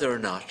to whether or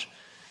not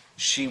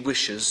she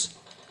wishes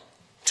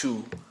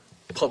to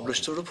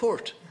publish the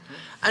report.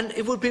 And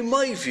it would be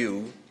my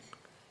view,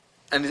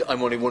 and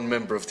I'm only one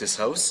member of this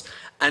House,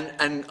 and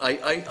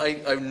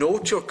I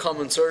note your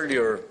comments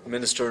earlier,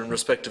 Minister, in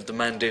respect of the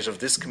mandate of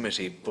this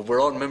committee, but we're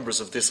all members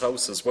of this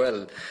House as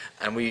well,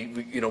 and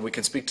we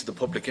can speak to the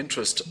public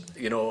interest,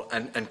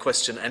 and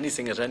question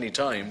anything at any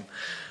time.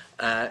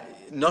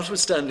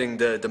 Notwithstanding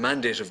the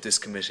mandate of this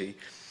committee,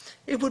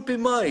 it would be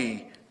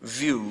my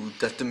view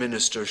that the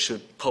Minister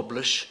should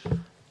publish,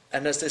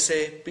 and as they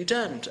say, be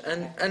damned,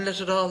 and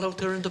let it all out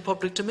there in the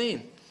public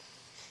domain.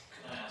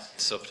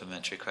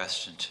 Supplementary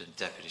question to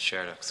Deputy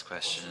Sherlock's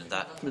question, and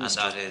that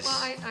is,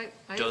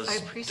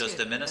 does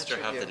the Minister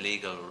have the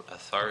legal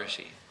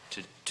authority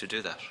to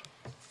do that?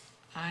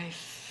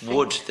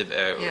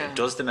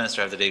 Does the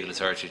Minister have the legal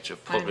authority to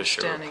publish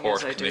a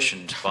report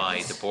commissioned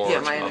by the board? Yeah,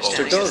 my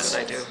understanding is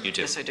that I do. You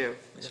do? Yes, I do.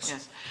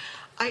 Yes.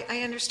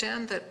 I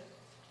understand that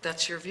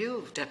that's your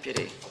view,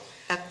 Deputy.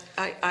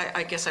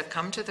 I guess I've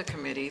come to the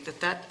committee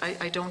that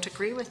I don't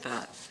agree with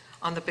that,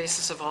 on the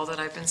basis of all that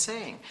I've been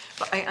saying.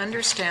 But I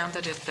understand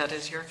that that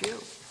is your view.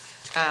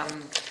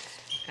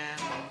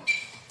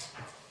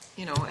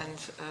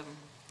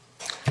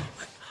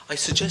 I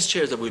suggest,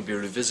 Chair, that we'll be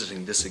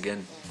revisiting this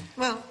again.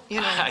 Well,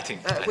 you know, I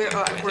think we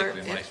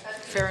might.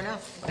 Fair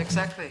enough,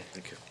 exactly.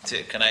 Thank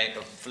you. Can I,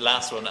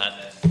 last one, and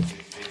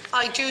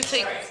I do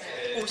think...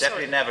 Oh, sorry.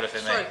 Deputy Neville, if I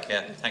may. Sorry.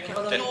 Yeah, thank you.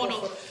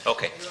 No.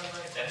 Okay.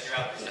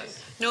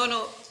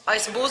 No. I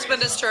suppose,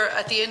 Minister,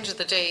 at the end of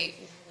the day,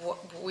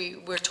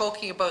 we're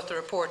talking about the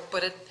report,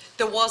 but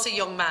there was a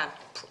young man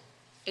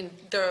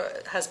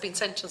there has been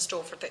sentenced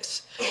over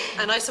this.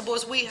 And I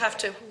suppose we have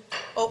to...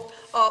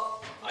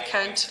 I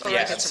can't.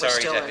 Yeah, I'm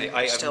sorry, Deputy.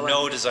 I have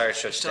no desire to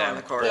shut still down, in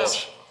the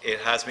courts. but it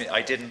has been...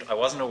 I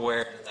wasn't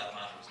aware that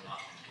matter was not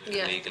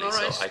concluded legally, all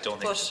right, so I don't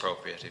think it's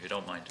appropriate, if you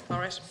don't mind. All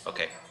right.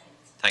 Okay.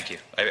 Thank you.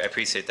 I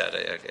appreciate that.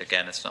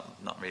 Again, it's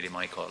not really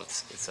my call.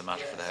 It's a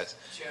matter for the House.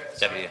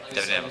 Deputy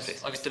Neville,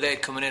 please. I was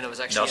delayed coming in. I was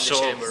actually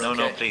in the chamber.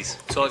 No, please.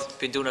 So I've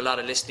been doing a lot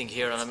of listening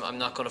here, and I'm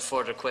not going to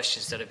further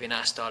questions that have been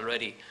asked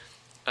already.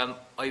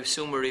 I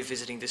assume we're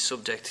revisiting this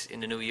subject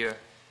in the new year.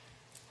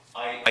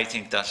 I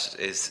think that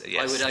is,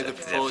 yes. I would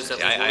propose that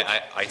we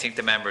I think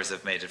the members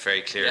have made it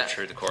very clear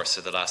through the course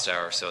of the last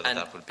hour or so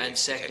that would be And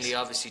secondly, the case.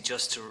 obviously,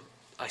 just to,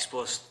 I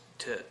suppose,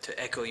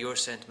 to echo your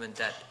sentiment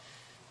that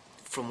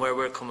from where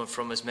we're coming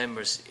from as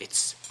members,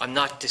 I'm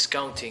not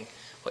discounting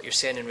what you're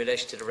saying in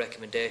relation to the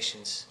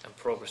recommendations and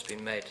progress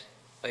being made.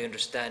 I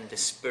understand the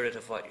spirit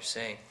of what you're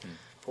saying.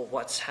 But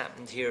what's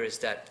happened here is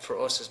that for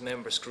us as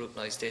members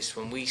scrutinise this,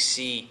 when we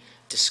see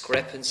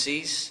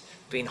discrepancies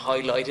being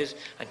highlighted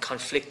and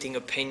conflicting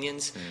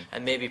opinions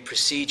and maybe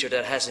procedure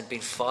that hasn't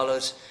been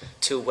followed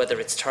to whether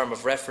it's term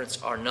of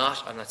reference or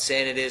not, I'm not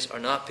saying it is or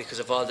not because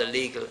of all the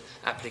legal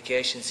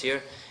applications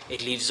here,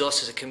 it leaves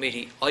us as a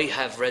committee, I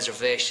have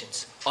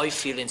reservations, I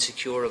feel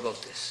insecure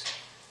about this.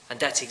 And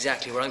that's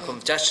exactly where I'm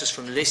coming. That's just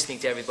from listening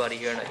to everybody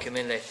here and I come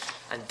in late.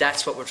 And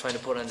that's what we're trying to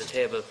put on the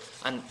table.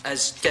 And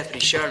as Deputy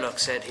Sherlock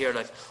said here,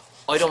 like,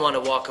 I don't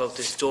want to walk out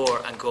this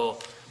door and go,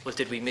 well,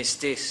 did we miss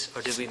this,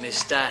 or did we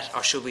miss that,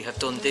 or should we have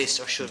done this,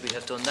 or should we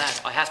have done that?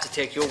 I have to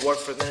take your word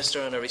for it, Minister,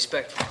 and I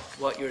respect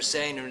what you're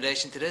saying in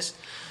relation to this,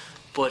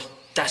 but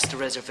that's the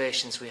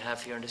reservations we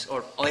have here in this,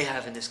 or I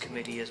have in this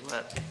committee as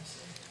well.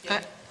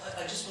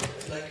 I just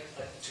would like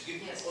to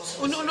give...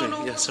 Oh,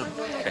 no. Yeah, sorry.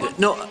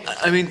 No,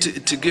 I mean,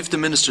 to give the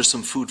Minister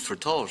some food for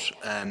thought,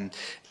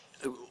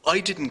 I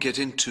didn't get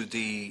into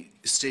the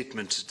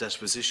statement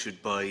that was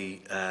issued by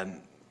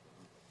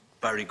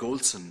Barry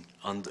Goldson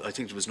on, I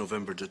think it was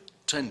November the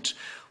 10th,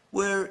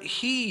 where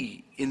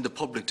he, in the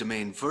public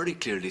domain, very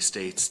clearly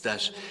states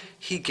that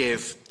he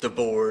gave the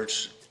board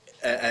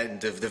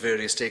and the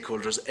various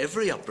stakeholders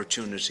every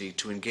opportunity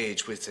to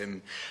engage with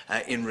him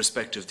in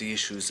respect of the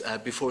issues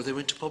before they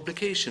went to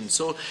publication.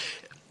 So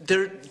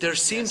there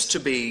seems to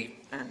be,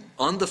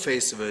 on the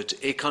face of it,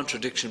 a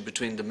contradiction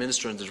between the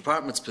Minister and the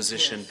Department's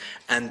position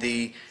and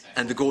the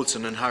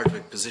Goldson and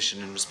Hardwick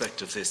position in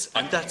respect of this.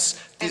 And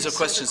these are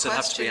questions that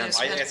have to be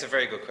answered. I think it's a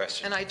very good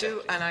question. And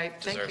I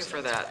thank you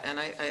for that. And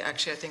I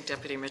think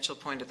Deputy Mitchell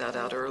pointed that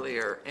out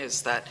earlier,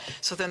 is that,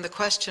 so then the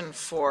question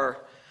for,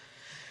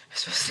 I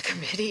suppose, the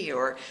committee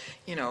or,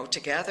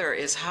 together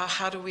is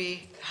how do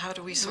we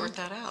sort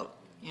that out?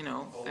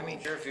 I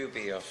mean, your view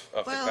be of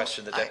the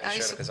question that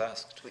Deputy Sherlock has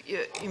asked?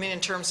 You mean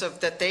in terms of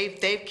that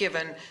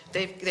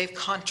they've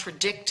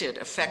contradicted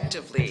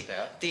effectively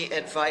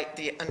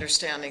the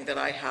understanding that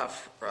I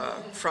have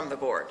from the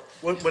board.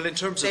 Well, in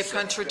terms They've of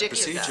contradicted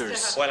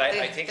procedures. Well,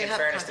 I think in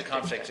fairness, the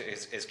conflict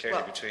is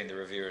clearly between the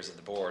reviewers and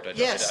the board.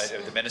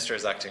 The Minister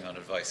is acting on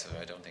advice, so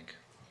I don't think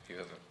you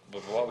have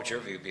but what would your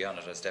view be on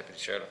it, as Deputy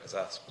Sherlock has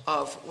asked?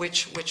 Of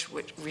which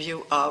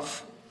view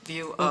of?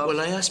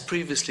 Well, I asked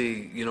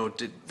previously,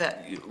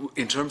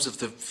 in terms of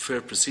the fair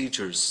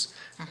procedures,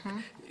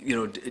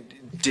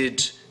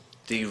 did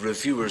the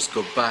reviewers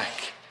go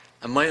back?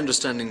 And my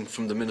understanding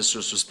from the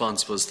Minister's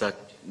response was that,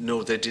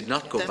 no, they did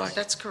not go back.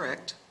 That's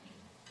correct.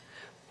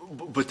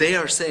 But they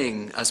are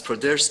saying, as per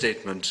their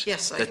statement,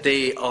 that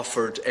they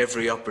offered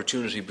every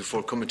opportunity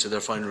before coming to their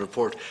final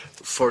report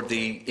for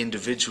the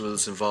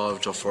individuals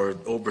involved or for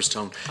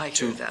Oberstown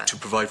to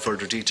provide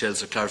further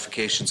details or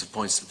clarifications of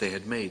points that they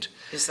had made.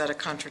 Is that a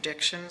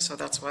contradiction? So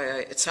that's why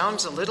it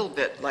sounds a little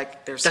bit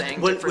like they're saying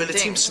different things. Well, it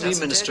seems to me,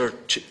 Minister,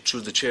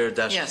 through the Chair,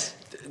 that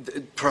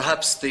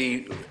perhaps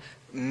the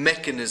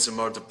mechanism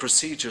or the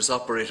procedures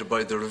operated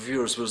by the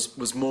reviewers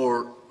was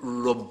more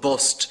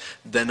robust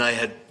than I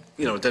had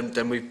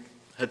than we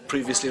had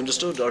previously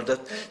understood, or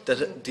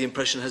that the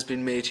impression has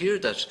been made here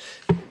that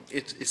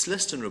it's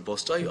less than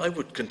robust. I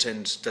would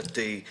contend that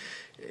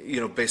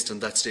based on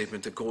that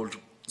statement, that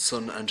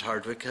Goldson and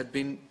Hardwick had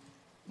been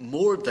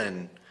more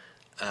than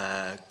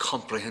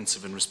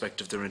comprehensive in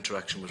respect of their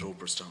interaction with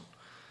Oberstown.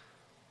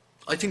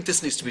 I think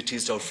this needs to be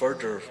teased out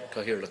further,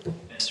 Catherine.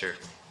 Minister.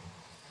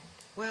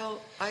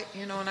 Well, I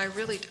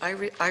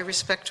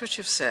respect what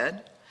you've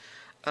said.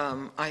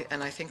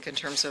 I think in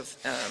terms of,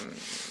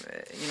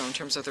 in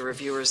terms of the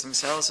reviewers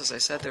themselves, as I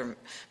said, they're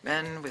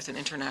men with an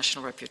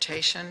international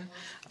reputation.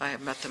 I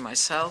have met them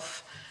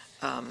myself.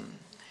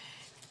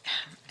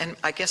 And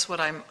I guess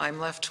what I'm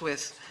left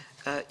with,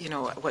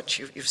 what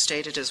you've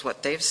stated is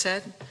what they've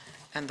said.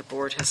 and the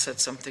board has said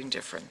something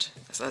different.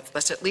 So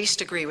let's at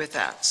least agree with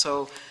that.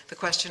 So the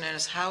question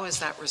is, how is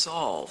that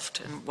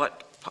resolved, and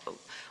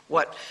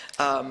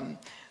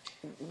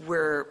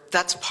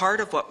that's part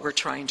of what we're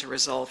trying to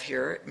resolve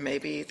here.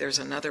 Maybe there's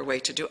another way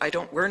to do.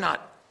 We're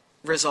not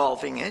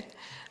resolving it.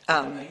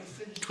 Are you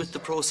finished with the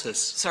process?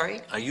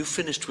 Sorry? Are you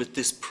finished with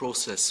this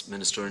process,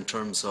 Minister, in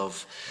terms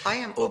of I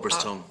am,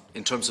 Oberstown,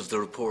 in terms of the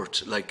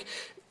report? Like,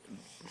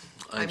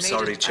 I'm made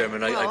sorry, it-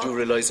 Chairman, I do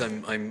realise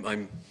I'm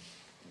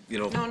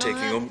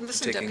taking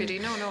listen, Deputy,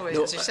 no,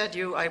 as you said,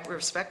 I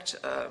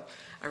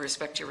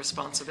respect your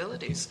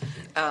responsibilities.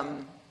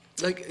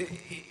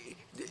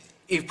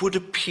 It would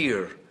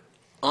appear,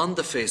 on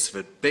the face of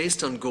it,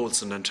 based on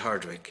Goldson and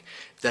Hardwick,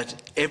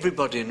 that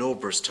everybody in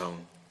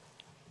Oberstown,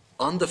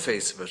 on the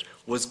face of it,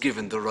 was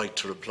given the right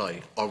to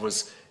reply, or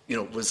was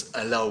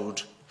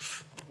allowed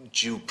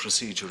due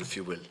procedure, if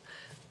you will.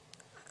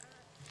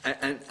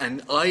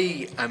 And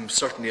I am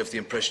certainly of the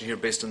impression here,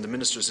 based on the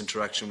Minister's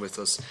interaction with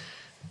us,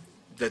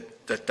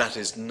 that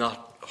is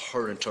not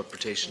her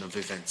interpretation of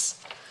events.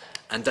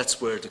 And that's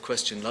where the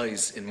question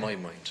lies in my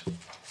mind.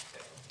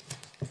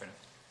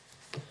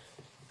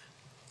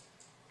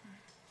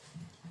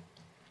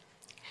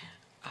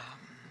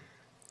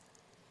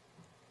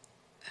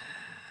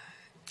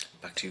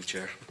 Back to you,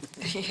 Chair.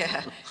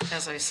 Yeah,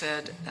 as I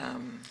said,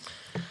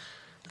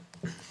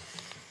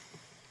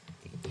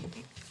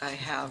 I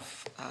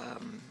have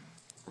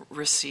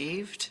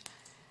received,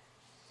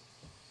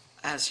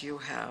 as you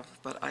have,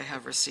 but I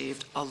have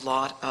received a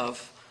lot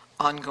of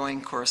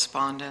ongoing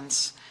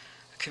correspondence,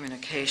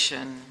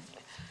 communication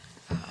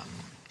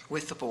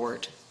with the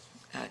board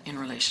in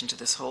relation to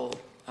this whole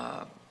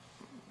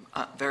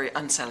very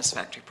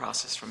unsatisfactory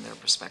process from their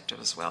perspective,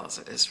 as well as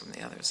it is from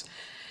the others.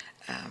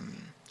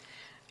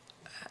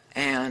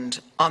 And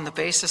on the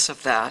basis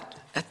of that,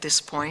 at this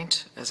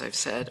point, as I've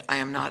said, I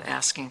am not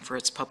asking for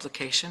its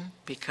publication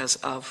because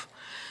of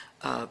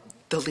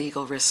the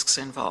legal risks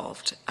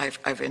involved.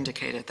 I've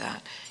indicated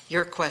that.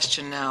 Your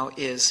question now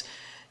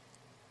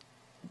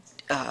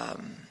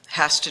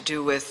has to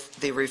do with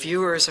the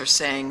reviewers are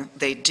saying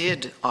they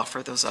did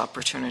offer those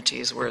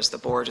opportunities, whereas the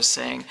board is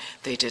saying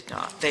they did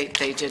not. They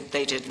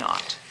did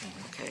not.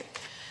 Okay.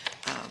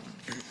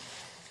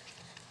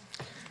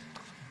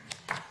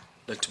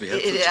 To be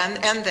helpful.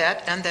 And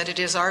that it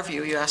is our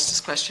view, you asked this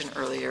question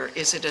earlier,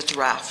 is it a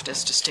draft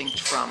as distinct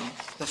from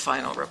the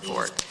final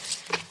report?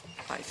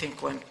 I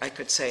think I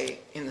could say,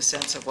 in the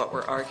sense of what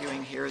we're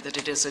arguing here, that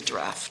it is a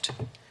draft.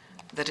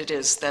 That it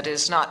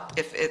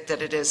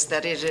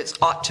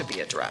ought to be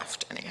a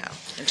draft anyhow,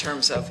 in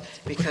terms of,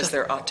 because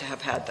there ought to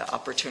have had the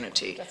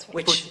opportunity,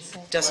 which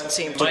doesn't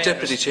seem to. But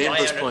Deputy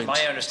Chambers' point.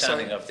 My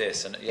understanding Sorry? of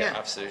this, and yeah,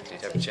 absolutely,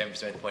 Deputy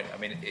Chambers made the point. I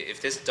mean, if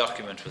this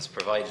document was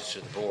provided to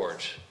the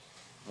board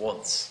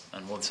once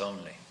and once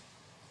only,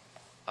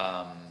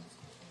 well,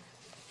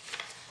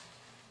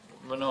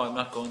 no, I'm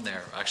not going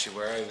there. Actually,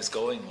 where I was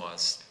going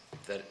was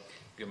that,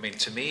 I mean,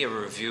 to me, a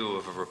review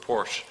of a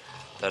report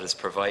that is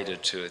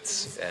provided to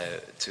its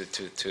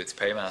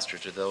paymaster,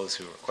 to those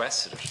who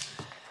requested it.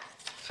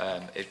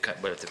 It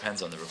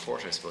depends on the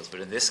report, I suppose. But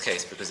in this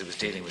case, because it was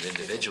dealing with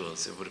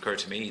individuals, it would occur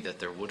to me that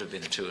there would have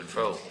been a to and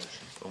fro.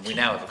 When we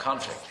now have a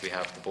conflict, we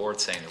have the board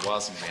saying there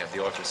wasn't, we have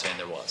the author saying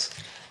there was.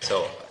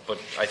 So, but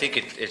I think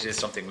it is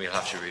something we'll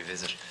have to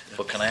revisit.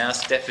 But can I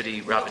ask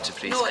Deputy Rabbitte to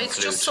please conclude? No, it's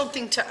just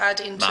something to add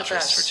into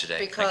that. For today.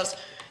 Because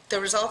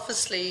there is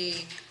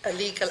obviously a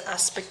legal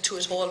aspect to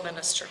it all,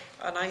 Minister,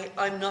 and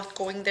I'm not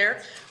going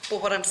there.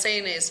 But what I'm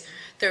saying is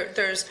there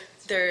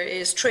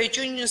is trade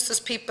unions,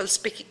 there's people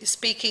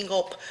speaking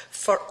up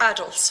for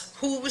adults.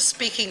 Who was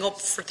speaking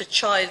up for the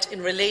child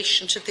in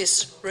relation to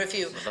this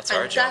review? Well, that's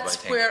our job,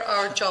 that's where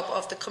our job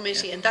of the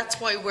committee, and that's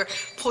why we're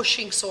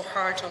pushing so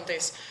hard on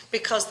this,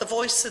 because the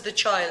voice of the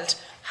child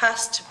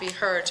has to be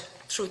heard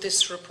through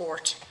this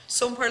report.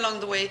 Somewhere along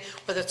the way,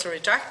 whether it's a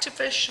redacted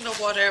version or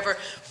whatever,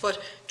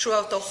 but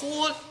throughout the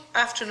whole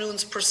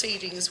afternoon's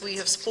proceedings, we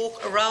have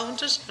spoke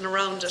around it and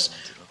around it.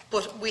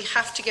 But we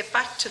have to get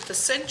back to the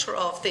centre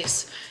of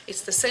this.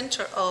 It's the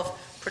centre of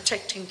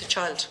protecting the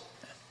child.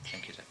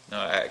 Thank you.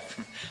 No,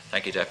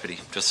 thank you, Deputy.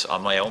 Just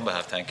on my own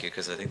behalf, thank you,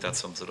 because I think that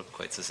sums it up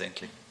quite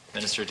succinctly.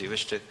 Minister, do you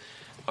wish to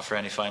offer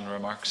any final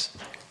remarks?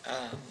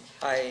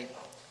 I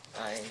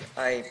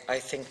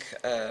think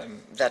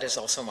that is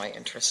also my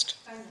interest.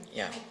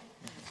 Yeah.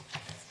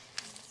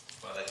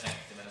 Well, I thank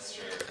the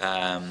Minister.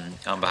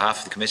 On behalf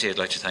of the committee, I'd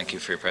like to thank you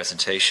for your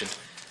presentation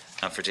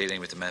and for dealing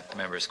with the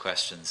members'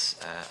 questions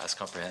as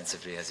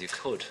comprehensively as you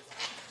could.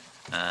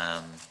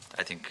 I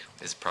think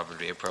is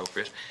probably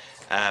appropriate.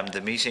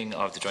 The meeting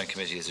of the Joint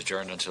Committee is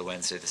adjourned until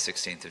Wednesday, the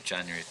 16th of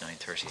January at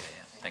 9:30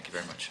 a.m. Thank you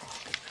very much.